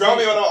 So So that's you the ground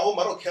me thing. when I'm at home,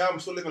 I don't care. I'm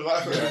still living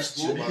life in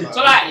school. Man. So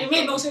like it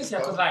made no sense here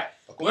because like I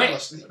the go way, to my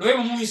sleep. the way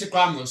my mum used to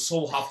ground me was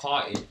so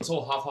half-hearted.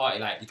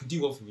 Like you can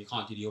do one thing, you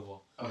can't do the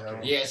other.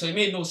 Okay. Yeah, so it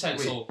made no sense.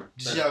 Wait, So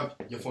did you have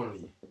your phone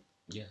with you?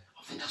 yeah.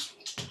 I think that's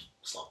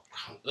stop.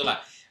 So like,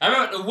 I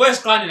remember the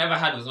worst grounding I ever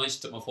had was when she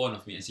took my phone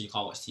off me and said you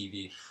can't watch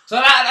TV. So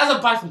that's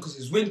a bad thing because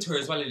it's winter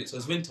as well in it. So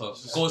it's winter,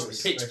 it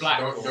goes pitch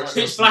black,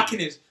 pitch black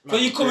in it.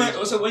 When you come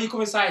in, so when you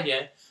come inside,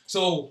 yeah.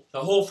 So the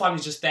whole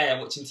family's just there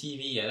watching TV,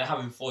 yeah. They're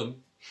having fun.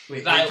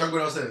 Wait, Like- you can't go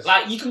downstairs.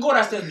 Like you can go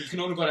downstairs, but you can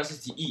only go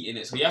downstairs to eat in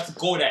it. So you have to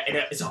go there, and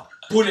it's a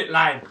bullet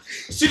line.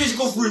 As soon as you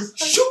go through,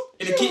 shoot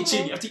in the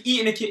kitchen. You have to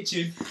eat in the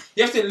kitchen.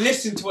 You have to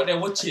listen to what they're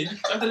watching. You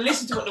have to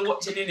listen to what they're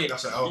watching in it.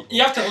 That's an album.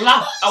 You have to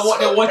laugh at what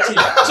they're watching.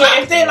 So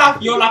if they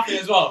laugh, you're laughing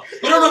as well.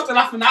 You don't know if they're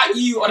laughing at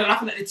you or they're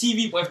laughing at the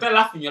TV, but if they're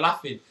laughing, you're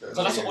laughing.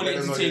 So that's what all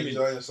entertainment.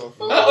 Enjoying yourself.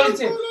 That's all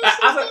entertainment. Like,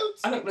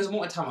 I think there's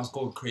more time I was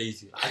going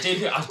crazy. I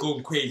was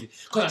going crazy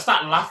because I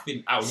started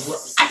laughing at work.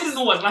 I didn't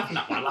know what I was laughing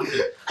at when I was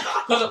laughing.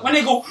 Because when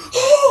they go,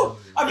 oh,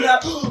 I'd be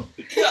like,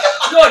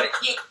 God,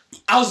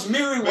 I was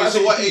mirroring Wait, what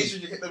so what they do. age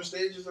did you hit them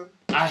stages then?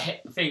 I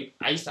think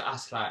I used to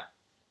ask like,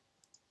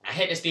 I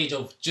hit the stage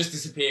of just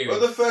disappearing. Well,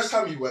 the first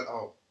time you went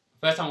out,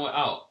 First time I went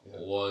out Yeah.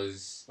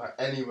 was, like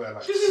anywhere,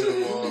 like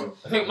cinema.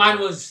 I think mine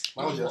was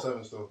Year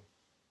 7 still.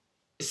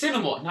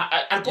 cinema. Nah,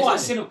 I'd go out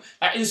cinema.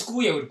 Like in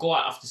school, yeah, we'd go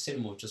out after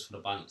cinema just for the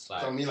bands.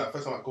 Like, So I mean, like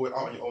first time like going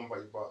out on your own by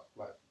your butt,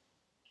 like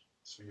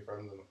with your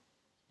friends and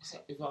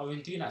all. I've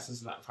been doing that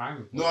since like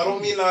primary. No, I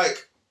don't mean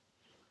like.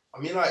 I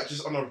mean like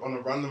just on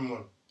a random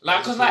one. Like,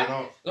 Just cause like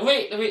going out. the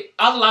way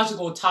I was allowed to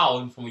go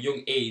town from a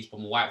young age, but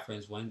my white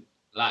friends weren't.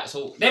 Like,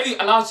 so they'd be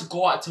allowed to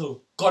go out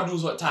till God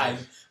knows what time,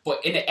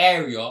 but in the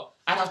area,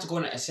 I'd have to go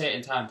in at a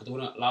certain time, but they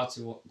weren't allowed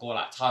to go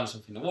like town or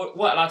something. They weren't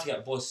allowed to get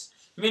a bus.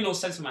 It made no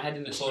sense in my head,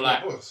 innit? So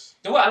like,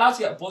 they weren't allowed to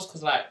get a bus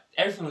because like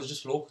everything was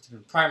just local to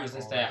them. Primary's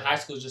just there, high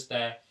school's just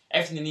there,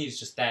 everything they need is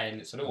just there,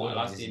 innit? So they weren't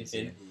allowed to do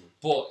anything.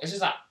 But it's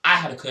just like I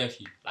had a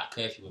curfew. Like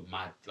curfew was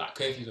mad. Like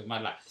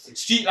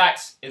street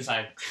lights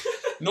inside.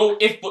 No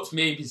if buts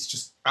maybes.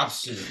 Just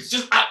Absolutely. it's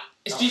just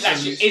street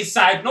lights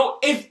inside. No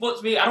if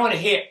buts maybe. I don't want to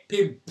hear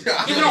pim.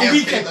 Even on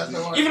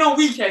weekends. Even on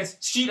weekends,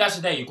 street lights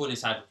are there. You're going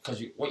inside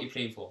because what you're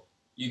playing for.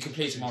 You can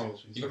play tomorrow.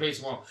 You can play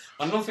tomorrow.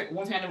 But one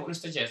thing I never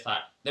understood yet is like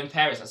them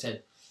parents that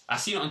said, I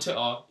seen it on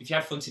Twitter. If you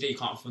had fun today, you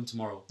can't have fun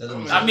tomorrow.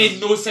 That made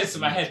no sense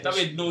in my head. Like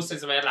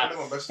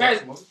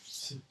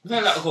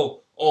parents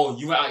go, oh,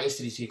 you went out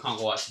yesterday, so you can't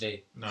go out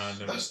today. No,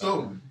 never. That's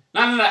dope.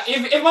 No.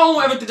 If my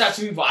mom ever did that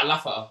to me, but I'd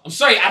laugh at her. I'm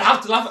sorry, I'd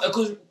have to laugh at her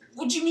because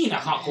what do you mean I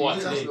can't go out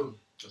today?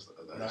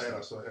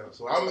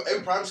 So I'm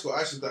in primary school. I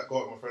used to go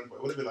out with my friends, but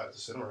it wouldn't be like the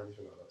cinema or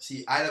anything like that.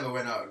 See, I never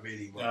went out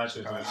really much.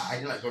 Yeah, I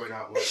didn't like going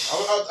out much.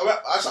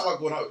 I started like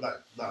going out like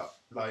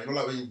you know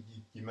like when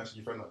you message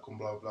your friend like come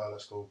blah blah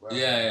let's go.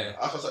 Yeah.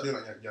 I started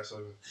doing that. Yeah,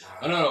 so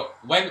No.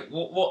 When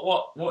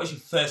what was your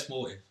first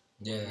motive?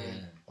 Yeah.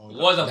 What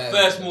was the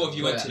first motive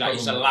you went to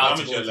that you're allowed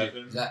to go to? That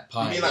You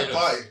party. mean like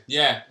party?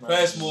 Yeah,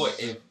 first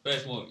motive.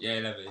 Yeah,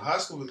 11. High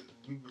school,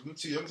 we were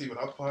too young to even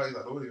have parties.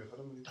 Like, nobody, I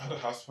don't really. I had a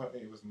house party.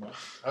 It was mad.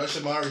 I went to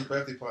Shamari's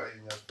birthday party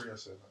and you had 3 or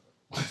so.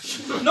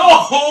 No!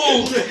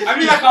 I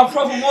mean like a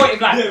proper motive,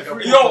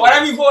 like, yo, what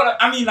I mean for,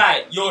 I mean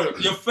like,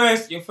 your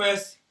first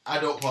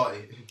Adult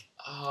party.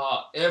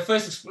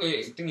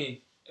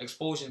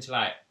 exposure to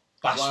like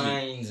bashment.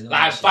 Wines and all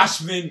Like that shit.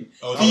 bashment,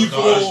 Oh,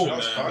 people, that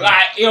was fun.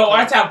 like, yo,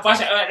 one time bash,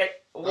 like, That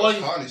was what,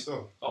 carny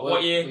still.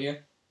 what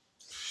year?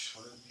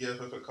 Yeah,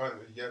 perfect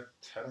carny. Yeah,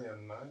 10 or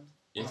 9.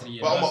 Yeah, 3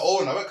 years. But on my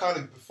own, I went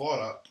carny before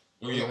that.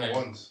 Oh, We yeah, got okay.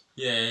 ones.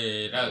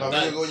 Yeah.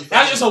 That's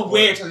That's just a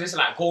weird to just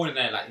like going in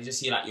there, like you just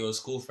see like your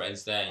school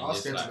friends there. And I was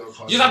you, scared just, to like,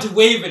 go you just have to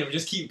wave at them,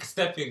 just keep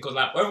stepping because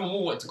like wherever we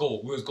wanted to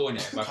go, we was going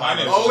there. Like, Kind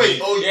of. Oh wait,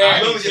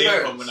 Yeah. where was your Came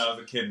parents? from when I was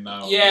a kid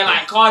now. yeah,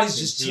 like Cardi's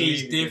just Completely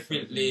changed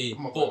differently.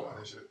 I'm not But going on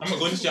this shit. I'm not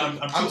going to say I'm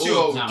I'm too too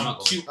old. old. Nah, I'm I'm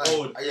not too Like,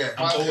 old. yeah.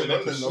 I'm Five old in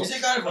enough. London, though. You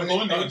say kind of I'm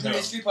going there.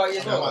 a street party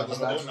as Yeah, well. man,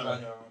 Just I'm like- going like-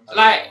 there.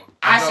 like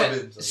I I've never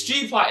said, been, so-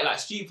 street party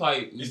was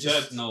It's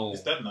just dead. no.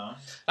 It's dead now.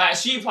 Like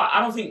street party, I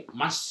don't think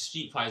Manchester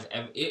street party is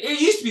ever. It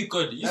used to be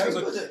good. It used to be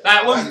Yeah, good. it's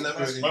Like I when never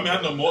really- When we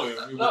had no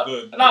motive, we were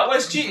good. like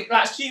when street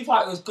party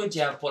was good,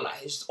 yeah, but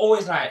like it's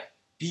always like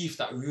beef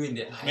that ruined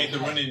it. Like, Made the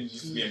running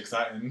used to be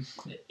exciting.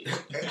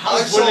 How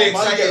I is saw running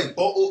man exciting? get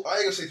bottled. I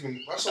ain't gonna say to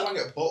me. I saw man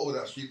get bottled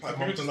at street party.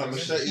 Mountain like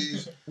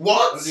machetes.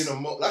 What? And, you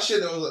know, last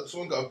year there was like,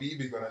 someone got a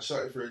BB gun and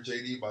shot it for a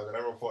JD bag, and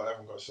everyone thought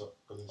everyone got shot.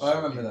 I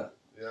remember that.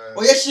 Yeah.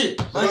 Oh yeah, shit.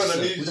 Put it on the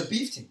Manchester, news. with the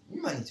beef team.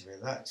 You might need to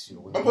relax. You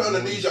know, I put it on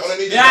the news. On the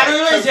news. Yeah, I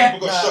know it is, 10 yeah.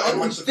 people got Nah, shot I'm in a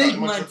Manchester. big in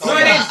man. Manchester. No,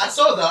 it is. I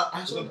saw that.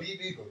 I It's saw a that.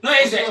 BB gun. no,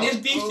 it's Oh, this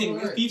beef thing.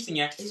 This right. beef thing,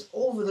 yeah. It's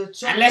over the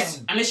top.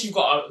 Unless you've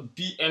got a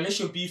beef, unless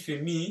you're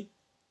beefing me,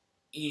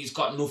 he's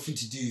got nothing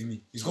to do with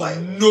me. He's got Right.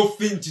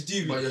 nothing to do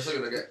with But me. you're still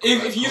gonna get.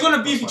 If you're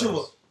gonna beef each crossfires.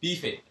 other,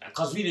 beef it.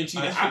 Because we didn't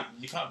I choose think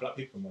you can't black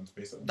people in one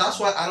space. That's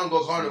why I don't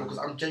go carnival because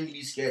I'm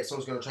genuinely scared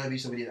someone's gonna try and be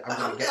somebody that I'm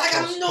gonna get. Like,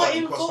 I'm not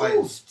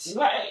involved.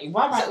 Why do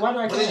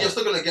I But then care? you're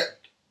still gonna get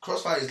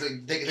crossfires.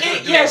 Like they're gonna do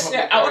it Yes, in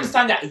yeah, public I area.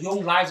 understand that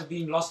young lives are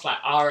being lost, like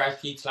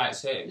RIP to like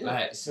say, Yeah.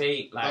 like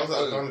say, That like. was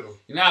at a carnival.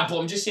 Nah, but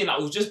I'm just saying, like,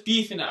 we were just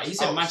beefing it. Like, he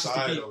said Manchester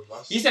Outside beef. of-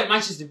 that's- He said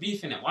Manchester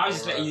beef in it. Why was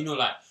just letting Alright. you know,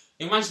 like,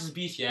 in Manchester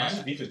beef, yeah.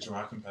 Manchester beef is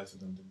dry compared to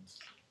London's.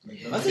 I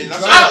think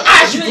that's- I'm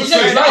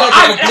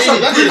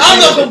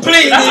not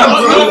complaining. That's I'm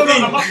not not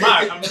complaining. I'm not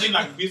mad. I'm saying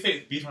like we say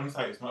it's beef on the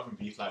side, it's not from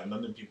beef. Like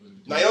London people.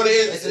 Now you know what it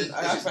is. Listen,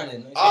 I find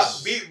it.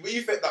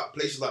 We think that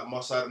places like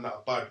Mossad and that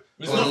are bad.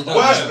 It's Oh, not. they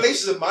Worst Yeah.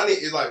 places in Manny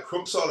is like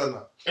Crumpsall and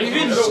that. And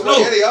even, No, no,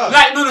 yeah, they are.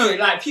 like, no,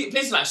 like,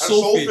 places like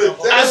Salford. Salford. They're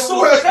And the Salford,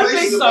 worst them places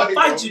places in are Manny,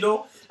 bad, bro. you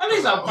know. Them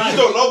places are You bad.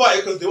 don't know about it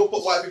because they will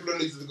put white people in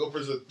these to go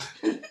prison.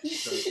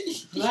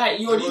 Like,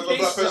 yo, these When a black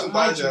places person are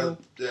bad, dies, you know.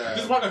 yeah.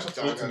 This white guy tried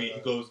to talk to Yeah. me. He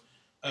goes,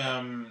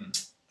 I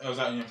was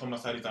like, from my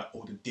side, he's like,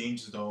 oh, the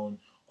danger zone.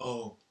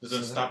 Oh, there's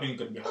a stabbing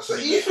gonna be That's what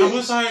happening. he I thinks.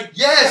 was like,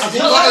 Yes, I've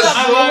you heard guys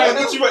that. know. I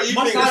bet you what you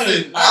My think. side-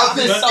 Listen, I've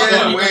been That's scared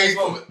not- away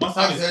my from.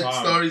 side I've is heard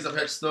calm. stories. I've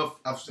heard stuff.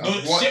 I've No,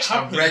 watched. shit I've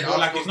happens, read. bro,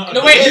 like it's not.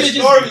 The way it's it's a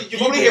story. You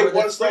people only hear with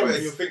one their story friends.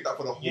 and you think that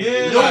for the whole. Yeah.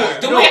 year. No,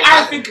 The way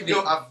I think of it-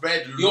 No, I've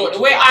read. Yo, loads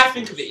the way of I it.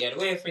 think of it, yeah, the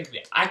way I think of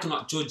it, I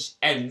cannot judge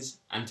ends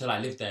until I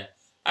live there.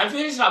 I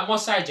feel it's like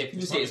Moss Side, yeah,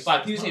 people say it's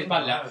bad, people say it's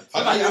bad, like,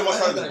 I think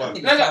Mossad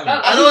is bad.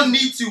 I don't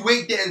need to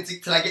wait there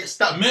until I get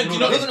stabbed. Man, to you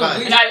know know- that it's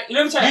bad. like,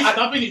 let me tell You you,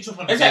 stabbing each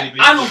other on a it's daily like,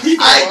 I know basis.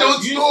 people, I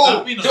don't You know.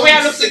 stabbing The way I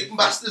on- look Sick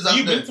bastards out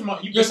You've there. been to my.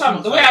 yo,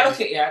 Sam, the way I look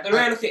at it, yeah, the way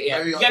I look at it, yeah,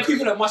 Very you get up.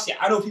 people at Moss, yeah,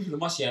 I know people at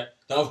Moss, yeah,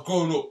 that have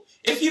grown up.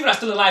 If people are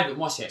still alive at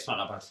Moss, yeah, it's not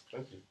that bad.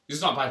 Thank you.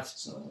 It's not bad.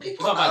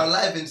 People Not are bad.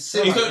 alive in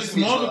sin. It's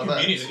more of a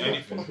community than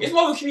anything. It's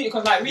more of a community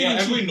because, like, really, Yeah, and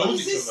everyone truly,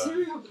 knows each other.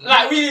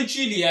 like, really and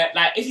truly, yeah,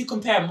 like, if you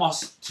compare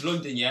Moss to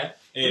London, yeah,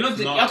 It's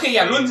London, not okay,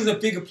 yeah, the same. London's a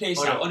bigger place,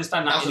 Oh, yeah, yeah. I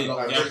understand that, That's a innit?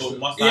 lot. Yeah, but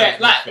my side Yeah,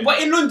 is like, different. but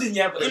in London,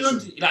 yeah, but in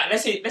London, like,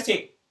 let's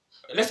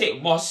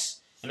take Moss,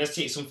 and let's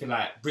take something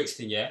like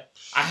Brixton, yeah.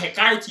 I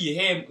guarantee you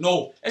him.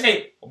 No, let's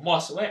say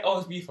Moss. Where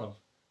OSB from?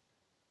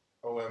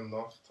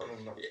 North.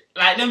 Tottenham North.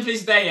 Like them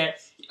places there, yeah.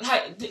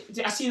 Like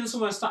I seen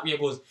someone snap me. It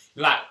goes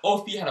like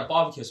OFB had a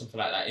barbecue or something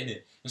like that in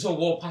it. And so I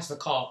walked past the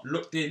car,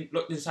 looked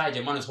inside.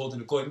 Your man was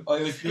holding a gun. Oh,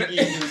 it was big.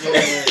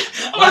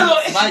 I'm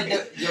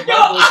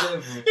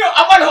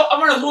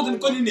holding a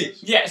gun in it.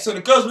 Yeah. So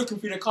the girl's looking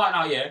through the car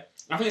now. Yeah.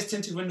 I think it's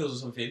tinted windows or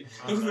something.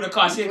 Looking through the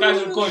car, see the guys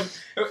with a gun.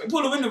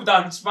 Pull the window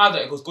down, smiled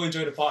at it. Goes, go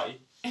enjoy the party.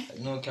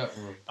 No cap,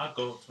 bro. I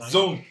go to my-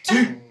 Zone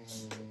 2.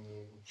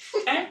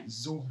 Eh?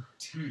 Zone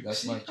 2.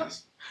 That's my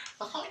case.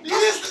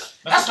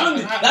 That's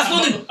London. That's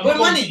London. Wait,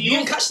 money. You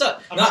didn't catch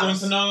that. I'm not going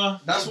to know.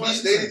 That's We why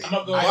stayed. I'm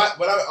not going.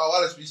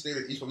 When we stayed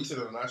at East, but we stayed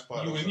at a nice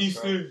part. You in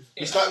East too.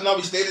 We stayed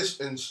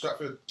in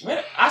Stratford.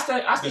 Where? I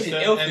stayed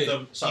in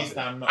Ilford.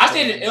 I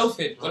stayed in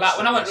Ilford. Well, like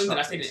when I went to London,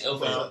 I stayed in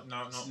Ilford.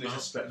 No.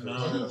 Stratford.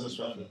 No.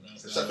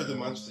 Stratford in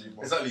Manchester.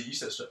 Exactly, you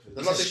said Stratford.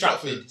 Did not say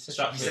Stratford. It's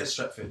Stratford. He said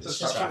Stratford. It's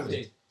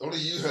Stratford. Only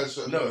you heard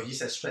Stratford. No, he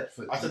said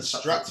Stratford. I said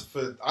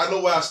Stratford. I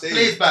know where I stayed.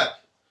 Play it back.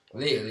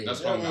 Later.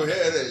 That's Yeah, wrong. we were here,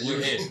 innit? We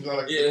were here.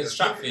 Like- Yeah, it's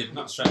Stratford,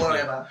 not Stratford.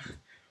 Whatever.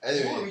 What are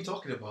Anyway, we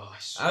talking about?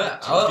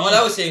 What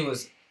I was saying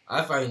was,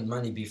 I find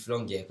manly beef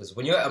long, yeah, because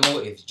when you're at a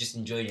motive, you're just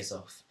enjoying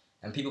yourself.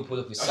 And people pull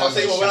up with I was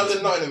saying, when I was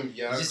in shouts. Nottingham,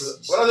 when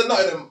I was in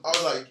Nottingham, I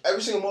was like,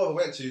 every single motive I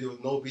went to, there was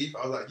no beef.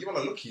 I was like, you man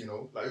are lucky, you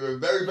know? Like, we were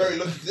very, very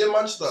lucky. Because in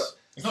Manchester...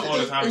 It's not all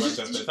the time,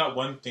 Manchester. It's that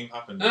one thing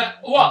happened.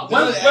 What?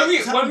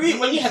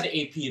 When you had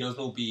the AP, there was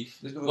no beef.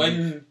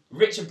 When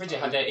Rich and Bridget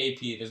had their AP,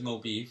 there's no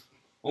beef.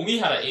 When we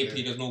had an AP,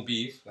 there's no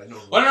beef. Like, no.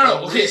 Well,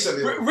 no. Okay,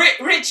 Recently.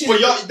 Rich is... But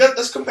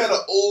let's compare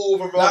the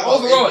overall. Like,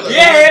 overall,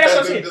 yeah,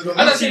 that's what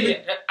I'm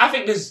saying. I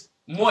think there's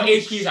more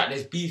APs that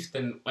there's beef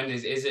than when there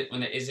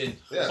isn't.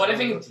 Yeah, but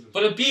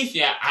the beef,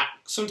 yeah, I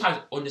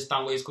sometimes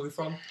understand where it's coming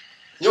from.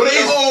 You know what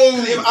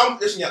it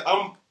is?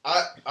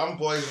 I'm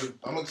boys with,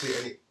 I'm not saying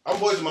any, I'm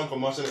boys with man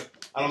from us, innit?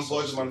 And I'm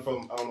boys with man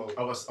from, I don't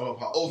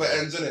know, over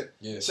ends, innit?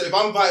 Yeah. So if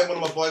I'm inviting one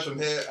of my boys from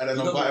here and then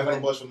I'm inviting one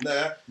of my boys from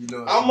there, You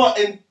know, I'm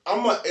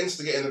not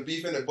instigating the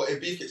beef, innit? But if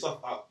beef kicks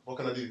off, what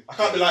can I do? I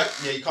can't be like,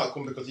 yeah, you can't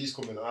come because he's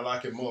coming and I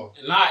like him more.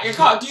 Like, you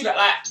can't do that.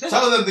 Like,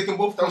 tell them they can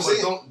both come, but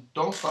saying.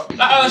 don't stop. Like,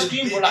 I was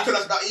screaming, bro. Like,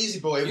 That's that easy,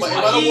 bro. If It's I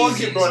not don't want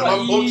easy, it, bro, and it's I'm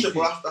not bullshit,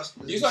 bro, easy. that's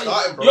It's not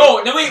starting, bro.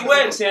 Yo, the way it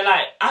works, yeah,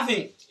 like, I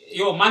think,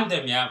 man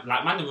them, yeah,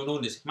 like, man them will know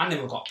this. Man them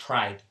have got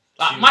pride.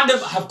 Like, man them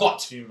have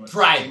got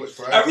pride.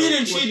 I really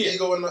and truly,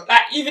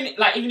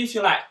 even if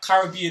you're like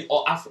Caribbean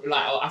or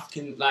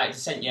African like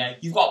descent, yeah,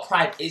 you've got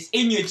pride. It's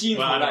in your genes,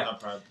 man. Like,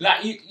 pride.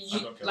 Like you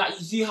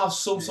do have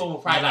some sort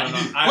of pride.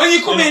 When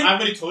you come in,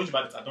 I've already told you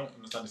about this. I don't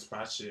understand this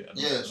pride shit. I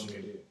don't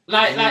get it.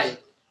 Like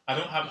I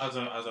don't have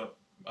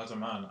as a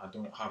man. I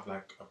don't have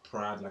like a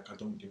pride. Like I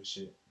don't give a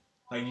shit.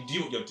 Like you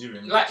do what you're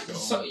doing. Like so,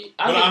 so,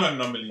 I'm an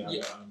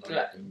anomaly.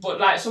 But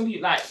like some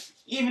people, like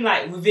even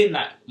like within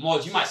like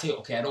mods, you might say,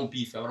 okay, I don't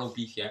beef,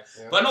 yeah.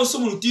 But I know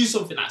someone who do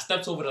something that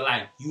steps over the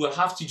line. You will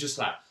have to just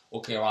like,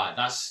 okay, right,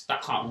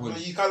 that can't run.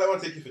 You can't let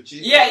one take you for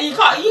cheap. Yeah, you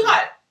can't.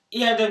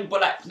 Yeah, then,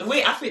 but like the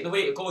way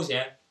it goes,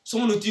 yeah,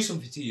 someone will do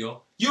something to you,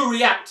 you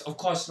react. Of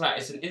course, like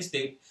it's an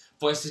instinct,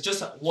 but it's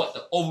just like, what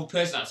the other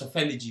person that's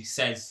offended you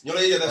says. You know,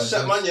 yeah, there's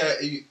set man, yeah.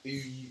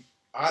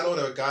 I know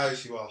there are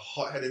guys who are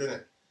hot-headed,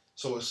 innit?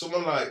 So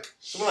someone like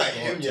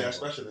him, yeah,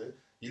 especially,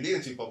 you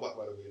lean too far back,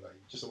 by the way, like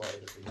just about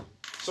everything.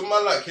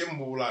 Someone like him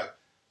will like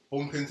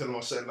bump into them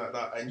or something like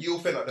that, and you'll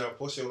think that they're a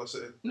pussy or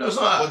something. No, it's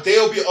not. But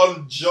they'll be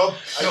on job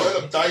and you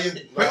end up dying.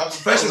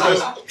 First of all,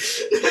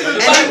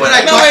 anyone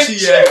I got to,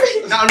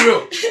 yeah, not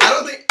unreal. I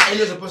don't think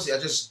anyone's a pussy. I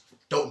just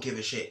don't give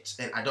a shit,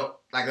 and I don't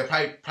like the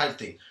pride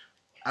thing.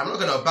 I'm not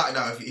gonna back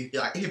down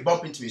if you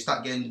bump into me,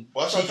 start getting.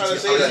 What I'm trying to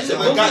say is there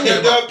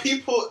are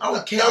people. I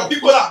don't care. There are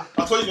people that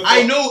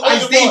I know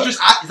it's dangerous.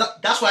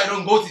 That's why I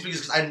don't go to these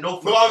places because I know.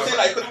 No, I'm saying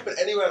like it could happen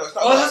anywhere. That's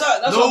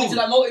that's what happened to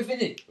that motive,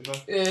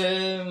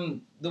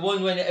 innit? The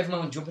one when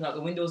everyone was jumping out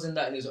the windows and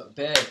that, and it was like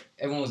bad.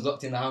 Everyone was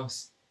locked in the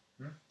house.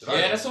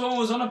 Yeah, that's what I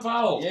was on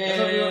about.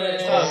 Yeah.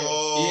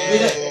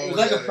 It was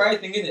like a pride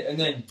thing, innit? And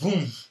then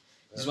boom,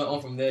 just went on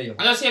from there, yo.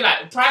 And I say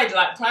like pride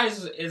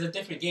is a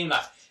different game.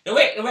 Like the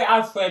way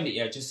I've framed it,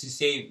 yeah, just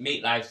to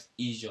make life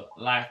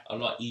a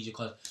lot easier.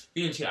 Because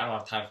really, I don't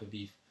have time for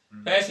beef.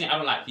 Personally, I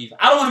don't like beef.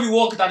 I don't want to be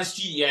walking down the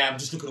street, yeah, I'm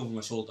just looking over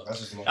my shoulder.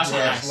 That's not nice.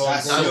 That's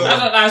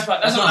not nice,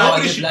 but that's not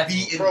nobody should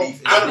be in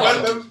beef.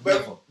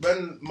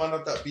 When man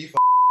had that beef,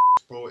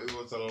 bro, it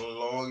was the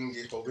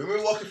longest, bro. When we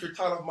were walking through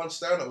town of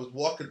Manchester, I was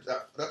walking.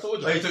 I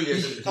told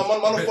you. Come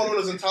on, man, are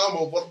following us in town,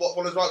 bro. What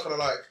followers right trying to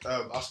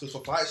like ask us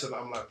for fights, and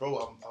I'm like,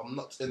 bro, I'm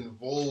not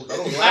involved. I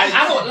don't like.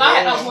 I don't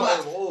like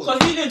that. Because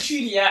really and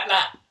truly, yeah,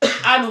 like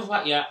I know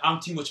what, yeah, I'm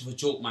too much of a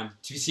joke man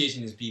to be serious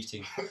in this beef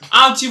thing.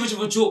 I'm too much of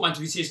a joke man to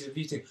be serious in this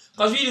beef thing.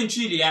 Because really and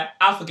truly, yeah,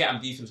 I'll forget I'm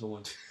beefing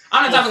someone.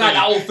 I'm the type of guy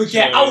that I will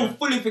forget. I will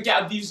fully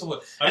forget I'm beefing someone.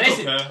 And let's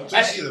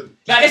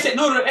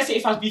say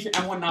if I was beefing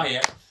M1 now,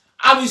 yeah.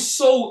 I was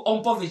so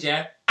unbothered,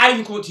 yeah. I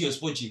even come up to you and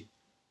spudge you.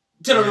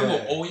 To the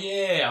remote. Oh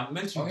yeah, I'm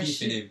meant to be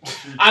beefing him.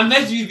 I'm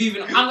meant to be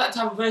beefing him. I'm that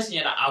type of person,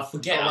 yeah, that I'll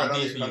forget that I'm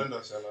beefing him.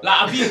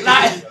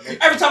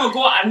 Every time I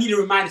go out, I need a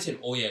reminder saying,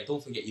 oh yeah,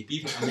 don't forget you're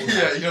beefing Amon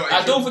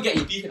guy. Don't forget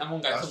you're beefing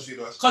Amon guy.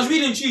 Because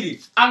really and truly,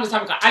 I'm the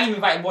type of guy, I even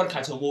invited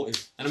Mordecai to a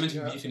motive, and I'm meant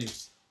to be beefing him.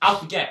 I'll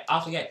forget.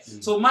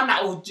 So man,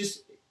 that will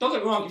just, don't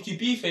get me wrong, if you're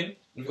beefing,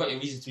 you've got your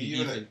reasons to be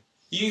beefing.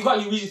 You've got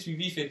your reasons to be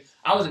beefing.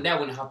 I wasn't there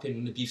when it happened,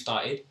 when the beef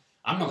started.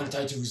 I'm not gonna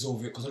try to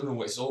resolve it because I don't know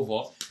what it's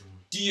over.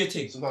 Do your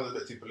thing. Sometimes it's a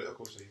bit too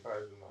political, so you can't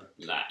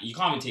even like you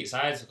can't even take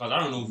sides because I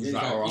don't know who's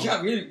right or wrong.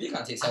 You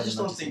can't take sides. I just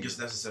don't think it's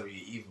necessarily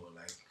evil.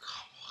 Like,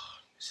 come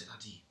on, is it that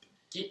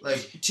deep?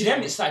 Like to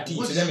them, it's that deep.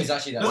 To them, it's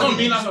actually that. Doesn't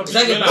mean that's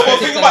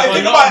think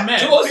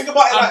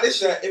about it like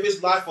this. Yeah, if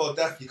it's life or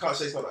death, you can't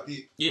say it's not that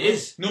deep. It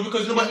is. No,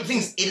 because but the thing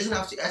is, it doesn't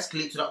have to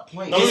escalate to that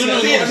point. No,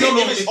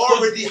 it's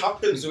already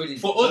happened. For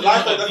life or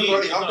death has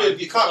already happened.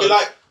 You can't be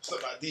like. It's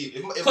not that deep.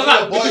 If one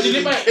of your boys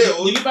is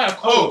killed, you live by a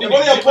code. If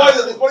one of your boys,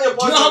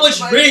 do you know how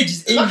much rage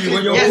is in you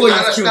when your boy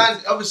is killed?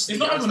 Obviously, it's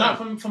not even that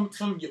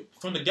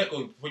from the get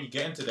go. When you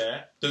get into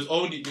there, there's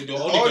already going to be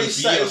a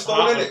set in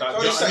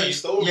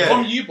stone, innit?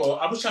 From you, bro,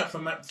 I was trying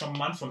from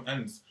man from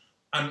ends,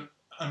 and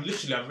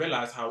literally I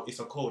realized how it's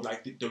a code.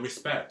 Like the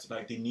respect,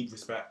 like they need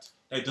respect.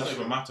 Like it doesn't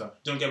even matter.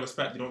 They don't get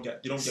respect. They don't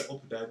get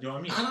up there. You know what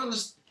I mean? I don't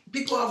understand.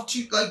 people have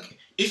two like.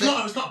 It's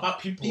not about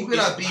people. People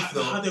that beef about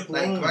though, how they're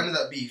like grown. man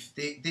that beef,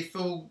 they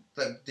feel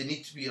like they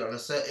need to be on a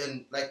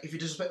certain like if you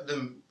disrespect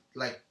them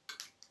like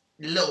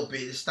a little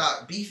bit, they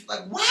start beef.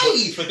 Like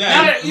why? For them,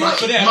 man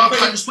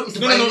can't just put into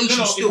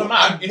violation still.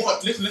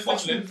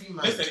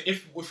 Listen,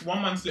 if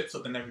one man slips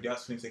up, then everybody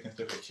else thinks they can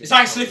slip up. It's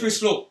like slippery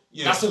slope.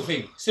 Yeah. That's the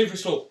thing. Slippery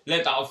slope.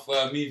 Let that off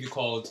a movie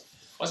called.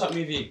 What's that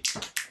movie?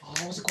 Oh,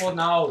 what's it called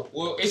now?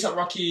 Well, it's at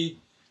Rocky.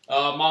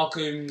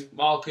 Malcolm,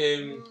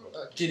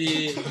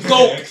 Giddy,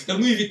 Dope. The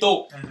movie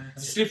Dope.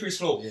 It's a slippery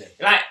slope. Yeah.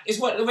 Like it's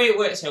what the way it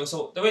works here.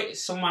 So the way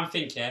some man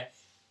think, yeah.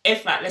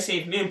 If like let's say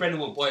if me and Brendan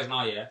want boys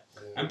now, yeah,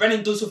 and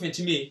Brendan does something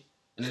to me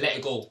and then let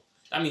it go.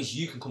 That means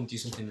you can come do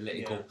something and let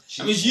it go.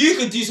 That means you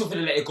can do something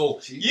and let it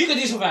go. You can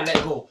do something and let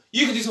it go.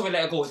 You can do something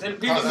and let it go. Then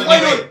people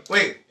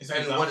wait.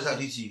 What does that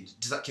do to you?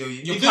 Does that kill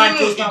you? It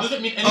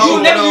doesn't mean anything.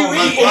 You'll never be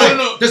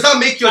weak. Does that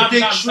make your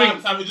dick shrink?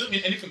 It doesn't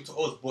mean anything to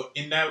us, but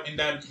in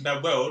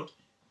their world.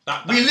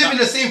 We live in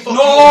the same fucking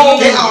world.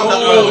 Get out of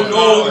that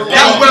world.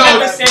 That world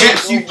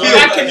gets you killed.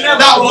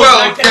 That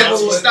world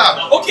gets you stabbed.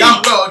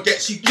 That world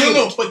gets you killed.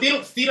 No, but they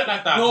don't see it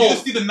like that. They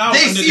just see the now.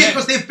 They see it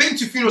because they've been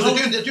to funerals.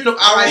 They're doing the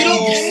RIP.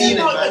 You've seen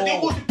it. They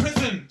go to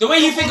prison. The way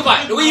you think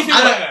about it.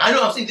 I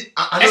know.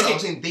 I'm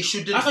saying they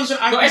shouldn't. Let me tell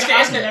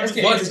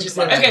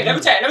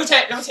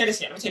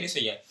you this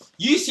here.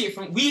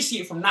 We see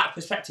it from that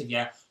perspective,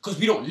 yeah, because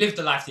we don't live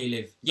the life they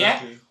live, yeah.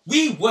 Okay.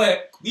 We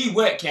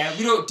work, yeah.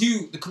 We don't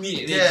do the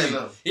community they do.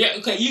 No. Yeah,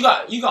 okay. You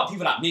got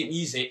people that make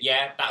music,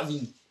 yeah, that have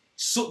been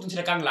sucked into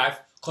the gang life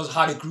because of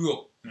how they grew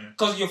up,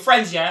 because your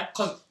friends, yeah.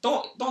 Because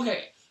don't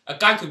get a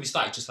gang can be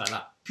started just like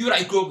that. People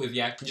that you grew up with,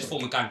 yeah, can just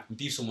form a gang and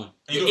beef someone.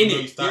 You're in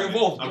it. You're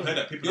involved. I've heard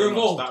that people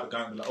don't start a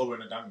gang, like we're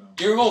in a gang now.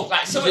 You're involved,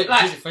 like so, like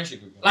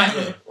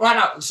right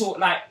now. So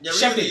like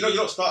Sheffield, you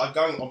don't start a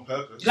gang on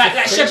purpose.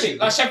 Like Sheffield.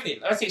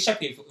 Let's take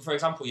Sheffield for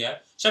example, yeah.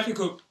 Sheffield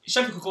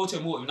could go to a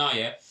motive now,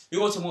 yeah. You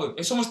go to a motive.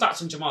 If someone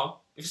starts on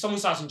Jamal,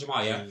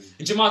 yeah,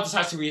 and Jamal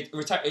decides to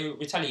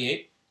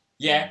retaliate,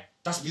 yeah.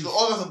 That's you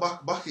all have to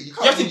back it. You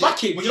have to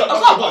back it. No,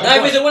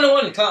 if it's a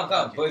one-on-one, calm.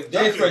 But if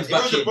their friends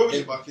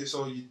back it,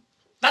 so you.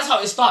 That's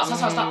how it starts.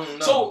 That's how it starts.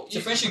 No. So it's a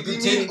friendship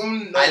good team.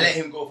 I let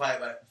him go fight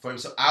for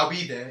himself. I'll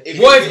be there.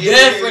 What if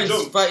their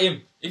friends fight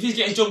him? If he's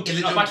getting jumped,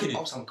 he's not backing it.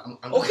 Okay.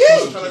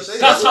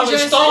 That's how it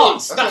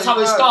starts. That's how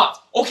it starts.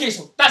 Okay,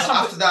 so that's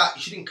how. After that,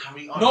 you shouldn't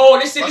carry on. No,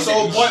 listen.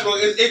 So,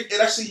 if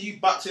let's say you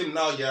backed him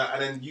now, yeah,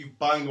 and then you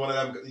bang one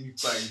of them, you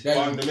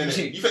bang them in it.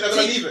 You think they're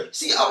gonna leave it?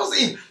 See, I was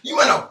saying, you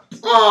man,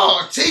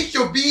 take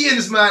your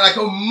beings, man, like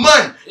a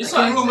man. It's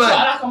like a real man.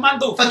 Like a man,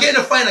 though. If I get in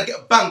a fight, I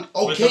get banged.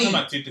 Okay.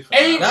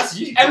 That's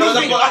you. That's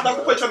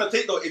the point trying to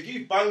take though. If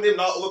you bang them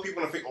now, other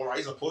people gonna think, alright,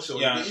 he's a pussy.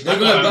 Yeah.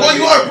 Well,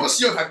 you are a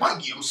pussy if I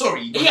bang you. I'm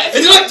sorry. Yeah,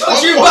 it's gonna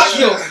touch you back,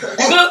 yo.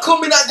 You're gonna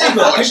come in that day,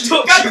 man.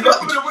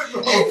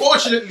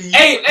 Unfortunately,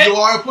 you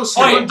are a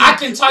pussy. I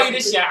can tell you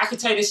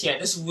this, yeah.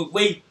 This is the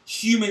way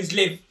humans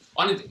live.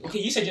 Okay,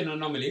 you said you're an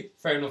anomaly.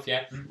 Fair enough,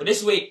 yeah. But this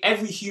is the way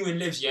every human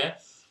lives, yeah.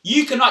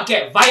 You cannot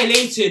get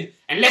violated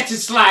and let it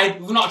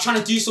slide. We're not trying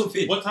to do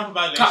something. What type of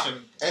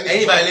violation?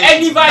 Any violation.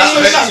 Any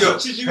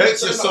violation.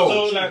 Hurts your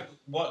soul. So, like,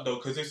 what though?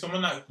 Because if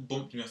someone like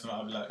bumped me or something,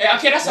 I'd be like,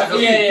 okay, that's like,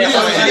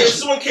 if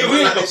someone came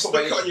in like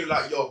someone cutting you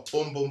like, yo,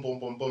 boom,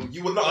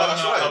 you would not let that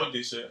slide. I wouldn't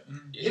do shit.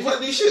 You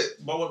wouldn't do shit.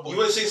 But you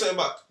wouldn't say something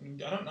back.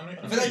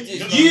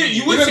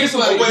 You would say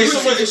something.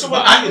 If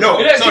someone. I know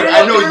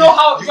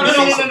how.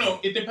 No.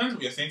 It depends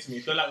what you're saying to me.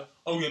 If you're like,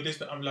 oh, you're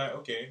this, I'm like,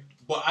 okay.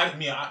 But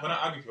when I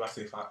argue with you, I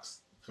say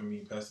facts. For me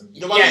personally,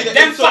 if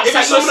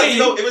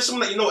it's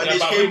someone that you know and they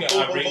came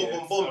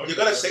boom, you're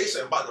gonna say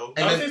something back though.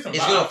 And then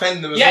it's gonna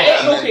offend them as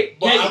well. Okay.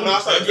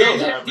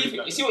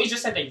 You see what you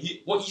just said then?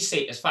 What you say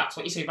is facts.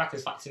 What you say back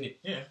is facts, innit?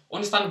 Yeah.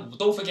 Understandable.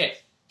 Don't forget.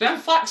 Them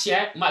facts,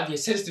 yeah, might be a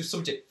sensitive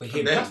subject for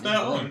him. That's their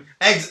own.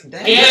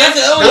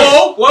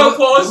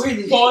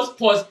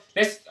 Pause.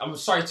 I'm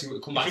sorry to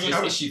come back to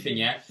this issue thing,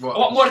 yeah.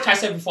 What Mordecai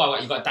said before,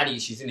 you got daddy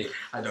issues, innit?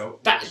 I know.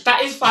 That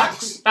is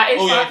facts. That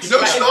is facts.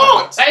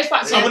 That is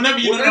facts. I would never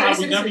use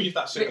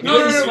that shit. No.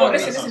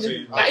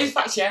 Listen. That is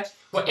facts, yeah.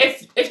 But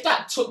if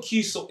that took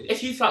you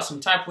if you felt some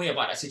type of way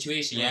about that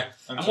situation, yeah,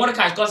 and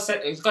Mordecai's God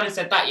said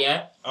that,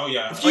 yeah. Oh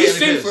yeah.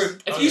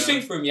 If you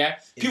swing for him, yeah,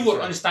 people would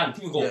understand.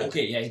 People go,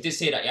 okay, yeah, he did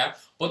say that, yeah.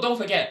 But don't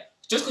forget,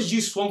 just because you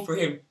swung for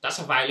him, that's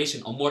a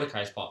violation on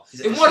Mordecai's part.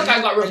 If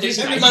Mordecai got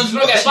reputation, that he does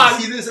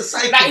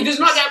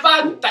not get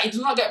banged,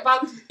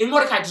 if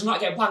Mordecai does not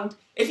get banged,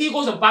 if he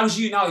goes and bangs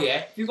you now,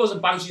 yeah,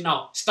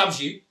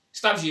 stabs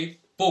you,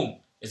 boom.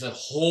 It's a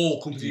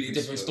whole completely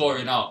different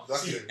story now.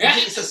 Exactly. Yeah.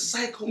 It's a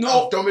cycle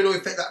of domino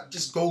effect that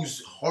just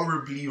goes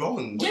horribly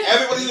wrong. Yeah.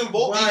 Everybody's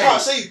involved. You can't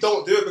say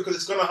don't do it because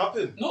it's gonna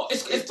happen. No,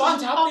 it's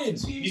bound to happen.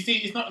 You see,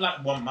 it's not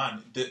like one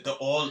man. They're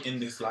all in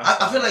this life.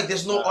 I feel like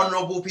there's no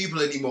honourable people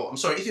anymore. I'm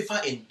sorry, if you're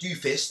fighting, do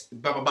fist,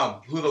 bam,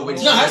 whoever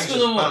wins. No, that's good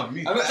no more.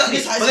 But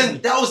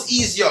then that was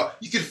easier.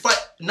 You could fight.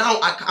 Now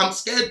I'm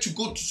scared to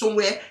go to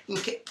somewhere and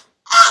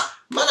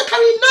man are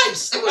carrying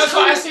knives. That's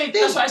what I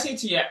say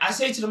to you. I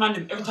say to the man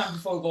every time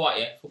before we go out,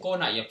 yeah, if we're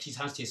going out, yeah, please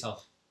hands to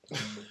yourself.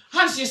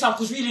 Hands to yourself,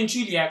 because really and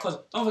truly, yeah, because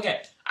don't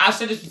forget, I've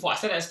said this before, I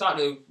said it at the start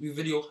of the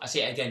video, I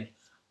say it again.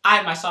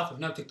 I myself have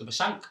never picked up a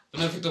shank, I've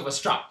never picked up a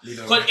strap.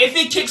 Because if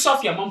it kicks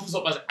off, yeah, mum pulls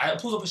up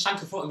a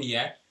shank in front of me,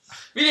 yeah.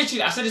 Really and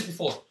truly, I said this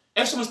before.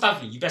 If someone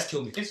stabs me, you best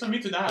kill me. It's for me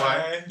to die.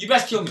 Why? You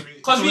best kill me.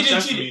 Because really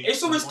and truly, if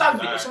someone stabs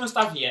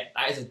me, yeah,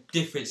 that is a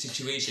different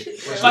situation.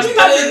 But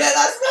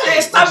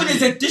stabbing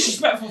is a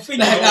disrespectful thing.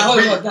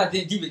 Hold on,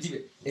 deep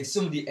it. If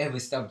somebody ever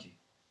stabbed you,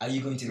 are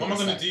you going to? What am I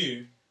gonna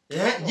do?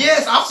 Yeah.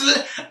 Yes,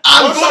 absolutely.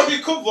 I'm going to be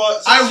covered.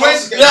 I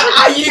went.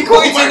 Are you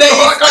going to let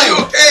it Are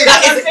you okay?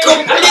 That is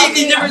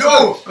completely different.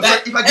 No.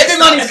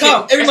 Everyone is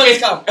calm. Everyone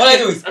is calm. All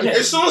I do is.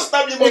 If someone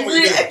stabbed your mum, what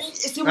you doing?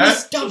 If someone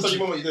stabbed Your you.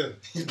 mum, what you doing?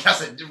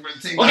 That's a different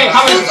thing. Okay,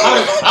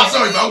 I'm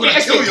sorry, but I'm gonna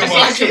kill you. I'm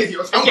gonna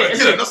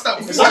kill him. Not stab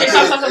him.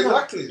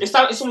 Exactly. If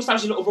someone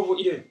stabs your little brother, what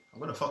you doing?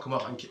 I'm gonna fuck him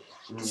up and kill.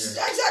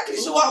 Exactly.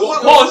 So what?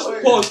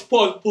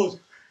 Pause.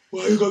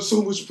 Why you got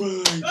so much pride?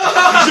 You should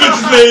have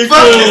just let it go.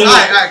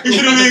 You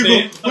should have let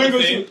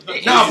it go.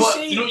 No,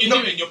 but you know what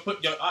you're doing?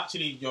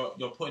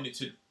 You're putting it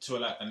to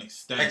like an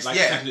extent, like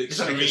yeah, to the it's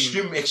like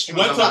extreme. extreme.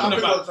 We're talking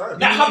about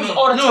That happens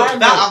all the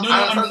time.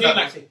 I'm saying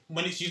like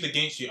when it's used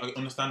against you, I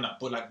understand that,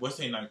 but like we're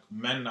saying like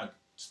men like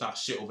start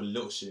shit over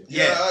little shit.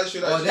 Yeah,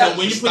 So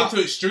when you put it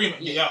to extreme,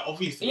 yeah,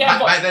 obviously. Yeah,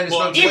 by then it's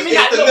not. even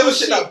It's the little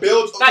shit that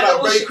builds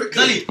up very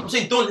quickly. I'm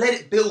saying don't let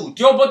it build.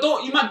 Yo, but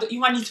don't you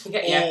might need to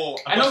forget, yeah.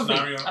 I don't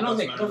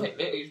think.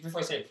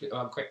 Before I say it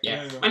quick,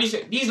 yeah. Man,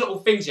 these little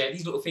things, yeah.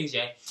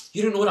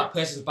 You don't know that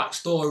person's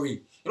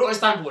backstory. You don't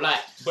understand what, like,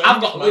 I've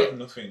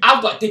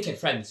got dickhead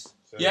friends.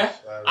 Yeah?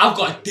 I've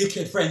got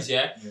dickhead friends,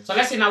 yeah? So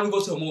let's say now we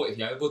go to a motive,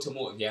 yeah?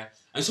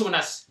 And someone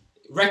that's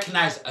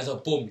recognised as a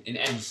bum in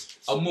ends,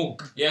 a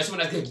mug, yeah? Someone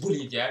that's getting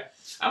bullied, yeah?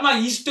 And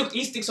man, he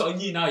sticks it on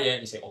you now, yeah?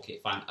 You say, okay,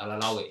 fine, I'll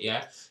allow it,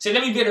 yeah? So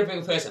let me be the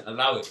bigger person,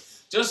 allow it.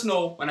 Just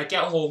know, when I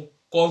get home,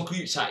 go on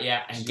group chat,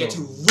 yeah, and get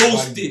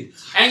roasted.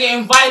 And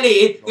getting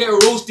violated, get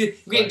roasted,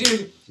 yeah,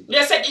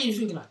 said you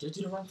thinking like, did I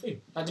do the wrong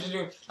thing? Like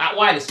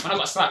wireless, when I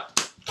got slapped.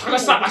 I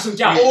got slapped by some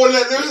gal. Oh,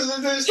 let me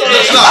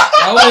stop.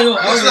 I want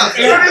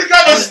This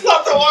guy just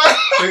slapped the wire.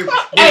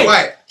 Hey,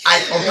 right.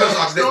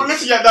 Don't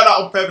listen, you done that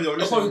on purpose.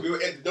 Listen, we were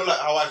in, don't like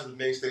how I was the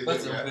main stage. Why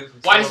this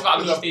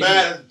got me stage?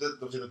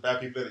 There's bad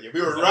people in it.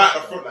 We were right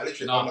at the front, like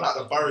literally, at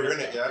the barrier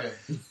in it, yeah.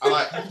 And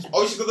like, obviously,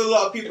 because there's a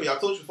lot of people, yeah, I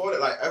told you before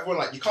that, like everyone,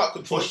 like you can't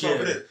control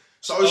yourself in it.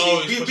 So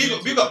obviously,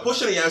 we got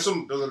pushing it, yeah.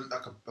 There was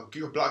like a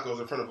group of black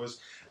girls in front of us,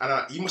 and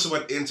he must have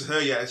went into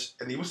her, yeah,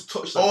 and he must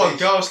have touched her face. Oh,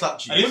 girl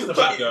slapped you. He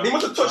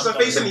must have touched her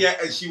face in, yeah,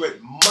 and she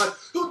went mad.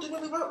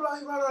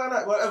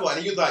 Whatever, and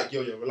he was like,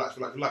 yo, relax.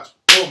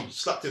 Boom,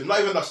 slapped him.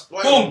 Not even a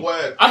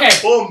word. Okay.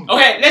 Boom.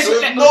 Okay, let's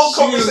no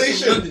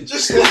conversation.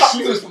 Just slapped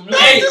him.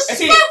 Hey,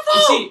 see,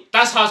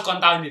 that's how it's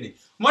gone down, innit?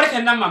 Monica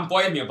and that man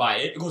boiled me about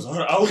it. He goes,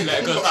 I wouldn't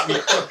let a girl slap me. I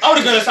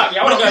wouldn't go slap me.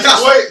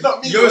 Wait,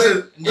 not me.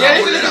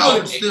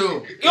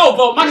 Still. Yo,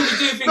 but man, you do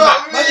things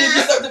like. Man,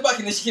 you slapped the back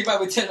and then she came back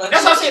with 10 man.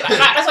 That's what I'm saying.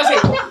 That's what I'm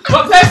saying.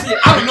 But personally,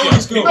 I don't know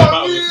this girl.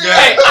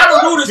 Hey, I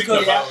don't know this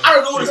girl. Yeah. I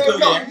don't know this girl.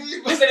 Yeah.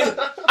 Listen.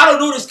 I don't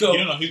know this girl.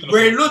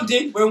 We're in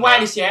London. We're in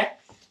Wireless. Yeah.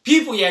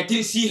 People, yeah,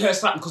 didn't see her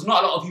slapping because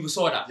not a lot of people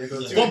saw that.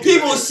 But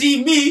people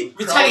see me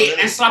retaliate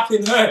and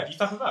slapping her. You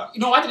slap her back?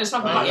 No, I didn't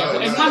slap her back. Yeah,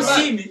 but if man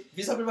see me,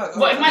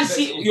 but if man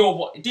see, yo,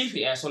 what deep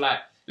it? Yeah. So like,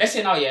 let's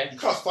say now, yeah. You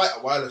can't fight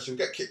a wireless. You'll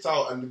get kicked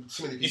out, and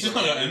so many people. It's just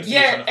not your end.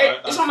 Yeah,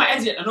 it's not my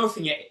end yet. Another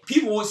thing, yeah.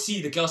 People won't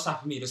see the girl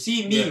slapping me. They'll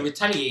see me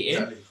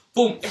retaliating. Exactly.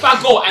 Boom. If I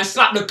go and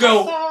slap the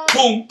girl,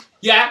 boom.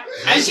 Yeah,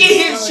 and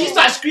she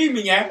starts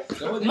screaming, yeah.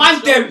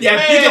 Man them,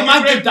 yeah, bigger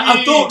man them that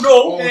I don't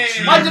know,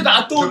 man them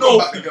that I don't know,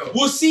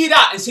 will see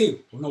that and say,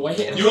 oh no, I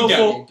hit a girl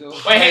for,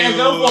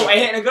 I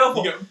hit a girl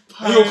for. Yo,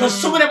 because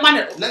some of them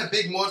man, let the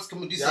big mods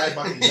come and do something.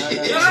 I ain't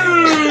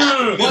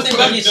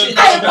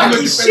back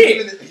this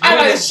shit.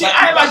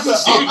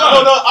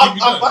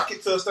 I'll back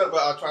it to a step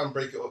where I'll try and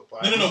break it up.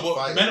 No,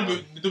 but men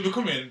they'll be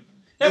coming.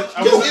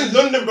 We're in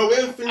London, bro. We're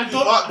in Finland,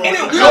 bro. You're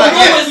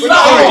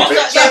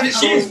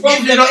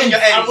not in your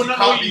end. You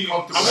can't be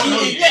comfortable.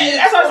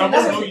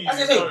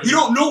 We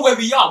don't know where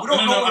we are. We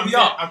don't know where we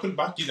are. I couldn't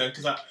back you then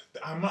because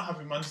I'm not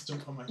having man to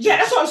jump on my. Yeah,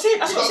 that's what I'm saying.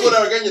 That's what I'm saying. We're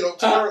gonna go there again, you know.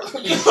 Tomorrow.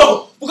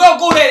 We're gonna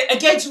go there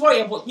again tomorrow.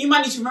 Yeah, but you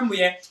man need to remember,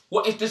 yeah.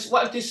 What if this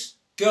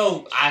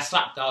girl I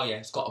slapped out, yeah,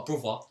 has got a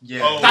brother?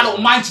 Yeah. That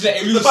don't mind to let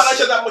it loose. The fact that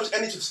she had that much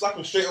energy to slap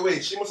him straight away,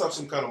 she must have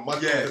some kind of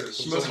mad. Yeah,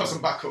 she must have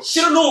some backup.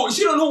 She don't know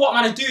what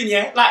man is doing,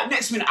 yeah. Like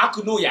next minute I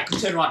could know, yeah. I could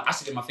turn around,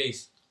 acid in my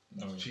face.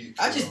 No, she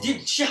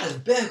has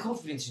bare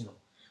confidence, you know.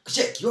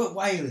 Check, you're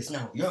wireless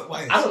now. You're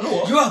wireless. I don't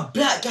know. You're a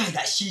black guy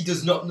that she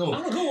does not know.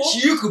 I don't know.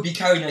 You could be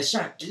carrying a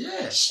shank.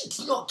 Yeah.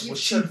 She's not giving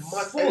she had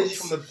mad energy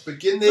from the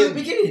beginning.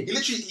 He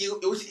literally, he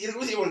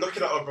wasn't even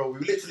looking at her, bro. We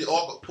literally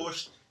all got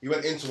pushed. He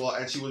went into her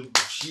and she was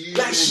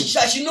Like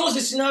she knows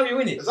the scenario,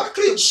 innit?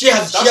 Exactly. She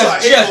has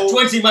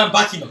 20 man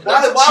backing her.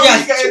 Why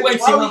She you has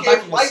 20 man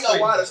backing her. why you straight.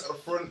 got wireless at the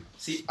front?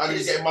 See, And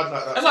he's getting mad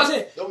like that. That's what I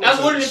said. Don't That's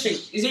make one of the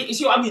sense. things. You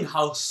see what I mean?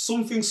 How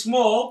something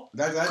small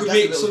could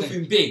make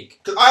something big.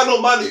 Because I know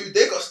man who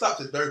they got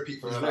slapped is very peak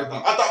for her. At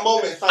that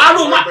moment in time, I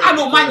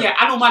know man yeah.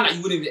 that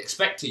you wouldn't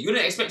expect it. You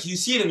wouldn't expect it. You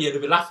see them, yeah,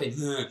 they'll be laughing.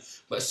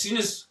 But as soon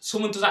as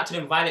someone does that to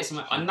them, violates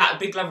them on that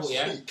big level,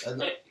 yeah,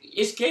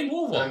 it's game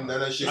over. And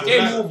then It's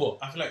game over.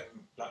 I feel like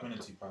black men are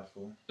too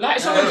prideful. Like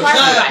it's only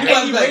like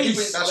any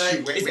race. That's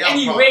true. It's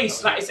any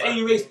race. Like it's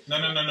any race. No.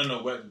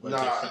 We're different.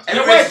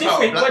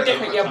 Yeah, we're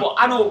different, yeah, but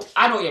I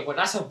know, yeah, but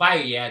that's a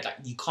value, yeah,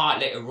 that you can't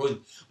let it run.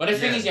 But the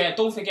thing is, yeah,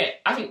 don't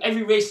forget, I think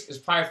every race is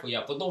prideful,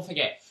 yeah, but don't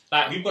forget,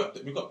 like We've got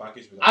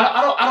baggage with that.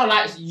 I don't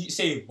like you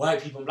say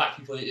white people and black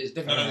people, it's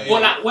different. No, but yeah.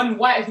 like when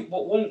white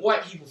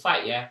people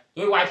fight, yeah,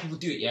 the way white people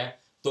do it, yeah,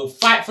 they'll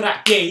fight for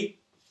that day,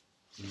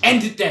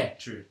 end it there.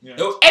 True. Yeah.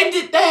 They'll end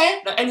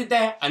it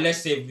there,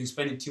 unless they've been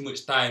spending too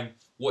much time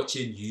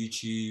watching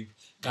YouTube,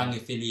 gang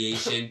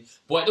affiliation.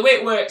 But the way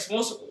it works,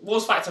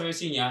 most fights I've ever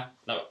seen, yeah,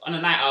 like on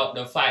a night out,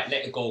 they'll fight,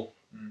 let it go,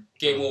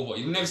 game over.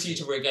 You'll never see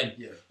each other again.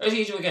 Yeah. Never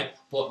see each other again.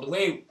 But the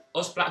way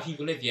us black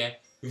people live, yeah,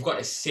 we've got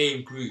the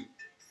same group.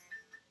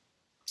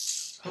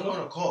 I'm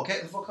on a call.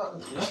 Get the fuck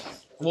out.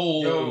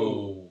 Whoa.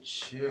 Yo,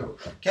 chill.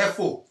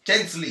 Careful.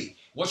 Gently.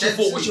 What's your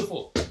fault? What's your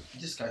fault?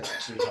 This guy's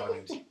actually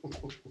retarded.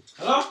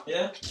 Hello?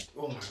 Yeah.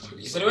 Oh my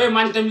god. So the way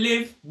man them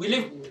live,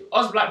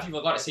 us black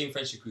people got the same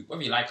friendship group,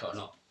 whether you like it or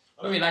not.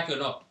 Whether you like it or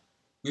not,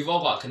 we've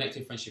all got a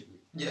connected friendship group.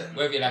 Yeah.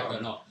 Whether you like it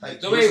or not.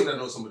 Like, The you way- listen to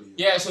know somebody.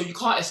 Yeah, so you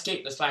can't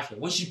escape this life.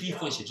 Once you beef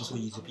one shit, just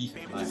want you to beef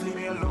it. Just leave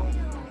me alone,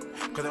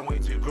 cause I'm way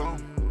too grown.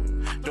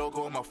 Don't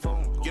go on my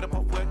phone. Get up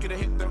off work, get a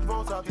hit them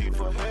rolls. I'll do it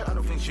for her. I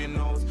don't think she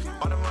knows.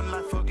 On the run,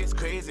 life gets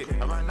crazy.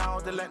 And right now,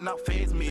 the let not phase me.